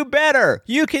can do better.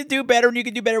 You can do better, and you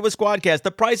can do better with Squadcast.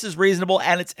 The price is reasonable,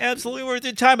 and it's absolutely worth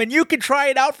your time, and you can try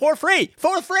it out for free.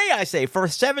 For free, I say, for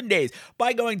 7 days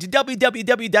by going to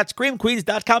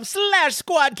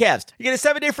www.screamqueens.com/Squadcast. You get a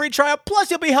 7-day free trial,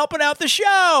 plus you'll be helping out the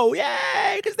show.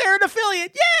 Yay, because they're an affiliate.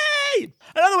 Yay!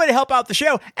 Another way to help out the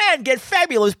show and get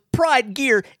fabulous Pride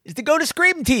gear is to go to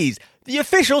Scream Tees, the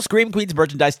official Scream Queens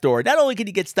merchandise store. Not only can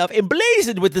you get stuff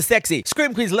emblazoned with the sexy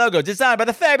Scream Queens logo designed by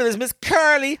the fabulous Miss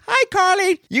Carly. Hi,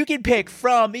 Carly! You can pick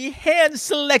from the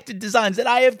hand-selected designs that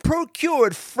I have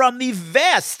procured from the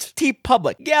vast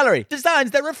TeePublic gallery.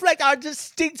 Designs that reflect our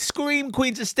distinct Scream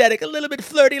Queens aesthetic. A little bit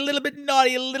flirty, a little bit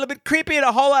naughty, a little bit creepy, and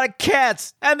a whole lot of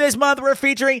cats. And this month we're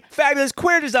featuring fabulous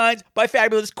queer designs by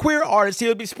fabulous queer artists.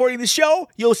 You'll be supporting the show,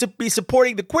 you'll be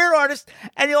supporting the queer artists,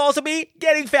 and you'll also be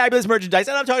getting fabulous merchandise.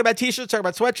 And I'm talking about t-shirts, talking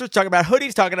about sweatshirts, talking about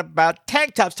hoodies, talking about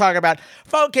tank tops, talking about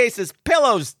phone cases,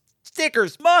 pillows,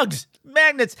 stickers, mugs,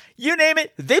 magnets, you name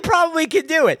it, they probably can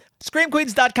do it.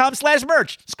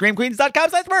 ScreamQueens.com/merch.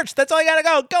 ScreamQueens.com/merch. That's all you gotta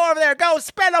go. Go over there. Go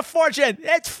spend a fortune.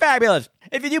 It's fabulous.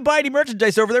 If you do buy any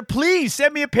merchandise over there, please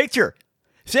send me a picture.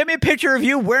 Send me a picture of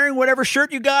you wearing whatever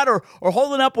shirt you got or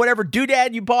holding up whatever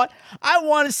doodad you bought. I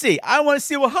want to see. Well,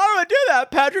 how do I do that,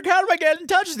 Patrick? How do I get in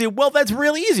touch with you? Well, that's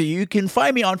really easy. You can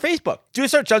find me on Facebook. Do a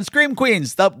search on Scream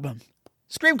Queens.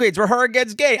 Scream Queens, where horror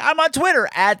gets gay. I'm on Twitter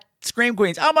at Scream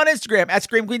Queens. I'm on Instagram at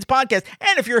Scream Queens Podcast.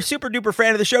 And if you're a super duper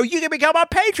fan of the show, you can become a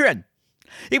patron.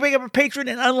 You can become a patron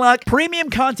and unlock premium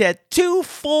content, 2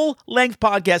 full-length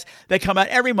podcasts that come out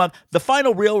every month. The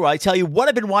Final Reel, where I tell you what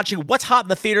I've been watching, what's hot in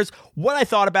the theaters, what I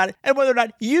thought about it, and whether or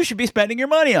not you should be spending your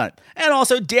money on it. And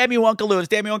also, Damn You Uncle Lewis.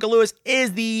 Damn You Uncle Lewis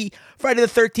is the Friday the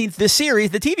 13th, the series,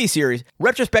 the TV series,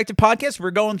 retrospective podcast.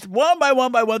 We're going one by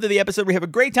one through the episode. We have a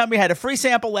great time. We had a free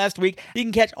sample last week. You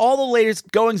can catch all the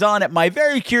latest goings-on at my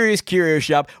very curious curio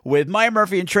shop with Maya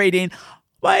Murphy and Trey Dean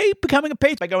by becoming a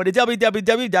patron by going to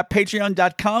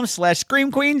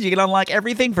www.patreon.com/screamqueens. You can unlock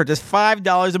everything for just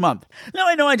 $5 a month. Now,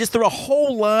 I know I just threw a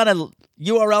whole lot of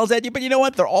URLs at you, but you know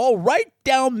what? They're all right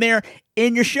down there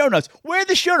in your show notes. Where are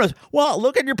the show notes? Well,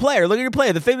 look at your player.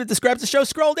 The thing that describes the show.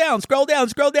 Scroll down. Look, all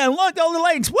the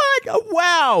links. What? Oh,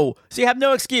 wow. So you have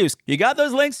no excuse. You got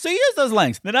those links, so use those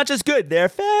links. They're not just good. They're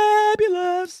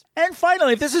fabulous. And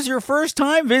finally, if this is your first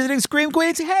time visiting Scream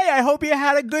Queens, hey, I hope you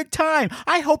had a good time.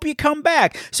 I hope you come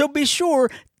back. So be sure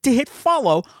to hit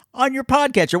follow on your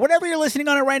podcatcher. Whatever you're listening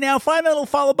on it right now, find that little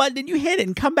follow button and you hit it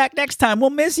and come back next time. We'll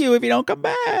miss you if you don't come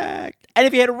back. And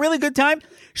if you had a really good time,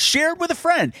 share it with a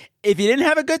friend. If you didn't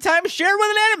have a good time, share it with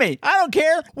an enemy. I don't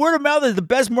care. Word of mouth is the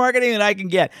best marketing that I can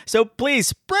get. So please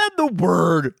spread the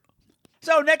word.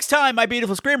 So next time, my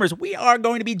beautiful screamers, we are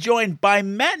going to be joined by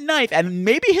Matt Knife and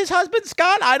maybe his husband,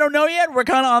 Scott. I don't know yet. We're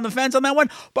kind of on the fence on that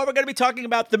one. But we're going to be talking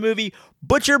about the movie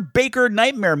Butcher Baker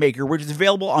Nightmare Maker, which is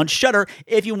available on Shudder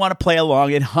if you want to play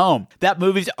along at home. That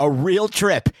movie's a real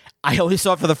trip. I only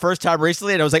saw it for the first time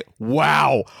recently, and I was like,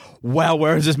 wow,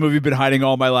 where has this movie been hiding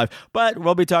all my life? But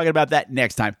we'll be talking about that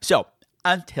next time. So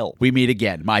until we meet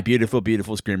again, my beautiful,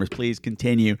 beautiful screamers, please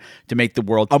continue to make the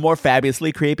world a more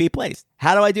fabulously creepy place.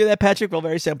 How do I do that, Patrick? Well,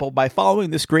 very simple. By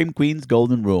following the Scream Queen's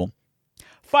golden rule.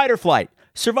 Fight or flight.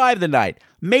 Survive the night.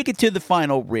 Make it to the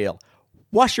final reel.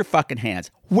 Wash your fucking hands.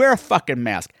 Wear a fucking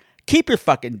mask. Keep your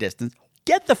fucking distance.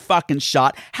 Get the fucking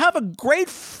shot. Have a great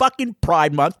fucking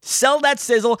Pride Month. Sell that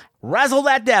sizzle. Razzle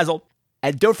that dazzle.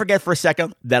 And don't forget for a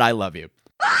second that I love you.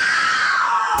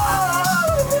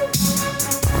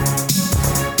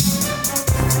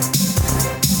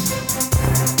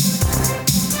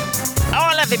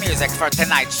 All of the music for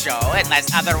tonight's show,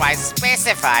 unless otherwise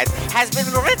specified, has been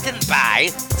written by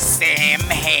Sam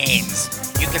Haynes.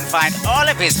 You can find all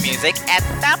of his music at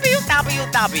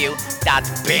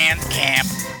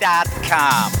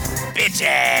www.bandcamp.com.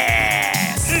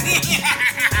 Bitches!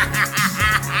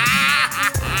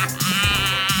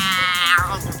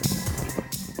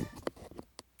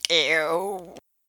 Ew.